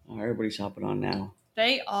 Oh, everybody's hopping on now.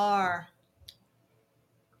 They are.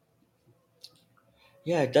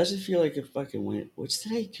 Yeah, it doesn't feel like it fucking went. What's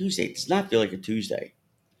today? Tuesday. It does not feel like a Tuesday.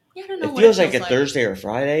 Yeah, I don't know It what feels it like a Thursday or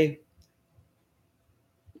Friday,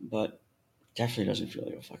 but definitely doesn't feel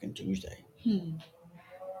like a fucking Tuesday.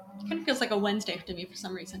 It kind of feels like a Wednesday to me for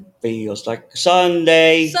some reason. Feels like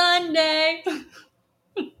Sunday. Sunday.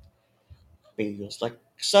 Feels like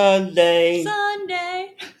Sunday.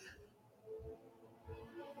 Sunday.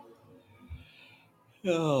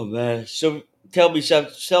 Oh man! So tell me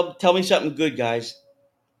something good, guys.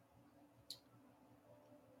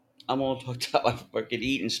 I'm all talked up. I'm fucking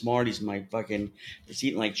eating Smarties. It's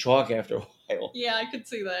eating like chalk after a while. Yeah, I could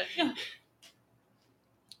see that. Yeah.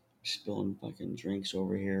 Spilling fucking drinks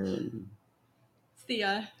over here. And It's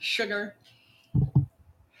the sugar.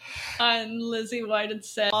 And Lizzy White had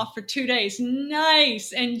said, off for 2 days.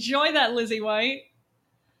 Nice. Enjoy that, Lizzy White.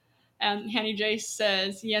 And Hanny J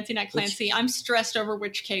says, Yancey not Clancy, I'm stressed over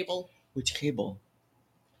which cable. Which cable?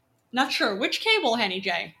 Not sure. Which cable, Hanny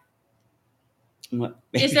J? What?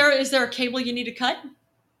 Is there a cable you need to cut?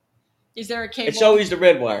 Is there a cable? It's always the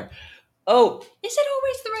red wire. Oh. Is it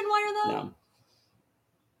always the red wire, though? No.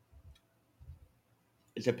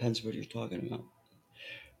 It depends what you're talking about.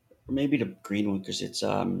 Or maybe the green one, because it's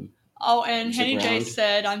Oh, and Henny J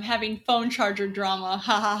said, I'm having phone charger drama.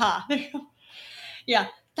 Ha ha ha. Yeah,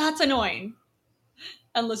 that's annoying.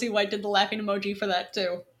 And Lizzy White did the laughing emoji for that,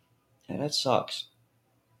 too. Yeah, that sucks.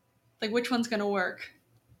 Like, which one's going to work?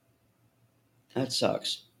 That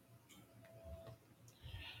sucks.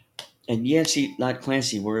 And Yancey, not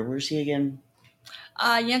Clancy, where's he again?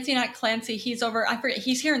 Yancey, not Clancy. He's over, I forget,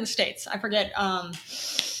 he's here in the States. I forget,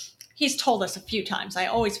 he's told us a few times. I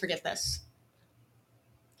always forget this.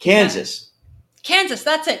 Kansas. Kansas,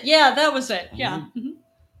 that's it. Yeah, that was it. Yeah. Mm-hmm.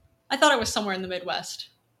 I thought it was somewhere in the Midwest.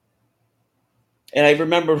 And I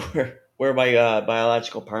remember where my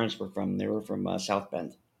biological parents were from. They were from South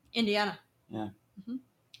Bend. Indiana. Yeah. Mm-hmm.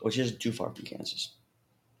 Which isn't too far from Kansas.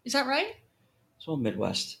 Is that right? It's all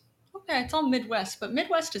Midwest. Okay, it's all Midwest, but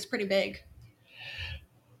Midwest is pretty big.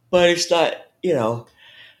 But it's not, I don't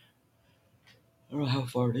know how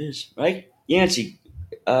far it is, right? Yancey,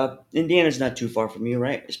 Indiana's not too far from you,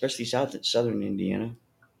 right? Especially southern Indiana.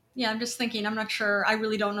 Yeah, I'm just thinking. I'm not sure. I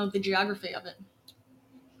really don't know the geography of it.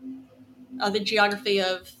 the geography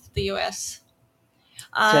of the U.S.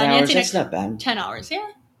 10 hours, Nancy, that's not bad. 10 hours, yeah.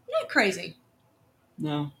 Not crazy.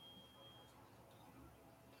 No.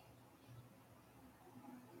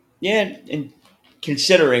 Yeah, and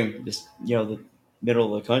considering this, the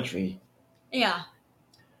middle of the country, Yeah.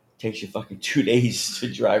 takes you fucking 2 days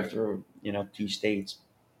to drive through, 2 states.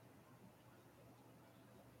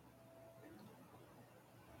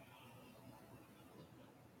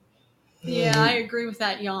 Yeah, I agree with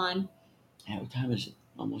that yawn. Yeah, what time is it?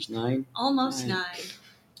 Almost 9? Almost 9.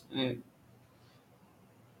 All right.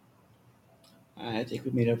 I think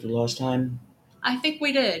we made up for lost time. I think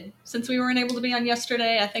we did. Since we weren't able to be on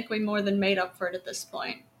yesterday, I think we more than made up for it at this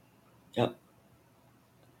point. Yep.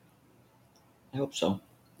 I hope so.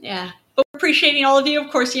 Yeah. But we're appreciating all of you.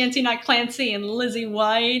 Of course, Yancy Not Clancy and Lizzy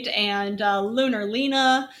White and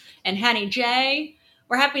LunarLina and Hanny J.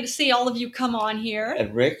 We're happy to see all of you come on here.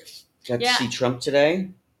 And Rick got to see Trump today.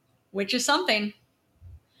 Which is something.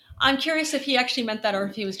 I'm curious if he actually meant that or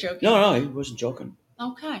if he was joking. No, he wasn't joking.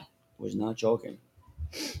 Okay. Was not joking.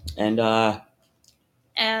 And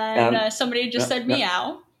somebody just said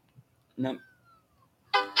meow. No.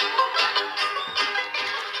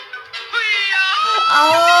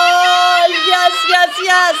 Oh, yes.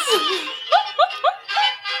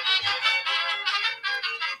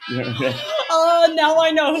 Oh, now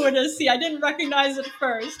I know who it is. See, I didn't recognize it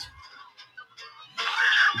first.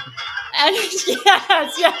 And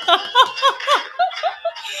yes.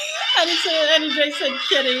 And Jay said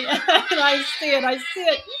kitty. And I see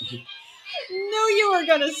it. Knew you were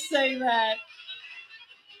going to say that.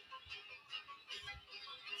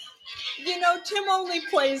 Tim only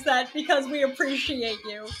plays that because we appreciate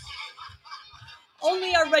you.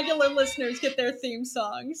 Only our regular listeners get their theme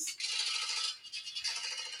songs.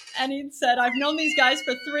 And he said, I've known these guys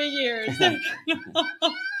for 3 years.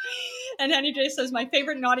 And Henny J says, my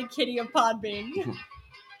favorite naughty kitty of Podbean.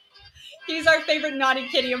 He's our favorite naughty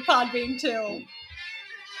kitty of Podbean, too.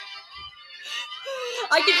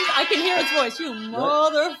 I can hear his voice. You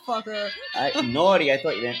motherfucker. Naughty, I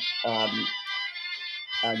thought you meant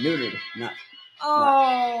neutered, not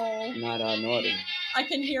naughty. I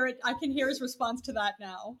can hear it. I can hear his response to that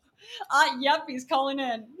now. Yep, he's calling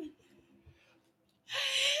in.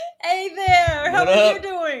 Hey there, how are you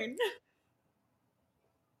doing?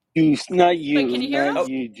 Not you. Wait, can you hear us?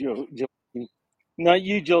 You, Jolene. Not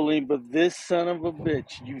you, Jolene, but this son of a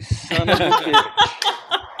bitch. You son of a bitch.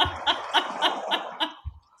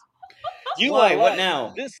 Why? What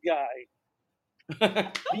now? This guy.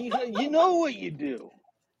 You know what you do.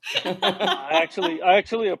 I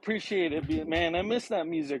actually appreciate it, man. I miss that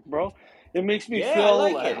music, bro. It makes me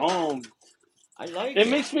feel at home. I like it. It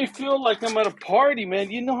makes me feel like I'm at a party, man.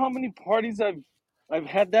 You know how many parties I've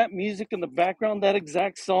had that music in the background, that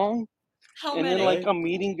exact song? How and many? Then like I'm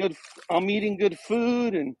eating good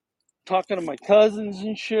food and talking to my cousins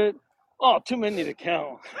and shit. Oh, too many to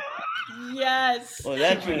count. Yes. Well,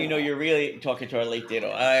 that's when you know you're really talking to our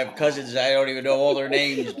Latino. I have cousins, I don't even know all their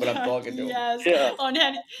names, but I'm talking to them. Yes. Yeah.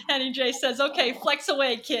 Henny J says, okay, flex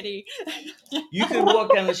away, kitty. You could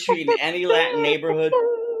walk down the street in any Latin neighborhood,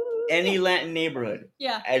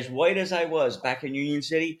 yeah, as white as I was back in Union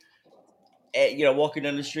City, walking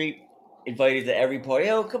down the street, invited to every party.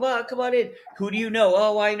 Oh, come on in. Who do you know?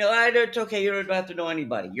 Oh, I know. It's okay. You don't have to know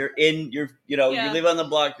anybody. You're in. You live on the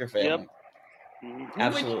block. Your family. Yep. Mm-hmm.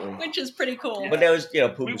 Absolutely. Which is pretty cool. But that was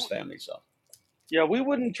Pooba's family. So. Yeah, we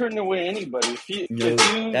wouldn't turn away anybody. If you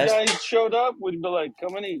guys showed up, we'd be like,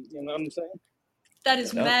 come and eat. You know what I'm saying? That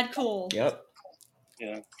is mad cool. Yep.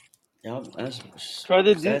 Yeah. Yep. Try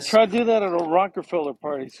to do that at a Rockefeller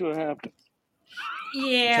party. See what happens.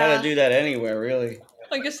 Yeah. Try to do that anywhere, really.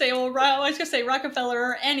 I was gonna say Rockefeller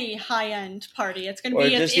or any high-end party. It's gonna be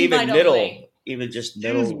just even middle, only. even just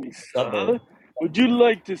middle. Excuse me, sir. Would you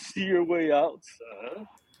like to see your way out, sir?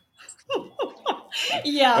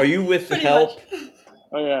 Yeah. Are you with the help? Much.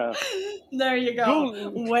 Oh yeah. There you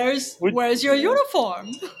go. Where's your uniform?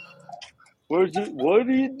 What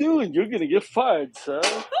are you doing? You're gonna get fired, sir.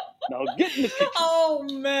 Now get in the kitchen. Oh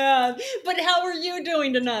man! But how are you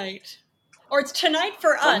doing tonight? Or it's tonight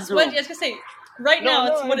for us. What I was gonna say. Right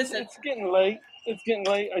now, what is it? It's getting late.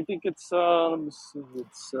 I think it's let me see.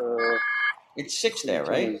 It's 6 there,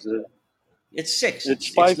 right? It's 6. It's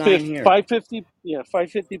 5:50. 5:50. Yeah,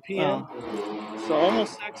 5:50 p.m. Oh. So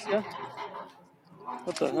almost 6. Yeah.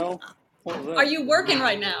 What the hell? What was that? Are you working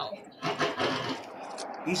right now?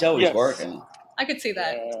 He's always working. I could see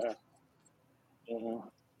that. Yeah.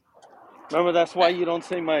 Remember, that's why you don't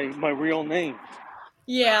say my real name.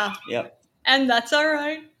 Yeah. Yep. And that's all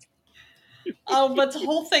right. Oh, but the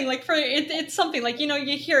whole thing, like it's something like you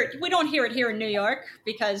hear it. We don't hear it here in New York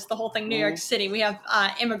because the whole thing, New York City, we have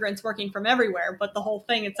immigrants working from everywhere. But the whole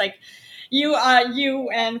thing, it's like you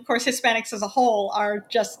and of course Hispanics as a whole are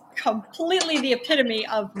just completely the epitome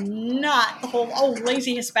of not the whole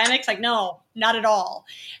lazy Hispanics. Like no, not at all.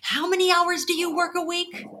 How many hours do you work a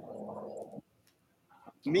week?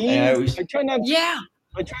 Me, I try not. Yeah,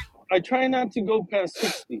 I try not to go past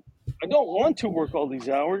 60. I don't want to work all these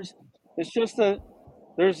hours. It's just that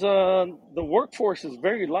there's the workforce is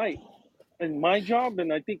very light in my job,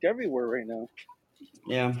 and I think everywhere right now.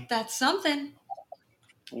 Yeah. that's something.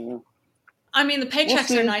 Yeah. I mean, the We'll paychecks are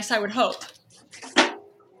see. nice. I would hope.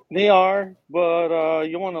 They are, but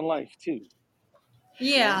you want a life too.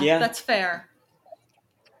 Yeah, Yeah. that's fair.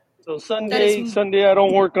 So That is Sunday I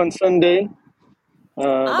don't work on Sunday. That's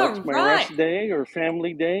all my right. rest day or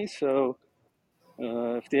family day. So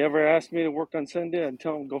if they ever ask me to work on Sunday, I'd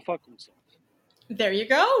tell them go fuck themselves. There you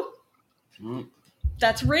go. Mm.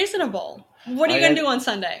 That's reasonable. What are you I going to got. do on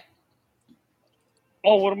Sunday?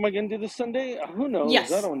 Oh, what am I gonna do this Sunday? Who knows? I Yes.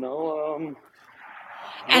 don't know. Go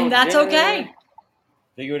And to that's dinner. okay.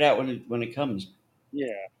 Figure it out when it comes. Yeah,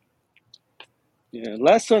 yeah.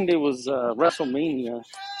 Last Sunday was WrestleMania.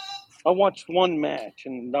 I watched one match,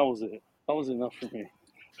 and that was it. That was enough for me.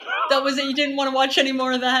 That was it. You didn't want to watch any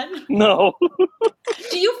more of that? No,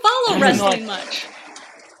 Do you follow no. wrestling much?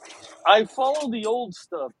 I follow the old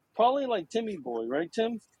stuff. Probably like Timmy Boy, right,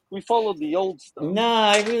 Tim? We followed the old stuff. Nah,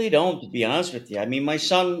 I really don't, to be honest with you. I mean, my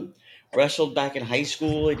son wrestled back in high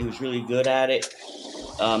school and he was really good at it.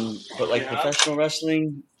 But like Yeah, professional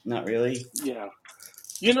wrestling, not really. yeah.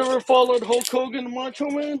 You never followed Hulk Hogan and Macho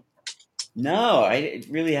Man? No, I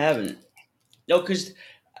really haven't. No, because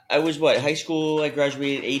I was what, high school, I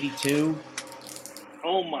graduated 82.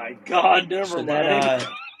 Oh my God! Never So that, mind.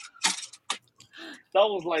 That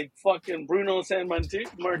was like fucking Bruno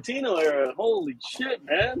Martino era. Holy shit,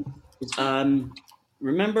 man!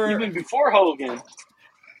 remember, Even before Hogan.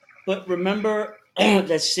 but remember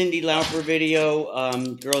that Cindy Lauper video,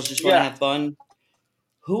 Girls Just Want to Yeah, Have Fun?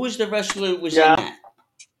 Who was the wrestler that was in yeah. that?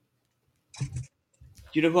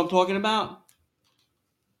 Do you know who I'm talking about?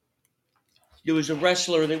 There was a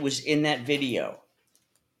wrestler that was in that video.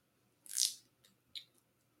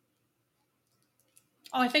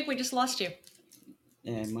 Oh, I think we just lost you.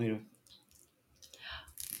 Yeah, might have.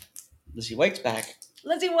 Lizzy White's back.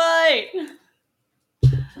 Lizzy White.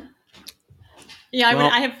 Yeah, Well,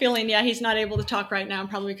 I have a feeling, yeah, he's not able to talk right now,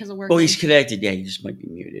 probably because of work. oh, he's connected. Yeah, he just might be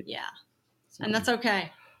muted. Yeah, So, and that's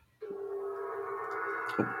okay.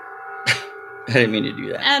 I didn't mean to do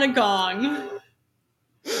that. And a gong.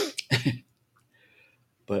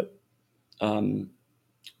 But,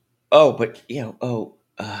 oh, but, yeah, what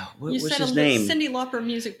You was said his name? Cyndi Lauper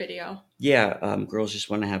music video. Yeah, Girls Just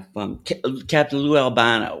Want to Have Fun. Captain Lou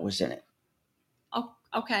Albano was in it. Oh,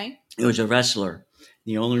 okay. It was a wrestler.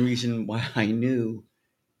 The only reason why I knew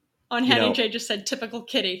On Hattie J just said typical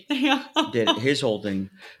kitty. that his whole thing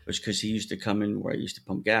was because he used to come in where I used to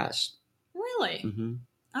pump gas. Really? Mm-hmm.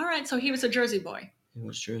 All right, so he was a Jersey boy. He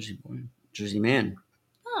was Jersey boy, Jersey man.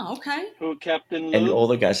 Oh, okay. Who, Captain Lou? And all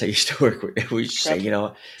the guys I used to work with, we used to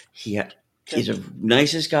say, he's a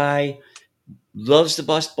nicest guy, loves to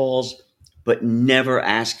bust balls, but never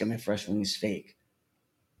ask him if wrestling is fake.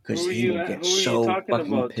 Because he will get so fucking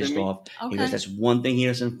about, pissed Timmy? off. Okay. He goes, that's one thing he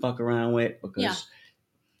doesn't fuck around with because,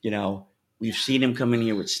 we've seen him come in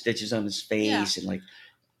here with stitches on his face and like.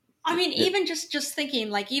 I mean, even just thinking,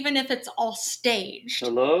 like, even if it's all staged,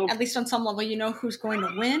 Hello? at least on some level, you know who's going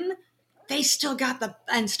to win. They still got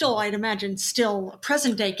I'd imagine, still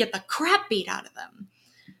present day, get the crap beat out of them.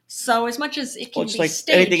 So as much as it can be like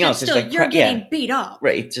staged, anything else, still, you're getting beat up.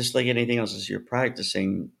 Right, it's just like anything else. Is you're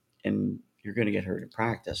practicing, and you're going to get hurt in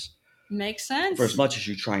practice. Makes sense. For as much as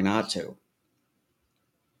you try not to.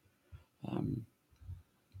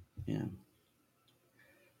 Yeah.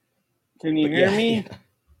 Can you hear me? Yeah.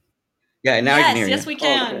 Yeah, now I can hear you. Yes, we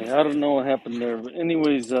can. Okay, I don't know what happened there. But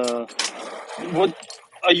anyways, what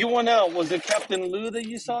you went out? Was it Captain Lou that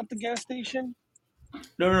you saw at the gas station?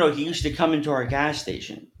 No. He used to come into our gas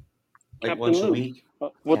station like Captain once a Lou. week.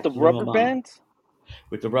 With the Captain Lou rubber Albano. bands?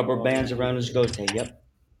 With the rubber bands around his goatee. Yep.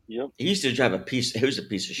 Yep. He used to drive it was a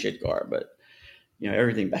piece of shit car, but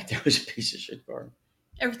everything back there was a piece of shit car.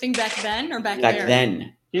 Everything back then or back Back there?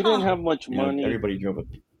 then. He didn't have much money. Everybody drove it.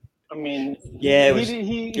 I mean, yeah,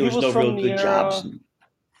 he was was no from real the good era. jobs.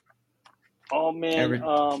 Oh man,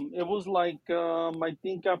 it was like I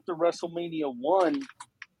think after WrestleMania 1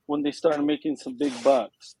 when they started making some big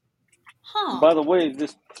bucks. Huh. By the way,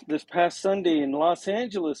 this past Sunday in Los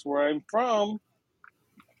Angeles, where I'm from,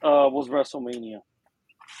 was WrestleMania.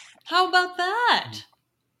 How about that?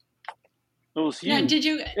 It was huge. Yeah, did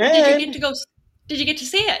you get to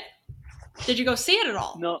see it? Did you go see it at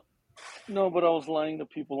all? No, but I was lying to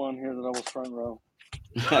people on here that I was front row.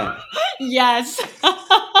 Yes.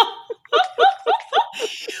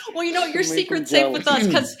 Well, you know, your secret's safe with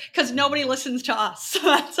us because nobody listens to us.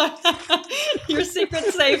 That's your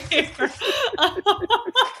secret's safe here.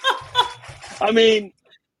 I mean,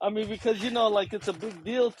 because like it's a big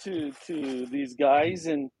deal to these guys,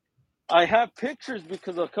 and I have pictures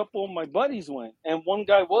because a couple of my buddies went, and one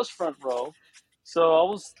guy was front row.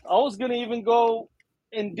 So I was gonna even go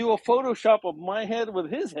and do a Photoshop of my head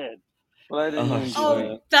with his head, but I didn't even do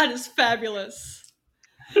that. That is fabulous.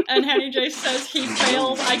 And Henny J says he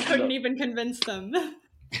failed. I couldn't even convince them.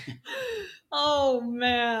 Oh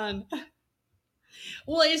man.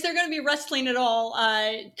 Well, is there going to be wrestling at all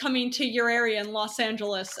coming to your area in Los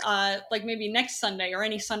Angeles, like maybe next Sunday or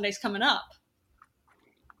any Sundays coming up?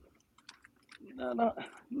 No.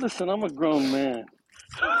 Listen, I'm a grown man.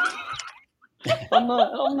 I'm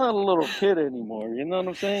not a little kid anymore. You know what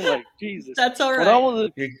I'm saying? Like, Jesus. That's all right. When I was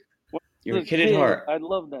You're a kid at heart. I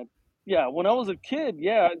love that. Yeah, when I was a kid,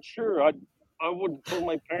 yeah, sure, I would tell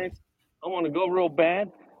my parents I want to go real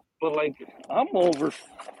bad, but like I'm over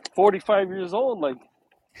 45 years old. Like,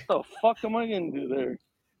 what the fuck am I gonna do there?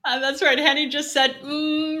 That's right. Henny just said,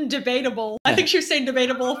 debatable. I think she was saying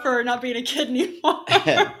debatable for not being a kid anymore.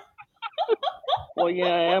 Well,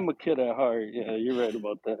 yeah, I am a kid at heart. Yeah, you're right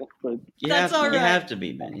about that. But you have to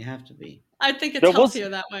be, man. You have to be. I think it's healthier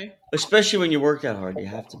that way. Especially when you work that hard, you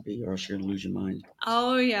have to be, or else you're gonna lose your mind.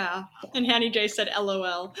 Oh yeah. And Henny J said,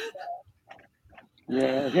 "LOL."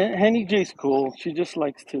 Yeah, Henny J's cool. She just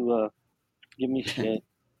likes to give me shit.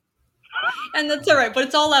 And that's all right, but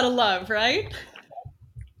it's all out of love, right?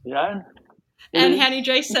 Yeah. And Henny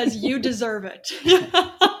J says, "You deserve it."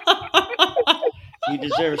 You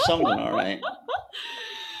deserve something, all right.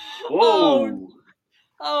 Whoa.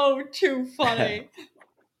 Oh, too funny.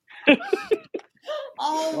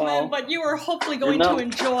 Man, but you are hopefully going to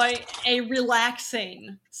enjoy a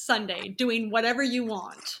relaxing Sunday, doing whatever you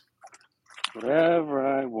want. Whatever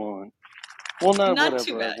I want. Well, not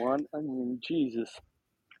whatever I want. I mean, Jesus.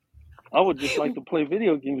 I would just like to play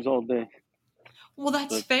video games all day. Well,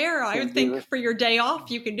 that's fair. I would think for your day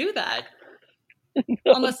off, you can do that. No.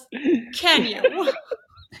 Unless, can you?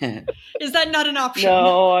 Is that not an option?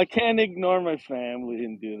 No, I can't ignore my family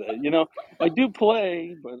and do that. You know, I do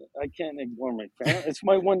play, but I can't ignore my family. It's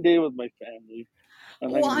my one day with my family.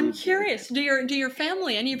 Well, I'm curious. Do your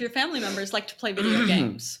family, any of your family members, like to play video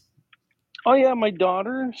games? Oh yeah, my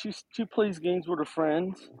daughter. She plays games with her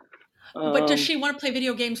friends. But does she want to play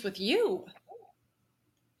video games with you?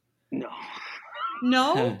 No.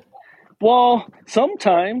 No? Well,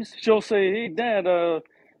 sometimes she'll say, "Hey, Dad,"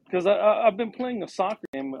 because I've been playing a soccer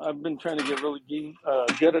game. I've been trying to get really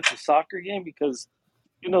good at the soccer game because,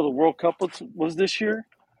 the World Cup was this year.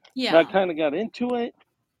 Yeah. And I kind of got into it.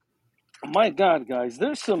 My God, guys,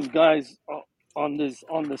 there's some guys on this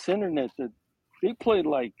internet that they play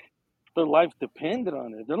like their life depended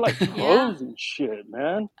on it. They're like pros and shit,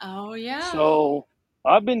 man. Oh yeah. So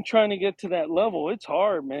I've been trying to get to that level. It's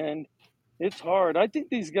hard, man. It's hard. I think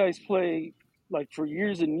these guys play like for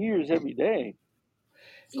years and years every day.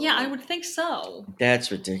 So, yeah, I would think so.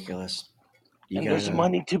 That's ridiculous. There's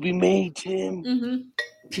money to be made, Tim. Mm-hmm.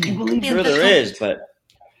 Can you believe sure there is, but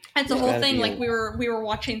that's the whole thing. Like we were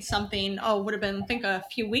watching something. Would have been I think a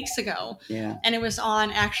few weeks ago. Yeah. And it was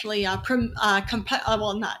on actually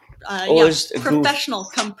professional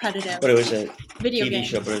competitive. But it was a video TV game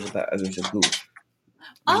show. But it was a goof.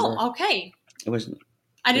 Remember? Oh, okay. It wasn't.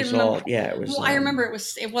 I didn't remember. It was. Well, I remember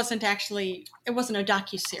it wasn't a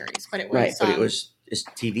docuseries, but it was. Right, but it was a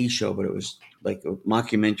TV show, but it was like a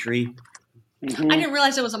mockumentary. Mm-hmm. I didn't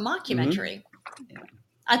realize it was a mockumentary. Mm-hmm. Yeah.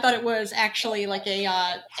 I thought it was actually like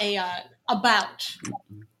about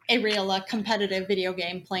a real competitive video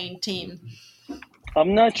game playing team.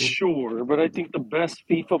 I'm not sure, but I think the best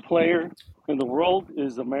FIFA player in the world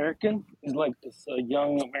is American. He's like this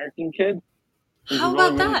young American kid. He's How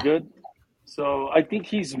about really that? Good. So I think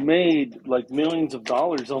he's made like millions of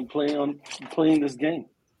dollars on playing this game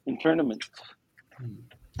in tournaments.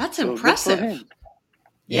 That's impressive.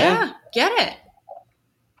 Yeah, get it.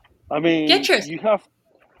 I mean,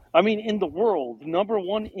 in the world, number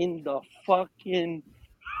one in the fucking,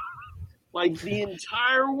 like the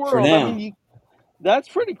entire world. For now. I mean, that's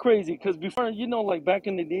pretty crazy because before, like back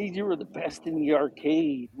in the days, you were the best in the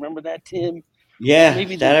arcade. Remember that, Tim? Yeah,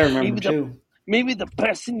 I remember too. Maybe the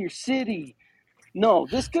best in your city. No,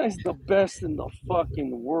 this guy's the best in the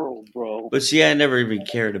fucking world, bro. But see, I never even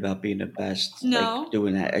cared about being the best, No. like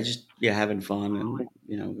doing that. I just having fun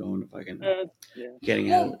and going to fucking Yeah.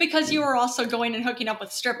 getting out. Well, because you were also going and hooking up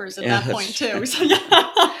with strippers at Yeah, that point that's- too. So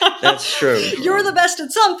yeah. That's true. You're the best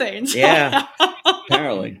at something. So. Yeah,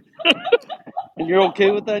 apparently. And you're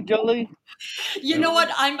okay with that, Jolly? You know what?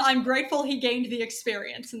 I'm grateful he gained the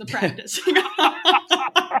experience and the practice.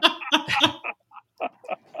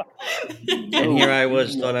 And here I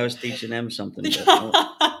was, thought I was teaching them something, but no,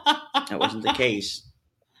 that wasn't the case.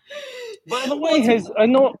 By the way,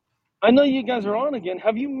 I know you guys are on again.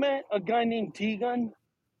 Have you met a guy named T-Gun?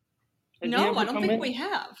 Has he No, ever I don't come think in? we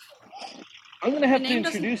have. I'm gonna have The to name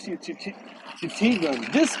doesn't- introduce you to T-Gun.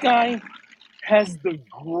 This guy has the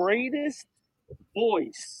greatest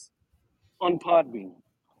voice on Podbean.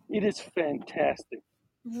 It is fantastic.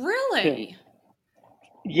 Really?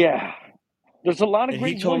 Yeah. There's a lot of And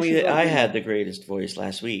great he told me voices that out I there. had the greatest voice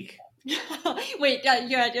last week. Wait,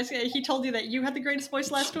 he told you that you had the greatest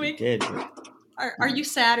voice last He week? did. Are you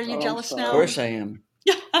sad? Are you I'm jealous sorry. now? Of course I am.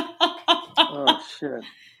 Oh shit.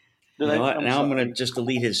 You know what? I'm Now I'm sorry. gonna just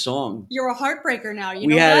delete his song. You're a heartbreaker now. You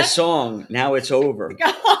We know had that? a song. Now it's over.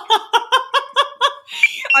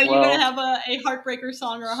 Are you Well- going to have a heartbreaker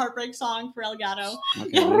song or a heartbreak song for El Gato?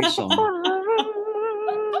 Okay, any song.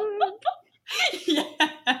 Yes.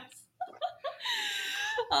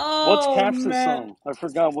 What's Oh, Caps' man. song? I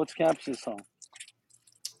forgot what's Caps' song.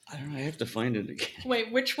 I don't know. I have to find it again.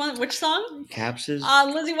 Wait, which one? Which song? Capses.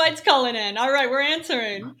 Lizzy White's calling in. All right, we're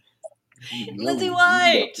answering. Lizzy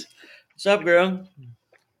White. What's up, girl?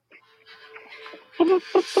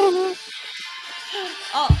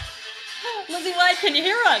 Oh, Lizzy White, can you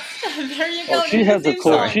hear us? There you go. Oh, she There's has your a theme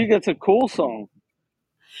cool. song. She gets a cool song.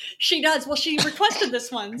 She does. Well, she requested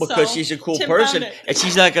this one Because so she's a cool Tim person, found it. and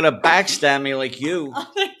she's not gonna backstab me like you.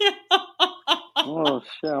 Oh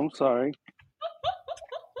shit! I'm sorry.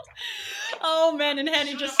 Oh man, and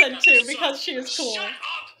Hanny just said too because she is cool.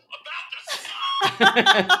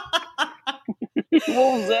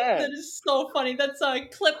 What was that? That is so funny. That's a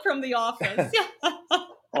clip from The Office.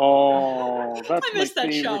 Oh, that's I missed my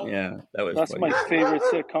that favorite. show. Yeah, that was That's funny. my favorite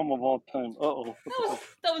sitcom of all time. Uh-oh.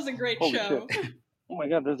 That was a great Holy show. shit. Oh my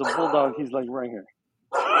god, there's a bulldog. He's like right here.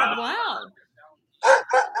 Wow.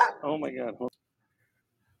 Oh my god.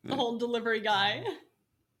 The whole delivery guy.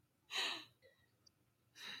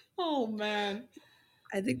 Oh man.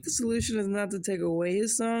 I think the solution is not to take away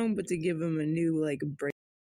his song, but to give him a new break.